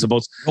 all kinds of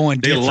boats.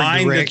 Going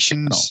different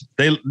directions.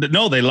 They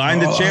line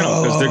the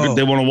channel because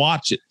they want to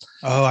watch it.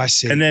 Oh, I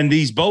see. And then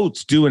these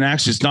boats do an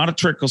actual, it's not a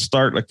trickle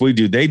start like we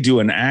do. They do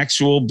an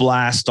actual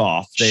blast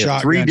off. They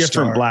have 3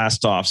 different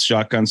blast offs,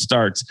 shotgun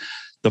starts.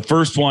 The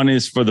first one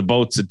is for the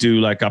boats that do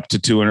like up to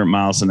 200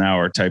 miles an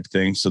hour type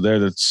thing. So they're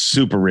the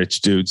super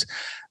rich dudes.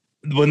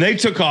 When they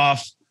took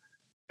off,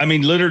 I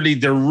mean, literally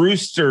their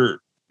rooster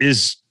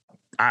is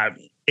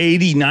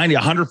 80, 90,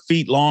 100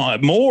 feet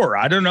long, more.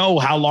 I don't know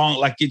how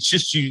long. Like it's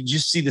just, you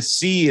just see the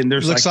sea and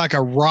there's looks like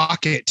a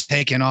rocket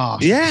taking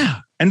off. Yeah.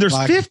 And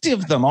there's 50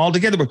 of them all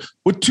together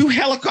with 2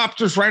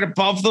 helicopters right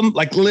above them,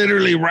 like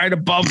literally right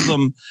above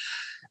them.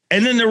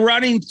 And then they're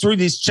running through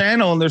this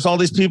channel and there's all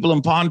these people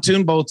in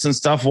pontoon boats and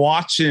stuff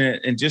watching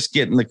it and just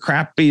getting the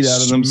crap beat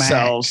out of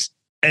themselves.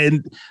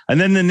 And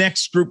then the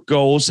next group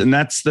goes, and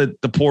that's the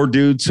poor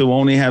dudes who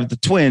only have the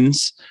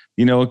twins,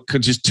 you know,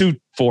 just 2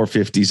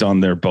 450s on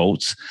their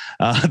boats.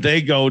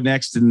 They go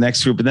next to the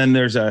next group. And then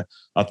there's a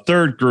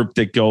third group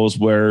that goes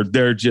where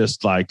they're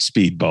just like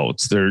speed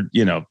boats.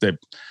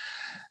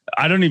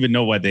 I don't even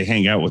know why they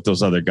hang out with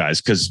those other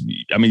guys. Cause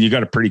I mean, you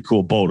got a pretty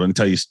cool boat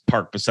until you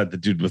park beside the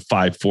dude with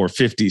 5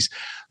 450s.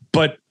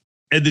 But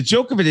the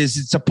joke of it is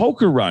it's a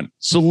poker run.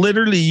 So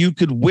literally you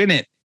could win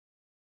it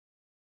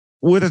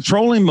with a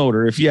trolling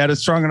motor if you had a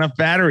strong enough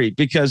battery,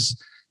 because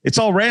it's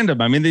all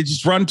random. I mean, they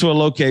just run to a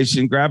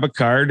location, grab a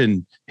card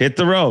and hit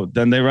the road.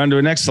 Then they run to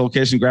a next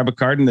location, grab a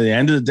card. And at the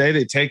end of the day,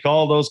 they take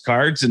all those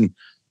cards and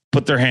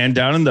put their hand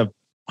down and the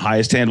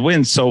highest hand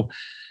wins. So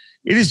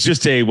it is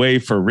just a way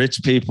for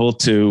rich people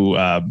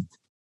to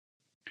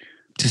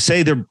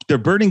say they're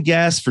burning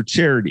gas for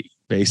charity,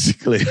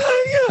 basically.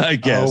 I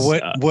guess.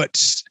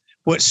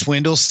 What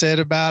Swindle said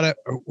about it?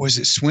 Or was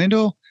it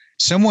Swindle?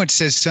 Someone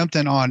says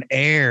something on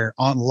air,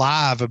 on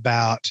live,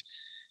 about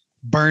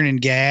burning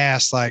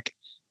gas, like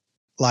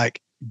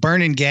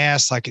burning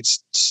gas like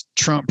it's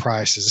Trump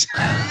prices.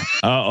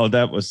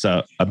 That was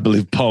I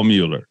believe Paul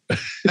Mueller.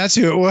 That's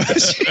who it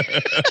was.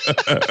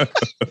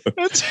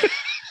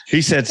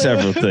 He said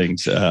several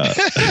things.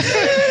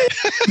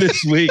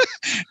 this week.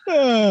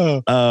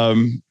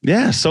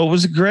 Yeah, so it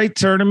was a great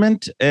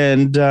tournament,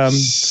 and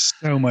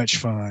so much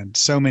fun.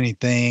 So many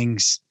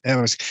things.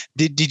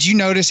 Did you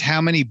notice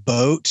how many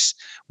boats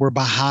were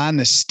behind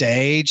the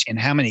stage and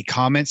how many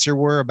comments there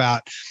were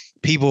about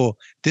people?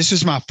 This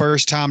was my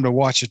first time to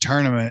watch a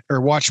tournament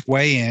or watch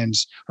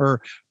weigh-ins,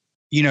 or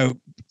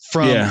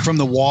from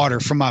the water,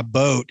 from my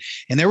boat.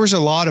 And there was a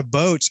lot of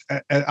boats.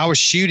 I was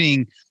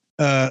shooting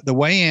the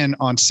weigh-in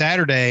on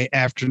Saturday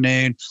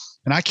afternoon,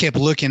 and I kept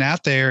looking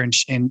out there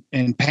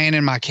and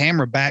panning my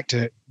camera back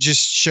to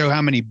just show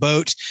how many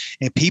boats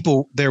and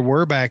people there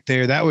were back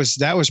there. That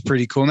was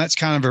pretty cool. And that's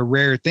kind of a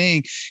rare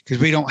thing because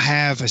we don't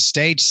have a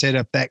stage set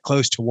up that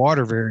close to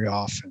water very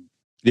often.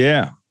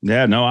 Yeah.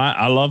 No,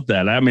 I love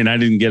that. I mean, I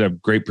didn't get a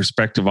great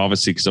perspective,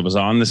 obviously, because I was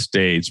on the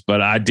stage,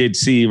 but I did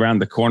see around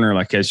the corner,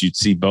 like as you'd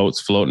see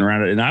boats floating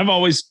around it. And I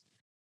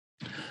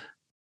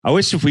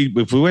wish if we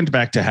went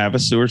back to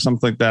Havasu or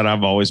something like that,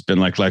 I've always been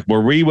like where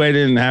we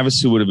waited in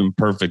Havasu would have been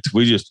perfect.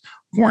 We just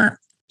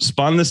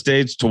spun the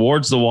stage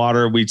towards the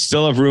water. We'd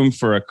still have room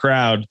for a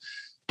crowd,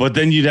 but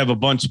then you'd have a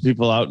bunch of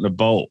people out in a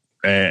boat.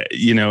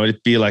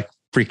 It'd be like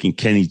freaking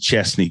Kenny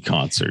Chesney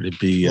concert. It'd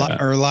be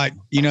or like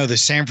the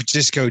San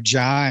Francisco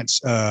Giants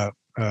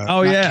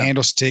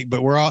Candlestick, but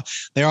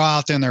they're all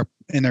out there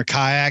in their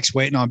kayaks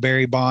waiting on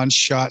Barry Bonds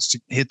shots to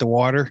hit the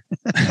water.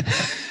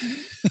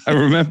 I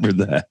remember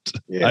that.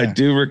 Yeah. I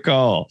do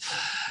recall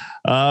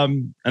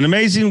an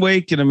amazing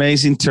week, an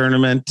amazing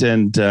tournament,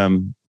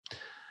 and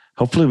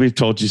hopefully we've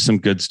told you some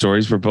good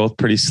stories. We're both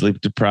pretty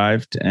sleep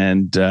deprived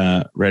and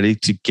ready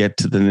to get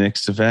to the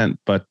next event.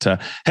 But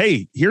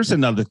hey, here's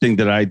another thing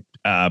that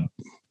I'm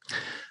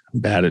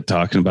bad at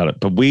talking about it,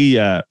 but we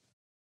and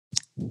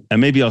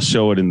maybe I'll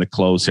show it in the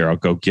close here. I'll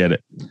go get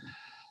it.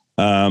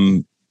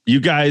 You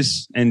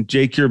guys and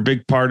Jake, you're a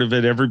big part of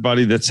it.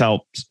 Everybody that's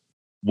helped.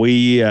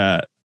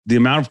 The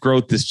amount of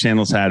growth this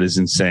channel's had is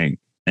insane.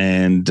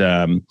 And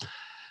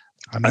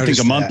I think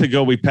a month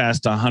ago we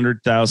passed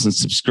 100,000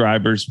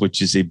 subscribers,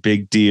 which is a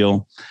big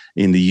deal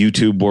in the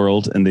YouTube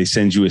world. And they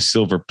send you a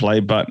silver play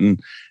button.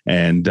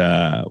 And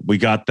we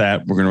got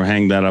that. We're going to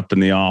hang that up in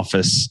the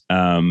office.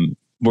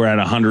 We're at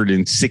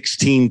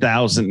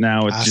 116,000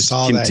 now. It just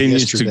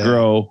continues to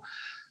grow.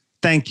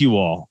 Thank you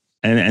all.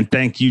 And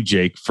thank you,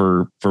 Jake,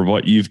 for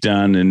what you've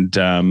done. And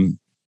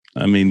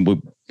I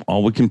mean,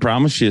 all we can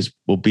promise you is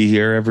we'll be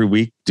here every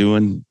week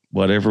doing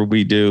whatever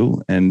we do.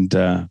 And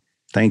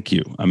thank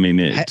you. I mean,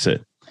 it's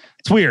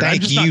weird. I'm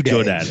just not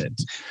good at it.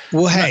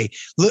 Well, hey,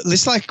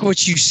 let's like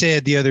what you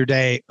said the other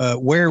day.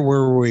 Where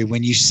were we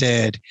when you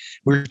said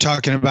we were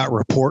talking about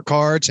report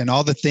cards and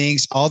all the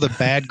things, all the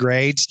bad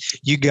grades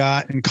you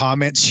got and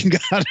comments you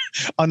got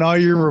on all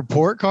your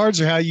report cards,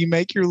 or how you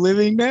make your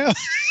living now?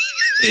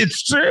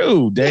 It's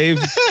true.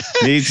 Dave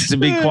needs to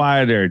be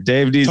quieter.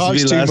 Dave needs to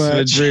be less of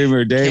a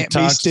dreamer. Dave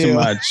talks too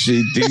much.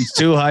 He's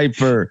too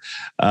hyper.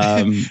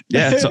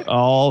 It's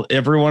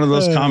every one of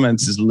those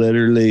comments is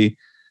literally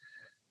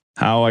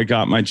how I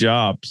got my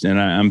jobs, and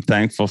I'm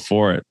thankful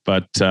for it.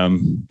 But so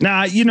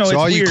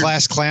all you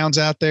class clowns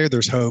out there,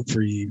 there's hope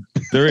for you.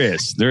 There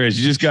is. You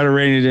just got to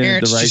rein it in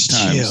at the right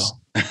times. Chill.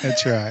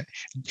 That's right.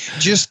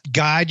 Just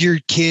guide your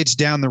kids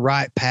down the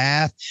right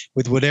path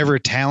with whatever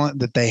talent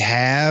that they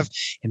have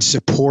and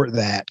support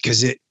that,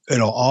 because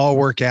it'll all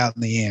work out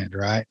in the end,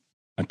 right?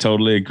 I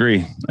totally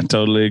agree.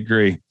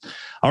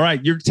 All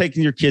right. You're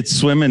taking your kids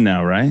swimming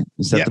now, right?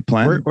 Is that the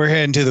plan? We're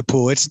heading to the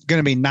pool. It's going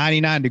to be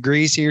 99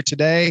 degrees here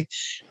today.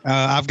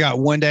 I've got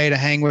one day to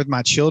hang with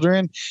my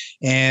children,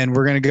 and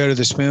we're going to go to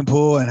the swimming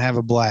pool and have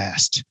a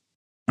blast.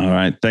 All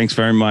right. Thanks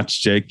very much,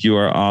 Jake. You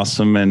are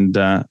awesome. And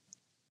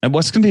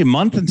what's going to be a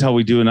month until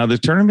we do another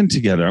tournament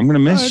together? I'm going to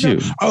miss you.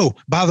 Oh,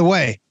 by the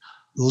way,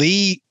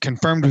 Lee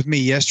confirmed with me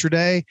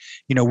yesterday,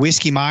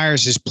 Whiskey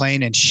Myers is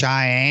playing in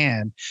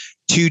Cheyenne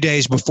 2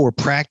 days before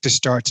practice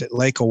starts at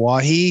Lake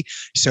Oahe.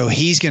 So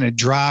he's going to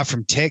drive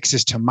from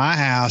Texas to my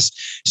house,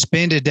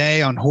 spend a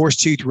day on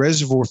Horsetooth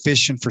Reservoir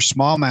fishing for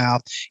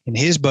smallmouth in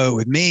his boat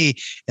with me.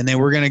 And then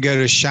we're going to go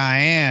to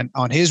Cheyenne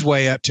on his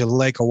way up to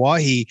Lake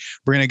Oahe.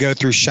 We're going to go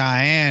through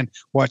Cheyenne,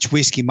 watch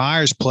Whiskey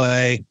Myers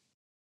play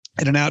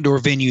at an outdoor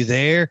venue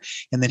there,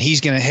 and then he's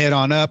going to head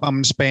on up.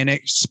 I'm going to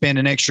spend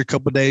an extra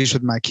couple of days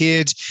with my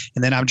kids,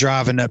 and then I'm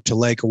driving up to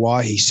Lake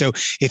Oahe. So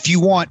if you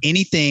want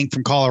anything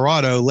from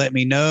Colorado, let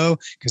me know,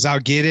 because I'll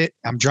get it.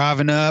 I'm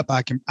driving up.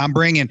 I'm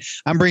bringing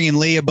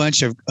Lee a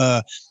bunch of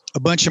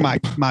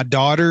my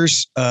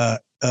daughter's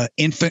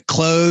infant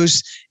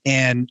clothes,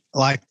 and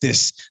like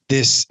this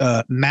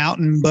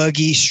mountain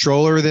buggy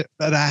stroller that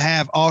I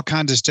have, all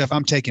kinds of stuff.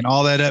 I'm taking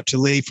all that up to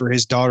Lee for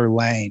his daughter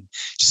Lane.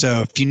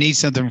 So if you need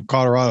something from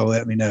Colorado,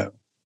 let me know.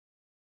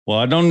 Well,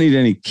 I don't need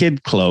any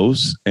kid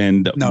clothes.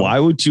 And why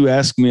would you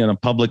ask me on a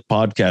public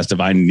podcast if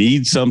I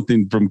need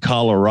something from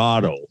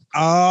Colorado?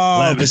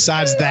 Oh,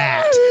 besides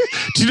that.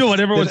 Do you know what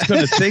everyone's going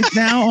to think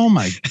now? Oh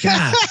my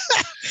God.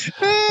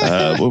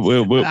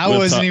 I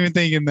wasn't even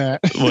thinking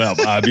that. Well,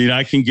 I mean,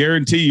 I can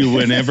guarantee you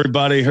when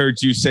everybody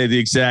heard you say the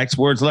exact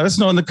words, let us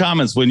know in the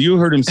comments when you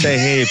heard him say,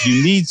 hey, if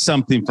you need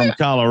something from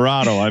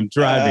Colorado, I'm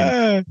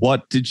driving.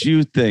 What did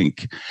you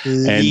think?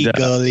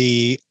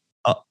 Legally.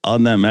 And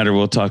on that matter,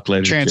 we'll talk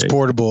later.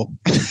 Transportable.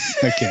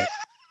 Okay.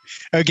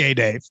 Okay,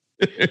 Dave.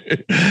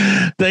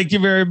 Thank you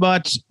very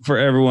much for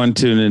everyone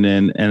tuning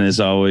in. And as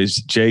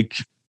always,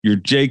 Jake, your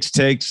Jake's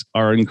takes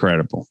are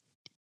incredible.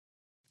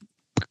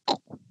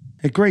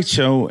 A great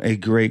show, a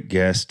great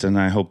guest, and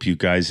I hope you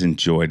guys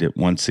enjoyed it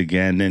once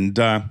again. And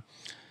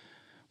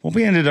what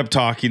we ended up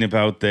talking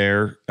about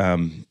there,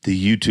 the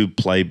YouTube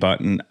play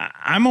button.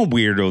 I'm a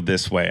weirdo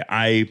this way.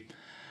 I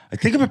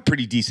think I'm a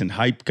pretty decent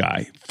hype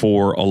guy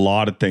for a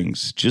lot of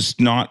things,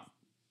 just not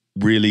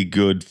really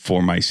good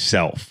for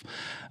myself.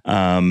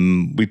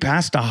 We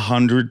passed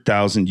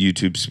 100,000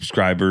 YouTube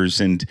subscribers,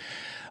 and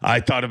I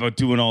thought about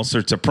doing all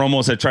sorts of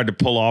promos. I tried to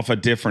pull off a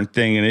different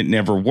thing, and it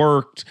never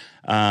worked.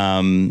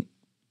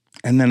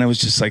 And then I was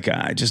just like,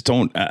 I just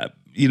don't,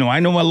 I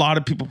know a lot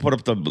of people put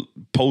up the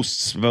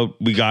posts about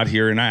we got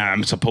here, and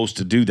I'm supposed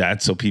to do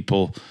that so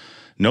people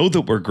know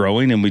that we're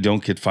growing and we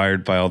don't get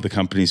fired by all the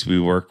companies we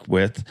work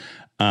with.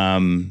 But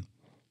I'm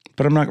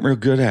not real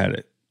good at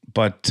it.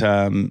 But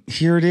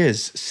here it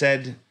is,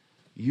 said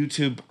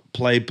YouTube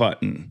play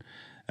button.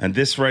 And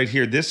this right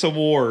here, this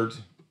award,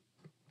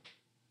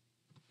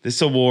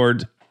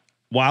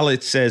 while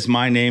it says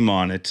my name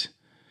on it,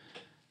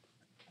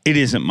 it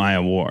isn't my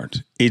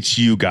award. It's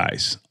you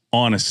guys,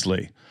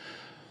 honestly.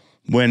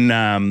 When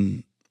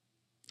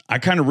I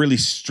kind of really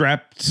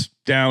strapped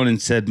down and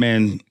said,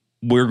 man,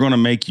 we're going to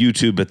make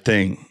YouTube a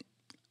thing.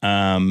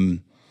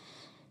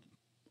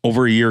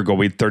 Over a year ago,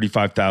 we had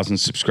 35,000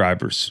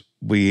 subscribers.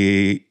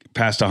 We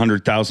passed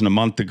 100,000 a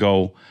month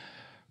ago,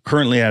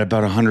 currently at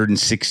about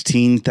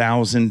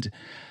 116,000.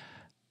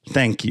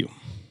 Thank you.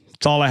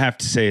 That's all I have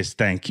to say is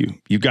thank you.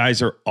 You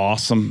guys are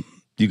awesome.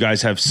 You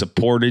guys have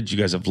supported. You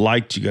guys have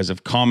liked. You guys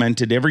have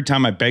commented. Every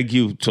time I beg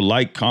you to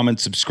like,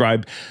 comment,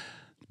 subscribe,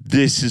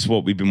 this is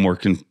what we've been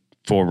working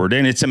forward.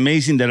 And it's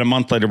amazing that a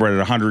month later, we're at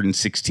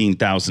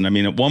 116,000. I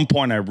mean, at one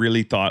point, I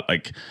really thought,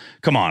 like,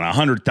 come on,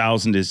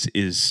 100,000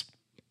 is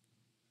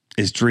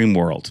dream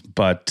world.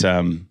 But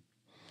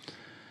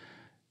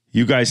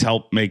you guys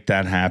helped make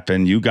that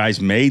happen. You guys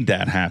made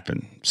that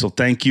happen. So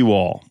thank you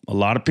all. A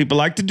lot of people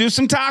like to do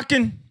some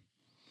talking.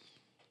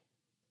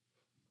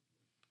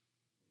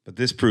 But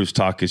this proves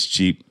talk is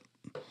cheap.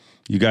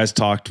 You guys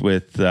talked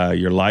with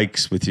your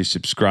likes, with your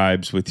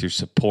subscribes, with your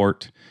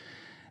support.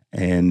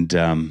 And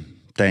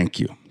thank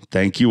you.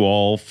 Thank you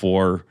all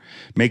for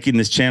making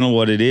this channel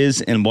what it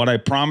is. And what I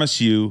promise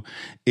you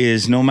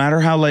is no matter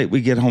how late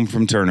we get home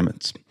from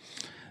tournaments,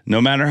 no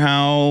matter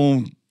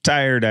how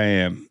tired I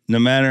am, no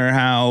matter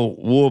how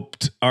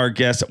whooped our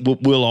guests,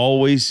 we'll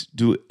always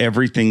do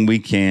everything we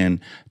can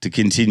to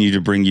continue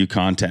to bring you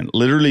content.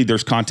 Literally,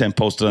 there's content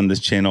posted on this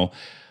channel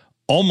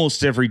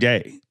almost every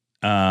day.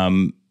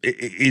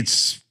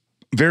 It's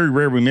very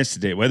rare we miss a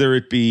day, whether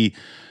it be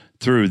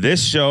through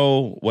this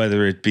show,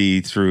 whether it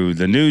be through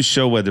the news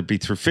show, whether it be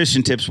through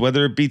fishing tips,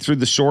 whether it be through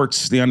the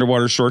shorts, the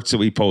underwater shorts that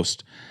we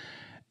post.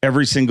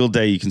 Every single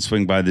day you can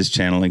swing by this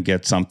channel and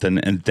get something.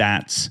 And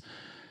that's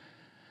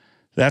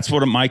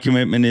what my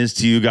commitment is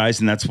to you guys,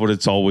 and that's what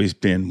it's always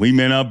been. We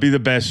may not be the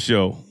best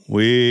show.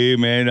 We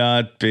may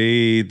not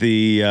be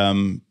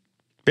the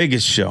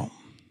biggest show.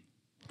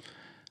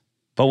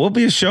 But we'll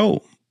be a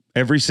show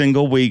every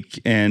single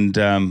week, and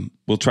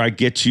we'll try to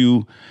get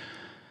you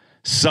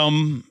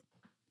some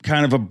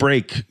kind of a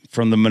break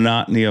from the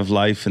monotony of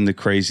life and the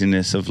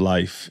craziness of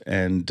life.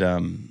 And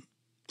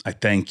I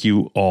thank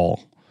you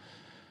all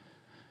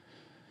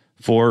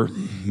for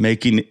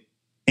making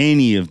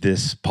any of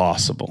this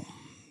possible.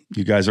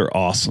 You guys are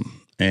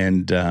awesome.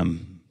 And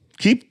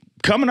keep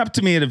coming up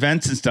to me at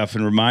events and stuff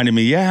and reminding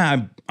me,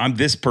 yeah, I'm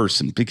this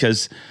person,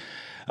 because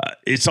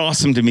it's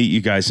awesome to meet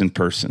you guys in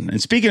person. And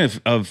speaking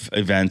of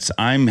events,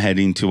 I'm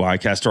heading to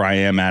ICAST, or I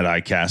am at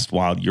ICAST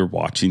while you're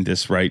watching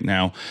this right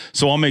now.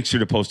 So I'll make sure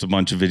to post a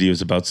bunch of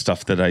videos about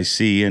stuff that I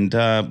see, and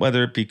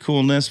whether it be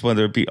coolness,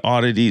 whether it be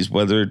oddities,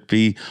 whether it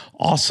be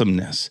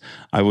awesomeness,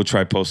 I will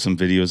try to post some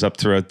videos up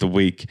throughout the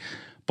week.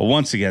 But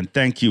once again,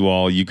 thank you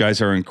all. You guys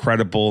are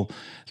incredible.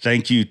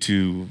 Thank you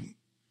to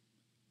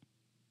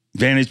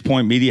Vantage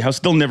Point Media House.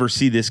 They'll never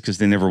see this because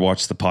they never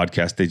watch the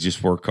podcast. They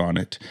just work on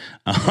it.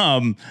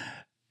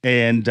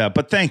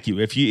 But thank you.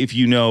 If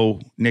you know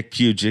Nick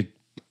Pugic,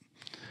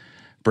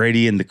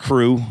 Brady, and the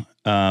crew,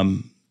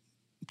 tell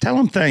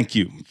them thank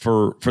you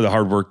for the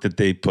hard work that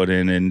they put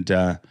in,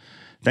 and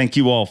thank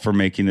you all for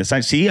making this.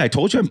 I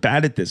told you I'm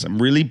bad at this.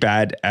 I'm really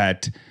bad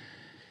at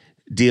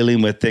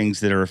dealing with things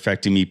that are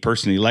affecting me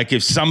personally. Like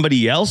if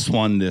somebody else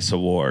won this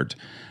award,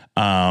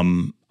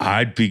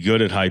 I'd be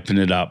good at hyping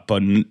it up,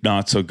 but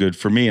not so good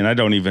for me, and I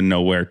don't even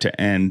know where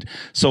to end.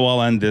 So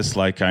I'll end this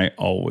like I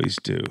always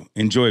do.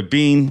 Enjoy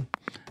being.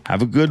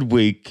 Have a good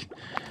week.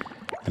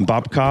 And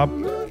Bob Cobb,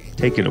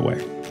 take it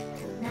away.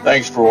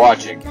 Thanks for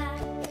watching.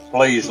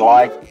 Please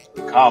like,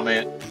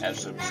 comment, and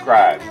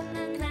subscribe.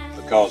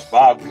 The because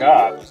Bob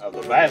Cobb of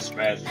the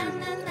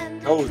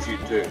Bassmasters told you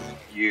to.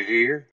 You hear?